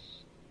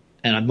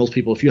 And most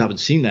people, if you haven't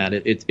seen that,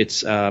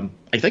 it's I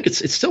think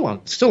it's still on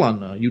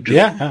YouTube.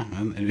 Yeah.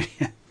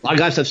 A lot of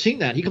guys have seen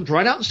that. He comes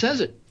right out and says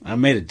it. I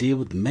made a deal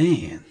with the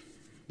man.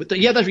 But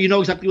you know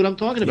exactly what I'm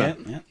talking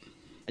about. Yeah.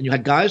 And you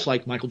had guys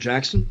like Michael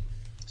Jackson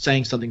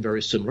saying something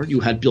very similar. You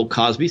had Bill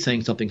Cosby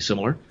saying something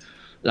similar,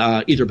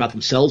 either about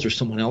themselves or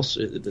someone else,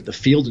 the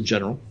field in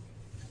general.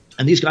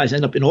 And these guys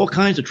end up in all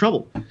kinds of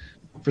trouble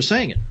for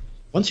saying it.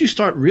 Once you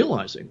start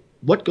realizing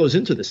what goes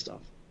into this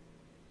stuff,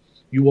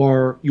 you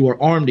are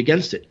armed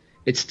against it.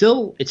 It's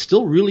still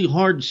really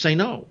hard to say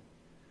no.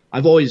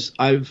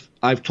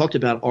 I've talked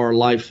about our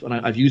life, and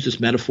I've used this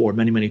metaphor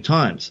many, many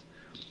times.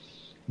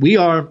 We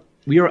are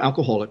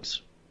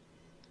alcoholics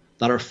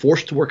that are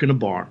forced to work in a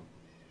bar.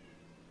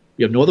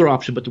 We have no other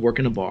option but to work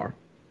in a bar.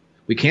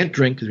 We can't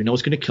drink because we know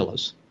it's going to kill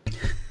us.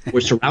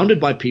 We're surrounded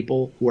by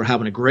people who are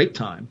having a great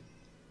time.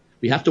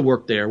 We have to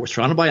work there. We're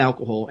surrounded by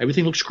alcohol.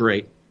 Everything looks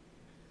great.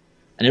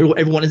 And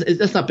everyone,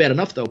 that's not bad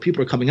enough, though.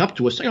 People are coming up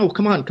to us saying, oh,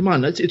 come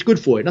on. It's good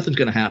for you. Nothing's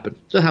going to happen.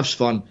 Just have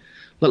fun.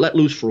 Let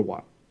loose for a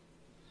while.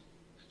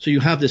 So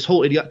you have this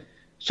whole idiot.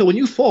 So when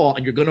you fall,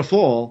 and you're going to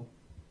fall,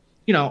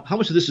 how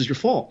much of this is your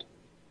fault?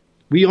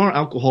 We are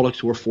alcoholics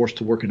who are forced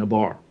to work in a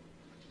bar.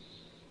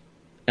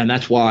 And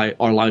that's why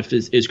our life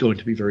is going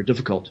to be very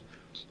difficult.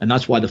 And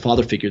that's why the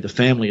father figure, the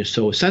family, is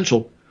so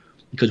essential,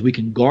 because we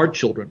can guard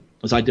children,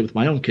 as I did with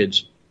my own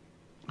kids,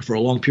 for a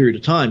long period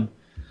of time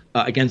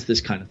against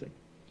this kind of thing.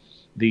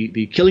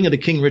 The killing of the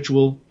king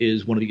ritual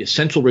is one of the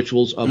essential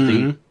rituals of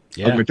of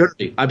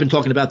modernity. I've been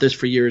talking about this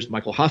for years.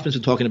 Michael Hoffman's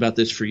been talking about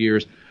this for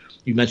years.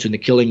 You mentioned the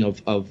killing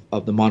of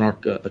the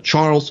monarch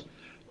Charles,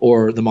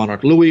 or the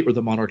monarch Louis, or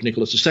the monarch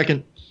Nicholas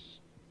II.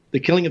 The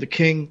killing of the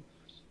king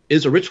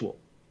is a ritual.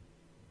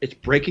 It's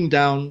breaking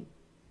down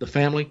the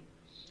family.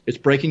 It's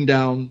breaking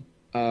down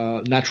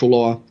natural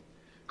law,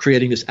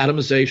 creating this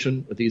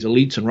atomization of these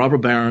elites and robber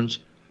barons,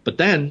 but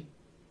then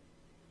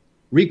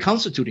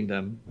reconstituting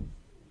them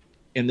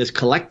in this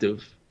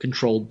collective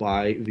controlled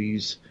by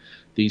these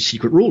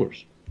secret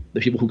rulers, the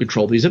people who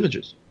control these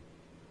images.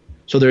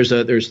 So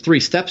there's 3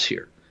 steps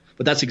here,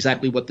 but that's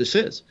exactly what this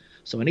is.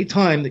 So any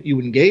time that you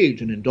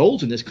engage and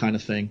indulge in this kind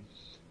of thing,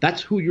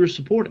 that's who you're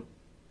supporting.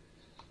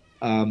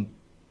 And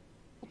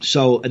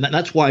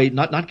that's why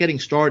not getting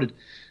started,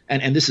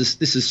 and this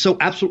is so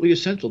absolutely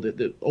essential.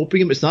 The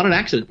opium is not an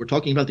accident. We're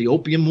talking about the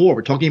Opium War.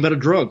 We're talking about a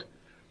drug.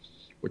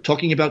 We're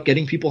talking about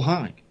getting people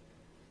high.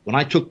 When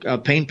I took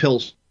pain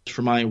pills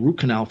for my root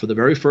canal for the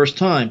very first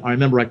time, I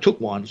remember I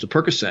took one. It was a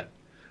Percocet.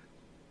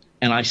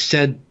 And I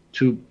said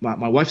to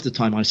my wife at the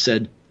time, I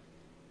said,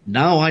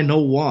 now I know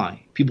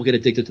why people get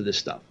addicted to this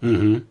stuff.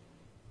 Mm-hmm.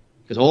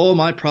 Because all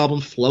my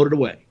problems floated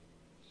away.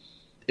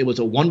 It was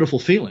a wonderful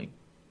feeling.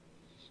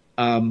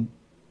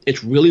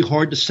 It's really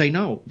hard to say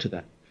no to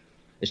that.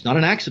 It's not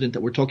an accident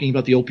that we're talking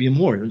about the Opium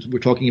War. We're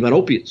talking about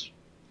opiates.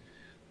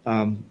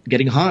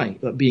 Getting high,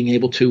 being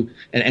able to,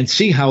 and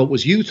see how it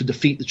was used to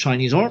defeat the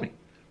Chinese army.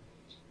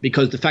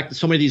 Because the fact that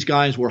so many of these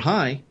guys were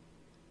high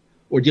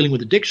or dealing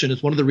with addiction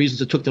is one of the reasons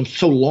it took them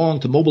so long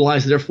to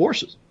mobilize their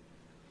forces.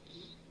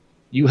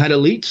 You had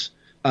elites,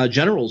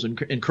 generals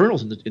and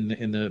colonels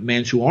in the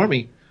Manchu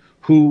army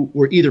who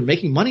were either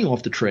making money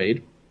off the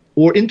trade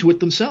or into it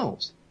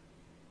themselves.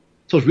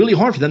 So it's really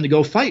hard for them to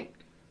go fight.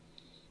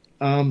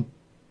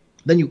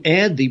 Then you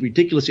add the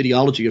ridiculous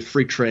ideology of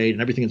free trade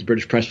and everything that the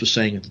British press was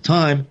saying at the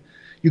time.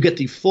 You get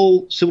the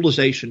full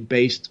civilization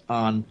based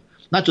on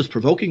not just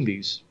provoking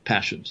these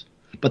passions,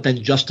 but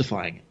then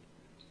justifying it,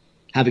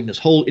 having this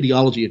whole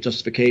ideology of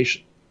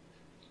justification.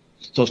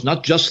 So it's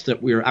not just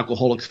that we're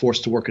alcoholics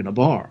forced to work in a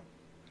bar,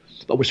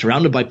 but we're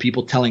surrounded by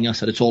people telling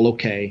us that it's all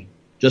okay,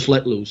 just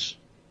let loose.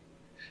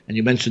 And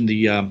you mentioned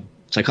the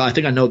I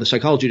think I know the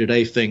Psychology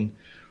Today thing.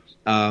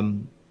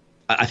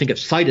 I think I've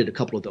cited a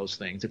couple of those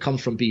things. It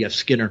comes from B.F.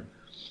 Skinner,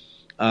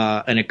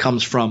 and it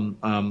comes from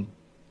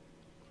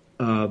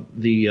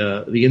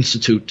the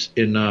Institute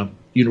in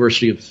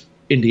University of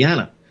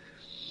Indiana.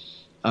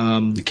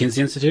 The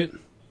Kinsey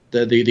Institute?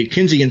 The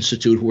Kinsey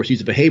Institute, who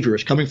he's a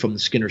behaviorist coming from the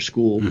Skinner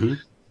School.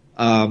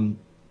 Mm-hmm.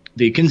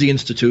 The Kinsey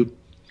Institute,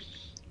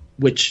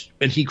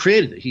 and he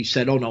created it. He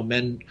said, oh, no,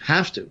 men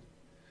have to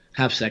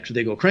have sex or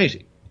they go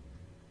crazy.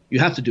 You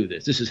have to do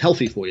this. This is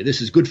healthy for you.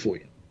 This is good for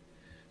you.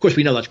 Of course,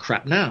 we know that's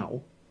crap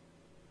now,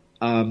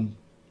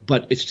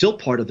 but it's still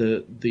part of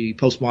the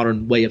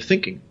postmodern way of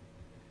thinking.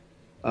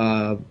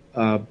 And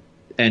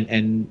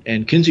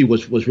Kinsey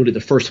was really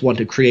the first one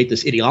to create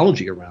this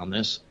ideology around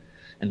this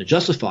and to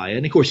justify it.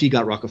 And, of course, he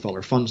got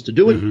Rockefeller funds to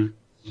do it.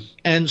 Mm-hmm.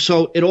 And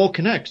so it all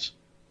connects.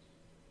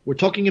 We're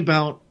talking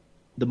about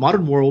the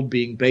modern world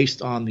being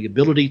based on the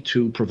ability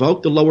to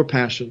provoke the lower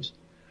passions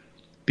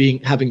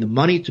having the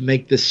money to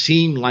make this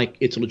seem like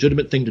it's a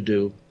legitimate thing to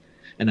do,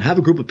 and to have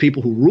a group of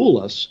people who rule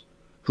us,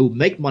 who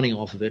make money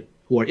off of it,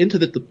 who are into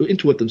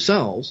it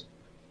themselves,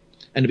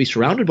 and to be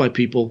surrounded by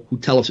people who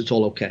tell us it's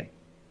all okay.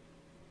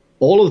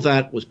 All of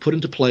that was put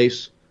into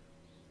place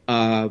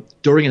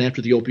during and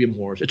after the Opium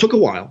Wars. It took a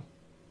while.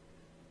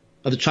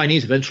 The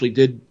Chinese eventually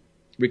did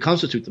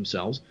reconstitute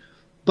themselves,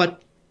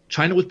 but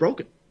China was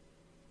broken.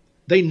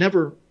 They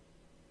never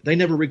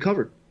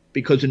recovered,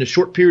 because in a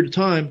short period of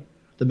time,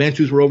 the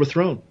Manchus were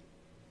overthrown,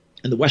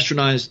 and the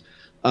westernized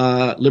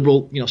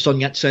liberal, Sun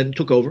Yat-sen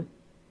took over,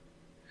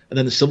 and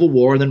then the Civil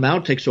War, and then Mao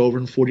takes over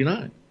in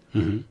 49.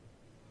 Mm-hmm.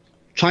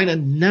 China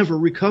never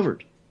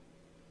recovered.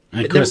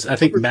 And of course, I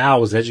think Mao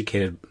was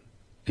educated.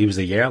 He was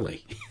a Yale.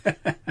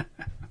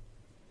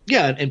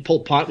 Yeah, and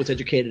Pol Pot was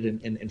educated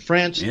in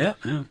France. Yeah.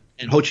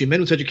 And Ho Chi Minh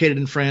was educated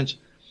in France.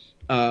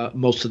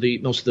 Most of the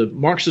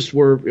Marxists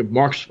were.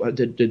 Marx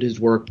did his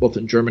work both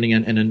in Germany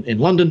and in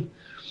London.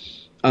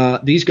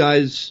 These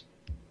guys,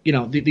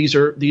 these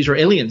are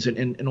aliens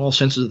in all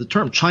senses of the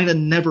term. China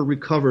never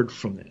recovered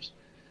from this.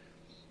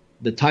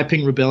 The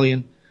Taiping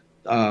Rebellion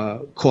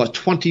caused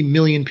 20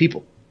 million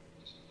people.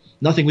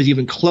 Nothing was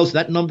even close.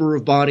 That number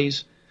of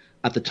bodies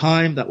at the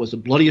time, that was the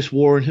bloodiest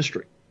war in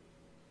history.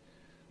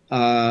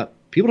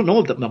 People don't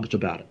know that much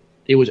about it.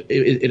 It was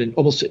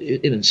almost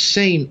an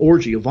insane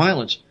orgy of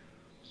violence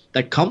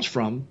that comes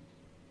from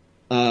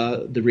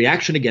the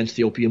reaction against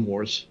the Opium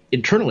Wars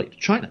internally to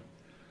China.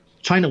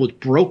 China was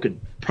broken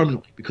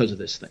permanently because of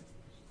this thing.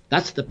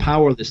 That's the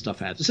power this stuff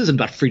has. This isn't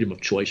about freedom of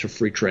choice or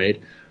free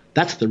trade.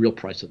 That's the real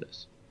price of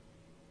this.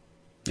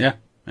 Yeah,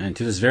 and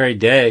to this very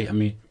day, I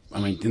mean,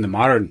 in the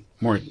modern,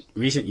 more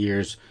recent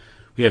years,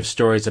 we have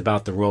stories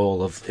about the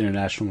role of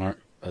international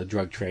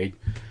drug trade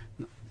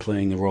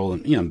playing the role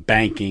in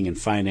banking and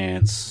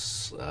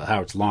finance,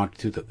 how it's launched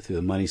through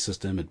the money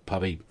system. It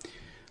probably,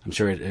 I'm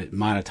sure it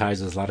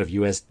monetizes a lot of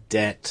U.S.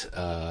 debt.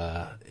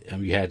 And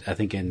we had, I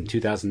think, in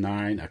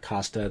 2009,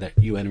 Acosta, that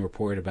UN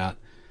report about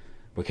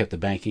what kept the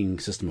banking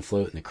system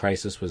afloat in the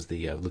crisis was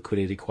the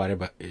liquidity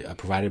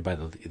provided by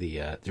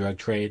the drug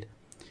trade.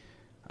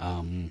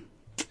 I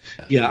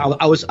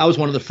was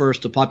one of the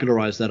first to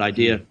popularize that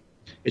idea.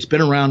 It's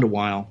been around a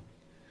while,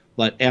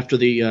 but after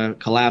the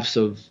collapse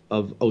of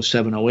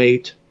 07,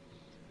 08,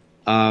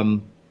 I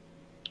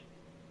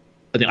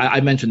think I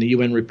mentioned the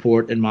UN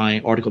report in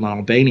my article on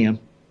Albania.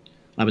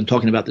 I've been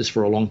talking about this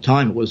for a long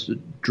time. It was the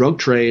drug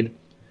trade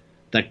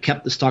that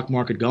kept the stock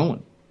market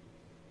going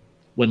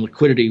when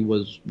liquidity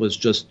was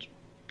just,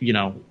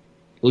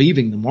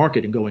 leaving the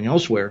market and going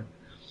elsewhere.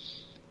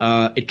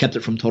 It kept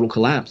it from total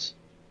collapse.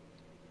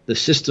 The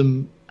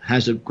system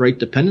has a great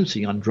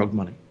dependency on drug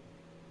money.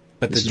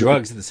 But the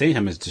drugs at the same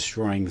time is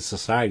destroying the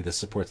society that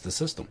supports the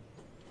system.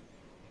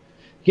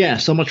 Yeah,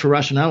 so much for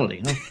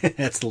rationality. Huh?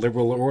 That's the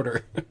liberal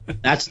order.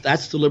 That's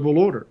the liberal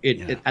order.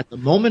 At the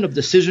moment of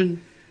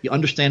decision, you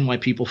understand why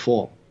people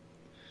fall.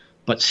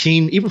 But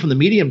seen even from the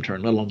medium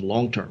term, let alone the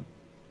long term,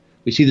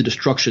 we see the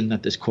destruction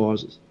that this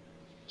causes.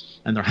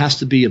 And there has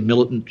to be a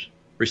militant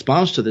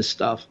response to this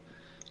stuff.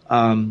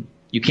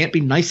 You can't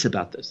be nice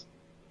about this.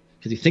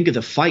 Because you think of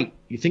the fight,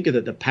 you think of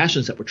the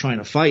passions that we're trying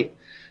to fight.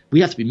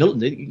 We have to be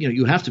militant.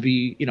 You have to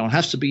be. It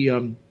has to be.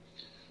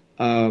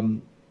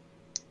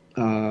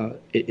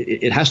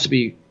 It has to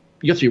be.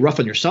 You have to be rough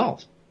on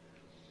yourself.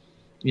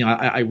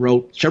 I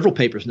wrote several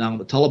papers now on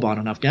the Taliban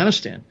in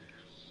Afghanistan.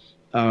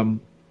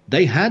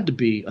 They had to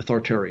be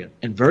authoritarian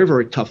and very,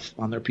 very tough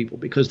on their people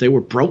because they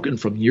were broken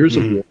from years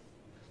of war,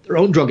 their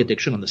own drug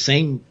addiction on the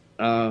same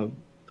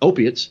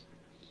opiates.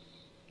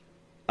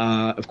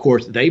 Of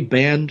course, they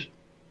banned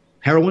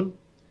heroin,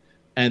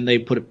 and they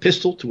put a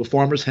pistol to a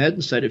farmer's head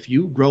and said, if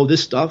you grow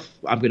this stuff,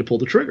 I'm going to pull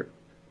the trigger.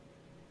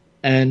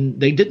 And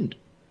they didn't.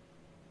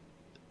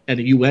 And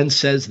the UN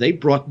says they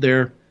brought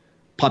their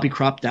poppy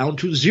crop down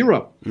to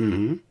zero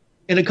in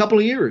a couple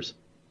of years.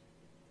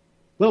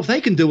 Well, if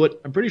they can do it,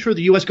 I'm pretty sure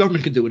the U.S.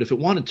 government can do it if it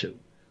wanted to.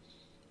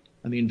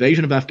 And the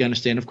invasion of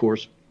Afghanistan, of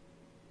course,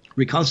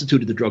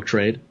 reconstituted the drug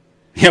trade.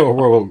 Yeah,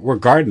 we're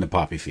guarding the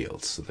poppy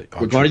fields.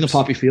 We're guarding the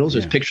poppy fields.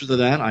 There's pictures of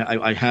that.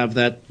 I have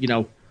that,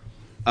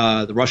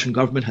 the Russian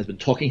government has been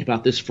talking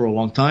about this for a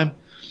long time.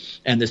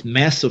 And this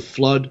massive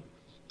flood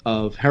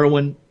of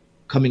heroin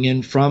coming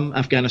in from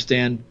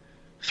Afghanistan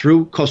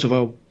through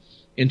Kosovo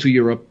into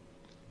Europe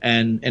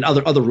and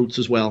other routes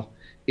as well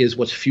is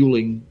what's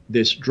fueling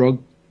this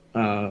drug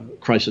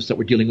crisis that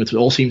we're dealing with. It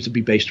all seems to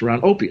be based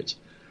around opiates.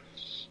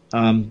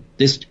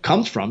 This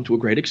comes from, to a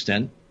great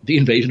extent, the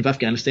invasion of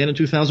Afghanistan in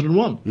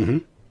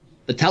 2001.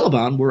 The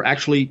Taliban were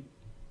actually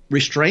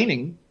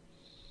restraining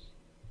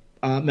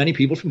many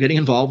people from getting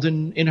involved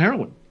in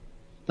heroin.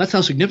 That's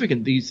how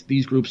significant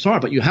these groups are.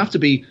 But you have to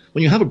be,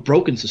 when you have a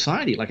broken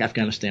society like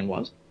Afghanistan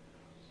was,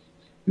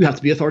 you have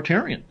to be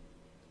authoritarian.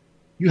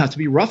 You have to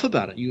be rough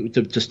about it.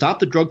 To stop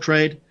the drug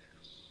trade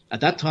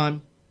at that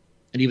time,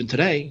 and even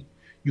today,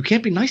 you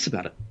can't be nice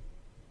about it.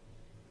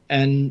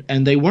 And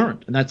they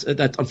weren't. And that's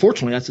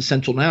unfortunately that's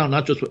essential now,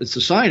 not just with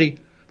society,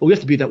 but we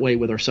have to be that way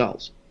with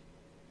ourselves.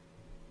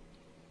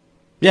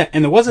 Yeah,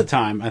 and there was a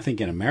time, I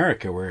think, in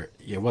America where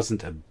it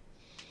wasn't a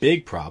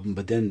big problem,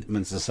 but then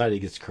when society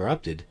gets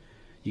corrupted,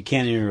 you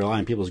can't even rely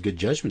on people's good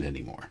judgment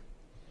anymore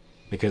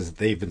because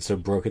they've been so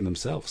broken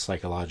themselves,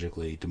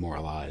 psychologically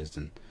demoralized.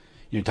 And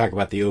talk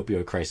about the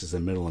opioid crisis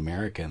in Middle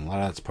America, and a lot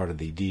of that's part of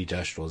the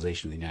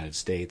deindustrialization of the United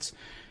States.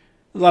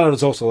 A lot of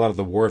it's also a lot of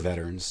the war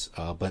veterans,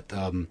 but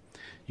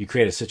you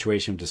create a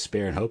situation of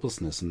despair and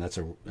hopelessness, and that's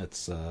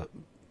a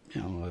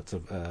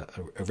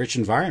rich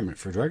environment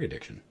for drug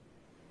addiction.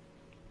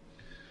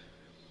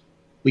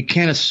 We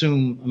can't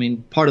assume. I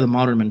mean, part of the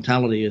modern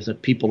mentality is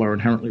that people are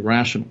inherently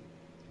rational,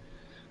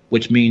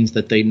 which means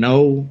that they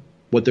know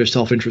what their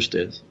self-interest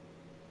is,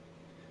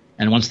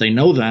 and once they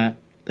know that,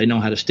 they know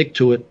how to stick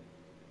to it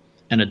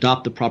and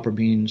adopt the proper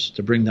means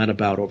to bring that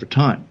about over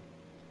time.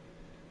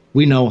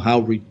 We know how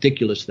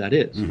ridiculous that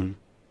is. Mm-hmm.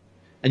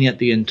 And yet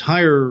the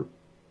entire,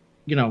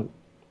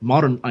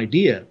 modern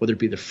idea, whether it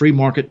be the free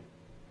market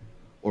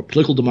or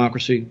political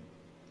democracy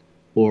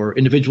or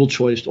individual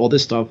choice, all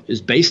this stuff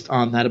is based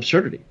on that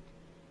absurdity.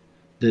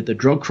 The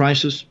drug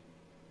crisis,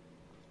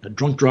 the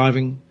drunk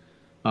driving,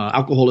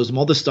 alcoholism,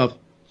 all this stuff,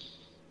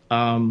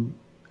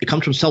 it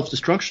comes from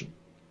self-destruction.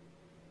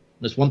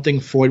 That's one thing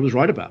Freud was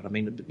right about. I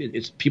mean,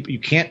 it's people. You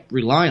can't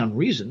rely on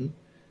reason.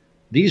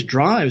 These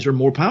drives are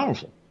more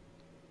powerful.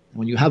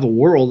 When you have a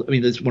world, I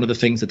mean, that's one of the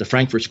things that the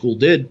Frankfurt School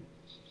did.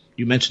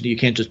 You mentioned that you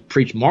can't just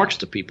preach Marx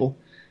to people.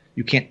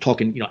 You can't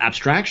talk in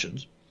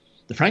abstractions.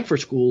 The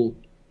Frankfurt School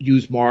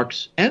used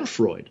Marx and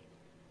Freud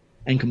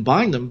and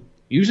combined them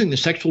using the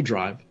sexual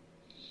drive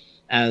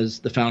as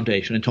the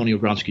foundation. Antonio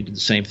Gramsci did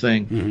the same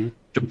thing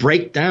to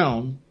break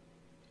down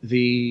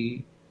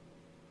the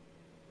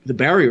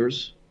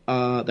barriers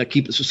that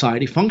keep the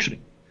society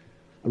functioning.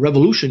 A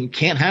revolution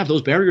can't have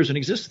those barriers in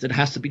existence. It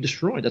has to be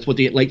destroyed. That's what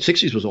the late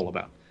 60s was all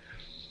about.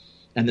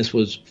 And this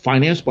was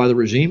financed by the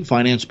regime,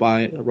 financed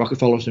by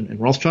Rockefellers and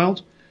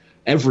Rothschilds.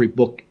 Every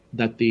book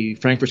that the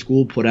Frankfurt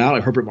School put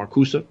out, Herbert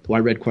Marcuse, who I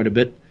read quite a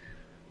bit,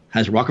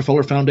 has a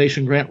Rockefeller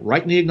Foundation grant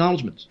right in the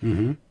acknowledgments.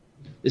 Mm-hmm.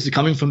 This is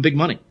coming from big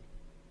money.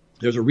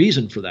 There's a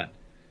reason for that.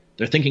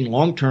 They're thinking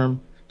long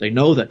term. They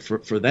know that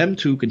for them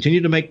to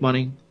continue to make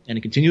money and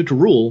to continue to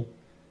rule,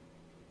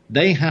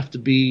 they have to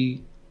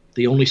be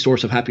the only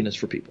source of happiness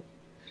for people.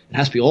 It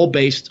has to be all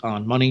based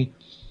on money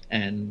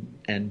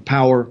and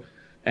power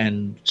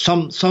and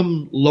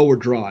some lower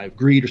drive,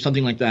 greed or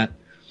something like that,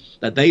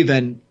 that they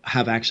then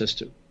have access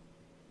to.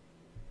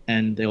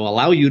 And they will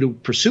allow you to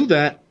pursue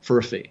that for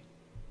a fee.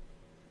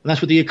 And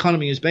that's what the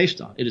economy is based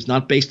on. It is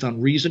not based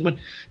on reason. But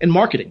in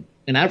marketing,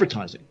 in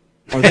advertising,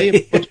 are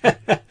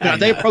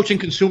they approaching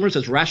consumers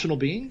as rational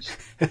beings?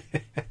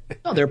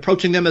 No, they're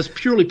approaching them as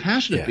purely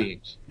passionate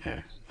beings.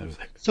 Yeah.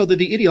 So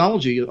the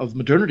ideology of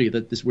modernity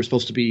that we're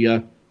supposed to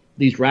be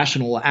these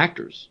rational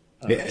actors,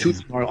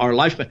 choosing our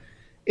life,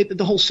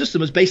 the whole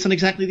system is based on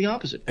exactly the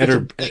opposite. It's a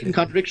blatant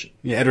contradiction.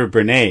 Yeah, Edward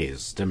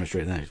Bernays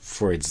demonstrated that,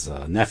 Freud's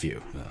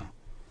nephew.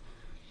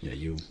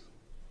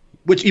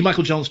 Which E.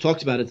 Michael Jones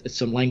talks about at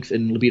some length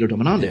in Libido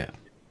Dominandi.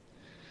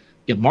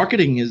 Yeah,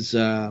 marketing is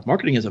a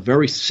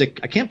very sick.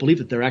 I can't believe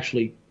that they're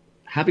actually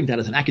having that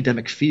as an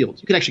academic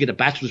field. You could actually get a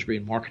bachelor's degree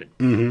in marketing.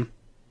 Mm-hmm. Can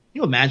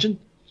you imagine?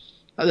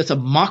 That's a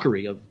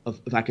mockery of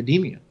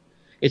academia.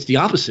 It's the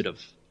opposite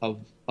of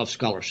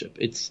scholarship.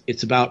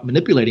 It's about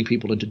manipulating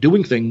people into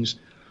doing things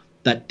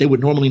that they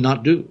would normally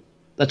not do.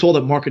 That's all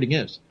that marketing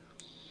is.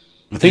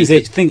 Things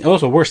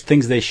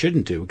they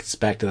shouldn't do. It gets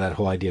back to that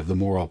whole idea of the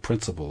moral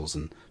principles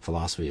and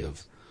philosophy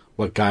of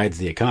what guides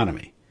the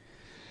economy.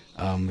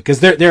 Because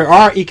there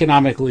are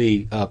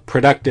economically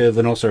productive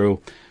and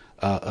also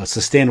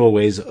sustainable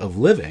ways of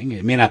living.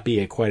 It may not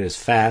be quite as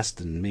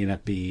fast and may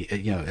not be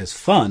as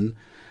fun.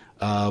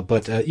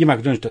 But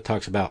Michael Jones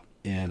talks about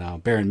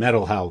in Bare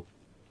Metal how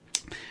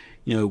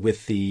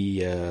with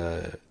the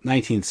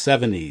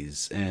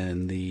 1970s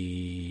and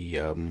the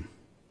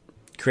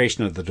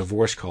creation of the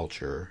divorce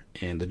culture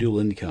and the dual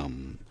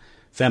income,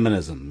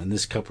 feminism, and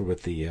this coupled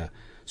with the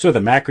sort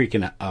of the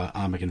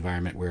macroeconomic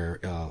environment where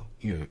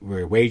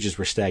where wages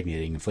were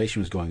stagnating,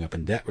 inflation was going up,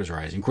 and debt was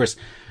rising. Of course,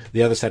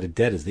 the other side of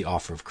debt is the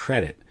offer of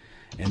credit,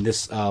 and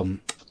this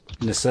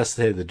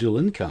necessitated the dual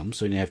income.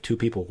 So you have two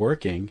people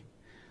working,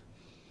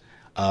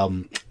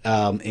 and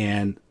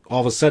all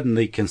of a sudden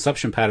the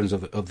consumption patterns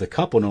of the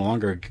couple no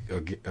longer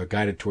are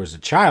guided towards the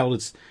child.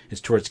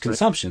 It's towards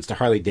consumption. It's the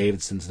Harley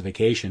Davidsons, the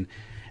vacation.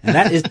 And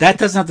that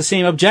doesn't have the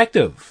same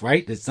objective,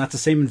 right? It's not the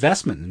same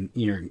investment. And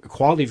your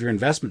quality of your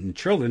investment in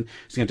children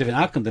is going to have a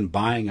different outcome than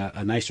buying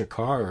a nicer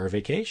car or a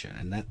vacation.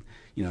 And that,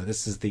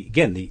 this is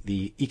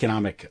the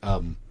economic,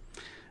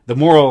 the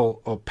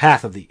moral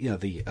path of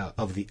the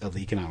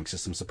economic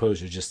system,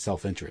 supposed to just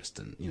self-interest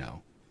and,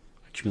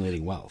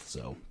 accumulating wealth.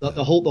 So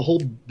the whole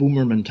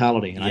boomer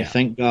mentality. And I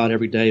thank God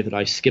every day that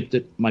I skipped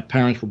it. My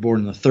parents were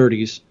born in the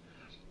 30s.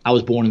 I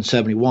was born in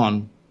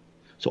 71.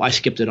 So I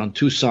skipped it on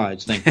two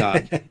sides, thank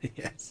God.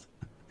 Yes.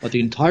 But the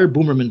entire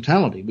boomer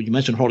mentality, when you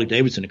mentioned Harley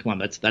Davidson, come on,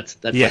 that's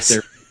yes.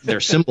 like their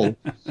symbol.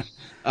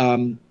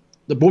 The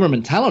boomer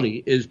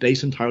mentality is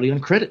based entirely on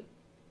credit.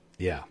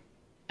 Yeah.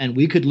 And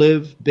we could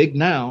live big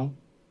now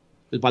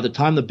is by the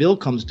time the bill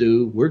comes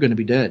due, we're going to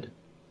be dead.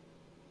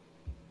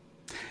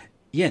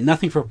 Yeah,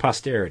 nothing for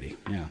posterity.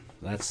 Yeah,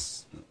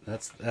 that's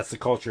the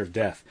culture of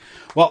death.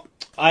 Well,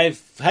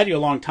 I've had you a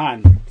long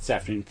time this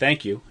afternoon.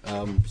 Thank you.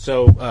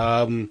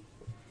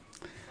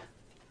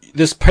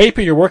 This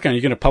paper you're working on, are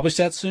you going to publish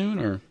that soon,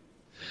 or?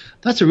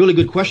 That's a really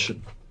good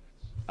question.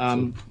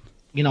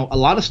 You know, a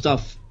lot of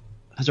stuff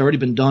has already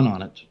been done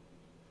on it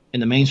in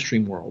the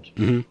mainstream world,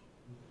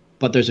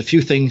 but there's a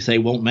few things they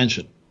won't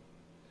mention.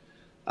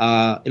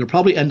 It'll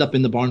probably end up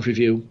in the Barnes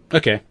Review.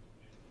 Okay.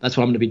 That's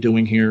what I'm going to be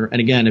doing here. And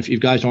again, if you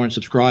guys aren't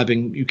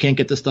subscribing, you can't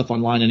get this stuff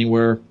online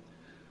anywhere.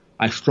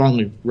 I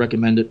strongly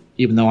recommend it,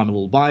 even though I'm a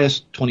little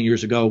biased. 20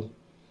 years ago,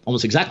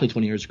 almost exactly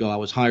 20 years ago, I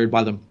was hired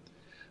by them.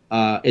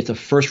 It's a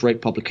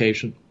first-rate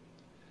publication.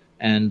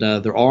 And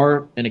there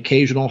are an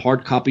occasional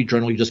hard copy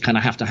journal you just kind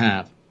of have to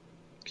have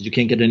because you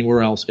can't get it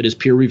anywhere else. It is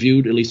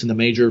peer-reviewed, at least in the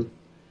major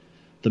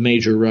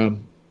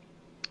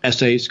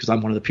essays, because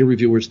I'm one of the peer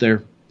reviewers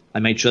there.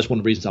 That's one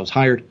of the reasons I was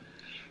hired.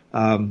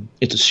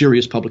 It's a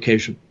serious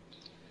publication.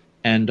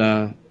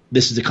 And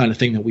this is the kind of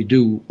thing that we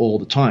do all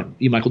the time.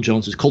 E. Michael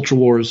Jones's Culture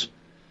Wars.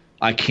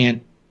 I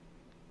can't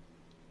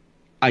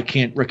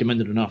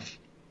recommend it enough.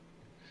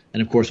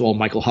 And of course, all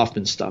Michael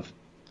Hoffman's stuff.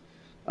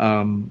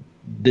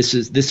 This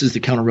is the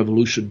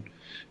counter-revolution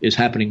is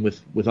happening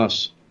with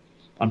us.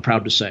 I'm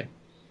proud to say.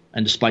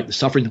 And despite the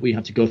suffering that we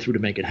have to go through to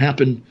make it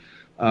happen,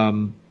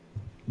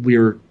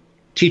 we're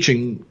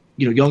teaching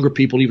younger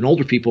people, even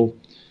older people.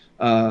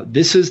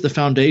 This is the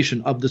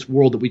foundation of this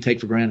world that we take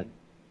for granted.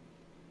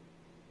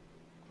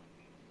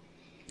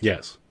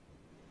 Yes.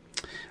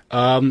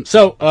 Again,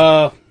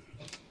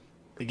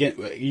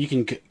 you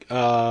can.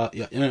 I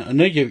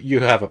know you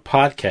have a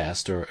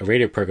podcast or a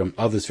radio program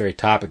of this very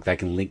topic that I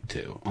can link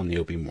to on the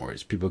Opium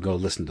Wars. People go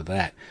listen to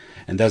that,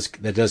 and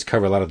that does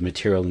cover a lot of the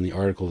material in the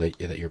article that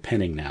you're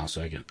penning now.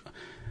 So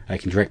I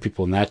can direct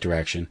people in that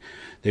direction.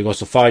 They can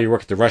also follow your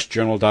work at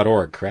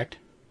therushjournal.org, correct?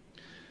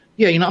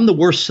 Yeah, I'm the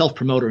worst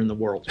self-promoter in the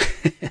world.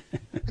 I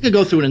could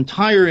go through an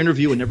entire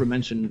interview and never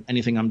mention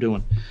anything I'm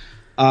doing.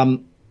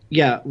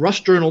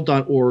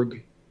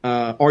 Rushjournal.org,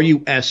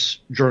 RUS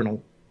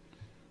journal.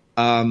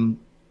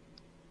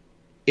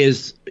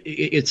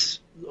 It's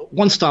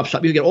one-stop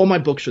shop. You get all my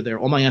books are there,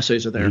 all my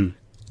essays are there.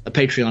 A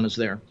Patreon is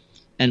there,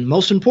 and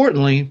most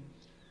importantly,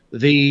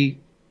 the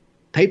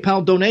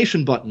PayPal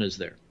donation button is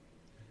there.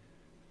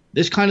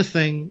 This kind of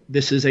thing,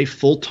 this is a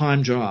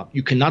full-time job.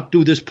 You cannot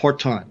do this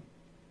part-time.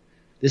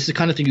 This is the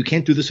kind of thing you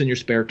can't do this in your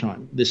spare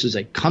time. This is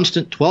a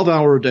constant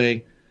 12-hour a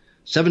day,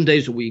 7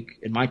 days a week.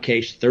 In my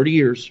case, 30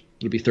 years.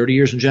 It'll be 30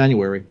 years in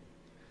January.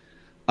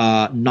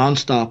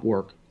 Nonstop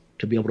work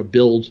to be able to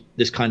build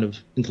this kind of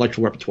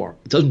intellectual repertoire.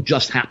 It doesn't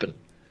just happen.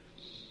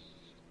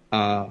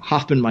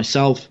 Hoffman,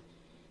 myself,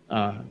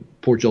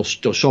 poor Joe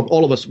Schultz,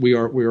 all of us, we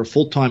are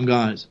full-time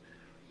guys.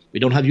 We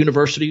don't have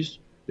universities.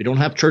 We don't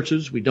have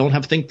churches. We don't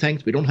have think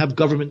tanks. We don't have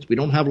governments. We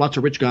don't have lots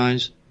of rich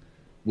guys.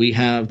 We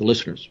have the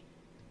listeners.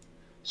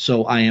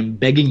 So I am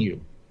begging you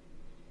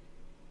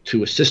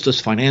to assist us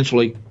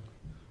financially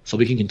so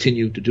we can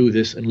continue to do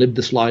this and live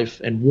this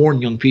life and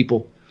warn young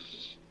people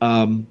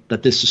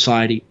that this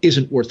society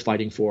isn't worth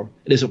fighting for.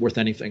 It isn't worth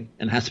anything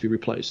and has to be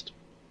replaced.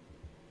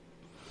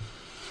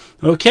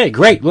 Okay,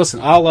 great.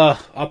 Listen, I'll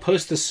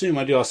post this soon.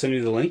 I'll send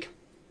you the link.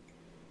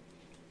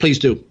 Please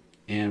do.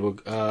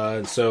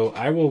 And so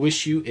I will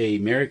wish you a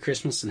Merry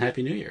Christmas and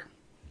Happy New Year.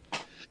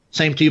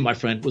 Same to you, my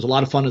friend. It was a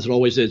lot of fun, as it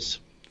always is.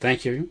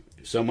 Thank you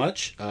so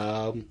much.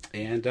 And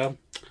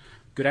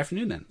good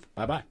afternoon then.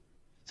 Bye-bye.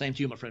 Same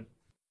to you, my friend.